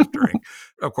very stiff drink.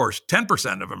 Of course,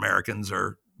 10% of Americans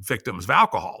are victims of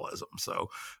alcoholism. So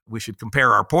we should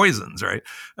compare our poisons, right?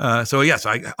 So yes,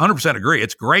 I 100% agree.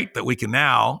 It's great that we can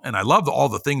now, and I love all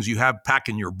the things you have packed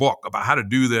in your book about how to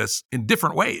do this in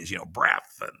different ways,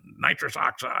 breath and nitrous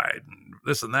oxide and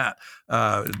this and that,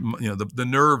 the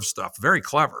nerve stuff, very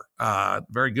clever,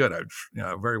 very good.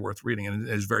 Very worth reading, and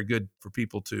it is very good for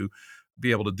people to be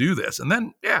able to do this. And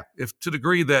then, if to the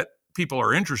degree that people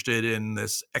are interested in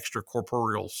this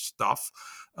extracorporeal stuff,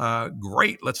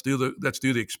 great. Let's do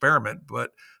the experiment.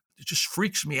 But it just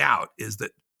freaks me out is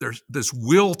that there's this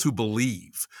will to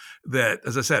believe that,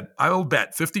 as I said, I will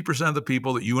bet 50% of the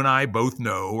people that you and I both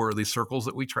know, or these circles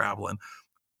that we travel in,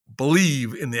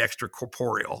 believe in the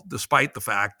extracorporeal, despite the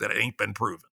fact that it ain't been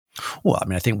proven. Well, I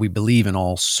mean, I think we believe in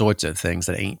all sorts of things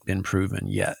that ain't been proven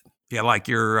yet. Yeah, like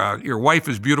your wife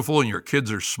is beautiful and your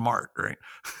kids are smart, right?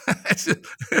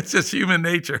 It's just human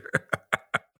nature.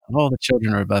 All the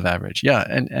children are above average. Yeah,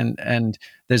 and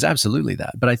there's absolutely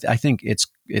that. But I think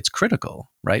it's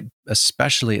critical, right?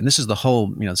 Especially, and this is the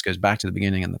whole, this goes back to the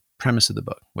beginning and the premise of the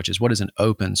book, which is what is an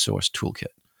open source toolkit?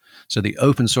 So the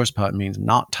open source part means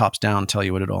not tops down, tell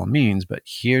you what it all means, but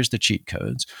here's the cheat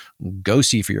codes. Go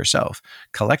see for yourself.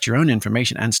 Collect your own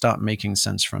information and start making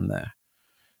sense from there.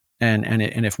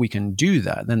 And if we can do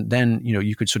that, then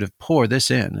you could sort of pour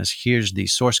this in as here's the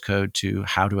source code to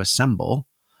how to assemble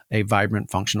a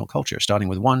vibrant functional culture, starting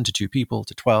with 1 to 2 people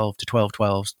to 12 to 12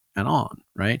 and on,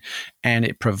 right? And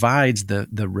it provides the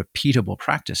repeatable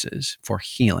practices for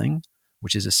healing,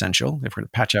 which is essential. If we're going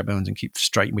to patch our bones and keep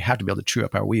straight, we have to be able to true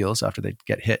up our wheels after they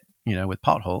get hit, with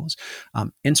potholes.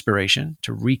 Inspiration,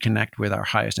 to reconnect with our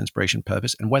highest inspiration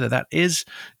purpose. And whether that is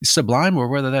sublime or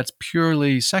whether that's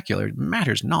purely secular,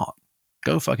 matters not.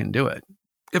 Go fucking do it.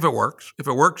 If it works,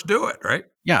 do it, right?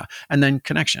 Yeah. And then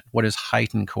connection. What is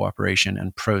heightened cooperation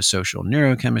and pro-social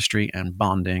neurochemistry and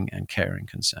bonding and care and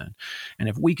concern? And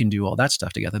if we can do all that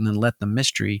stuff together, then let the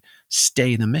mystery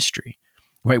stay the mystery.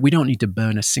 Right? We don't need to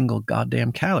burn a single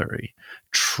goddamn calorie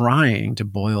trying to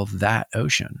boil that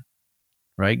ocean.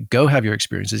 Right? Go have your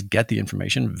experiences, get the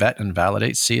information, vet and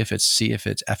validate, see if it's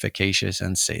efficacious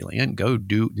and salient. Go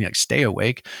do, stay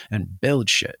awake and build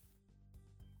shit.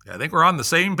 I think we're on the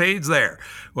same page there.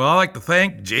 Well, I'd like to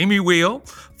thank Jamie Wheal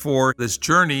for this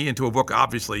journey into a book.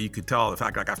 Obviously, you could tell the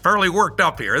fact I got fairly worked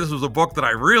up here. This was a book that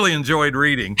I really enjoyed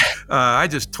reading. I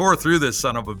just tore through this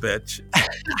son of a bitch.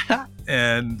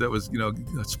 And it was,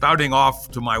 spouting off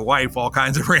to my wife all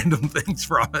kinds of random things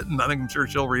from it. And I think I'm sure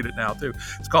she'll read it now, too.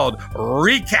 It's called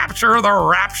Recapture the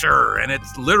Rapture. And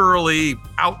it's literally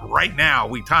out right now.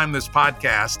 We timed this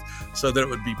podcast so that it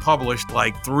would be published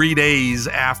like 3 days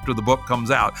after the book comes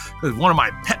out. Because one of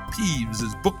my pet peeves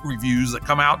is book reviews that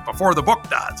come out before the book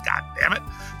does. God damn it.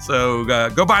 So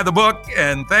go buy the book.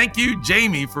 And thank you,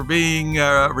 Jamie, for being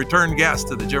a return guest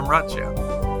to the Jim Rutt Show.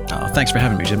 Oh, thanks for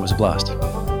having me, Jim. It was a blast.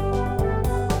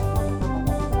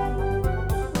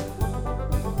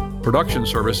 Production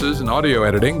services and audio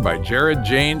editing by Jared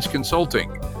Janes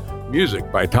Consulting.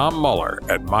 Music by Tom Muller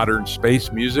at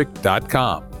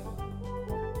modernspacemusic.com.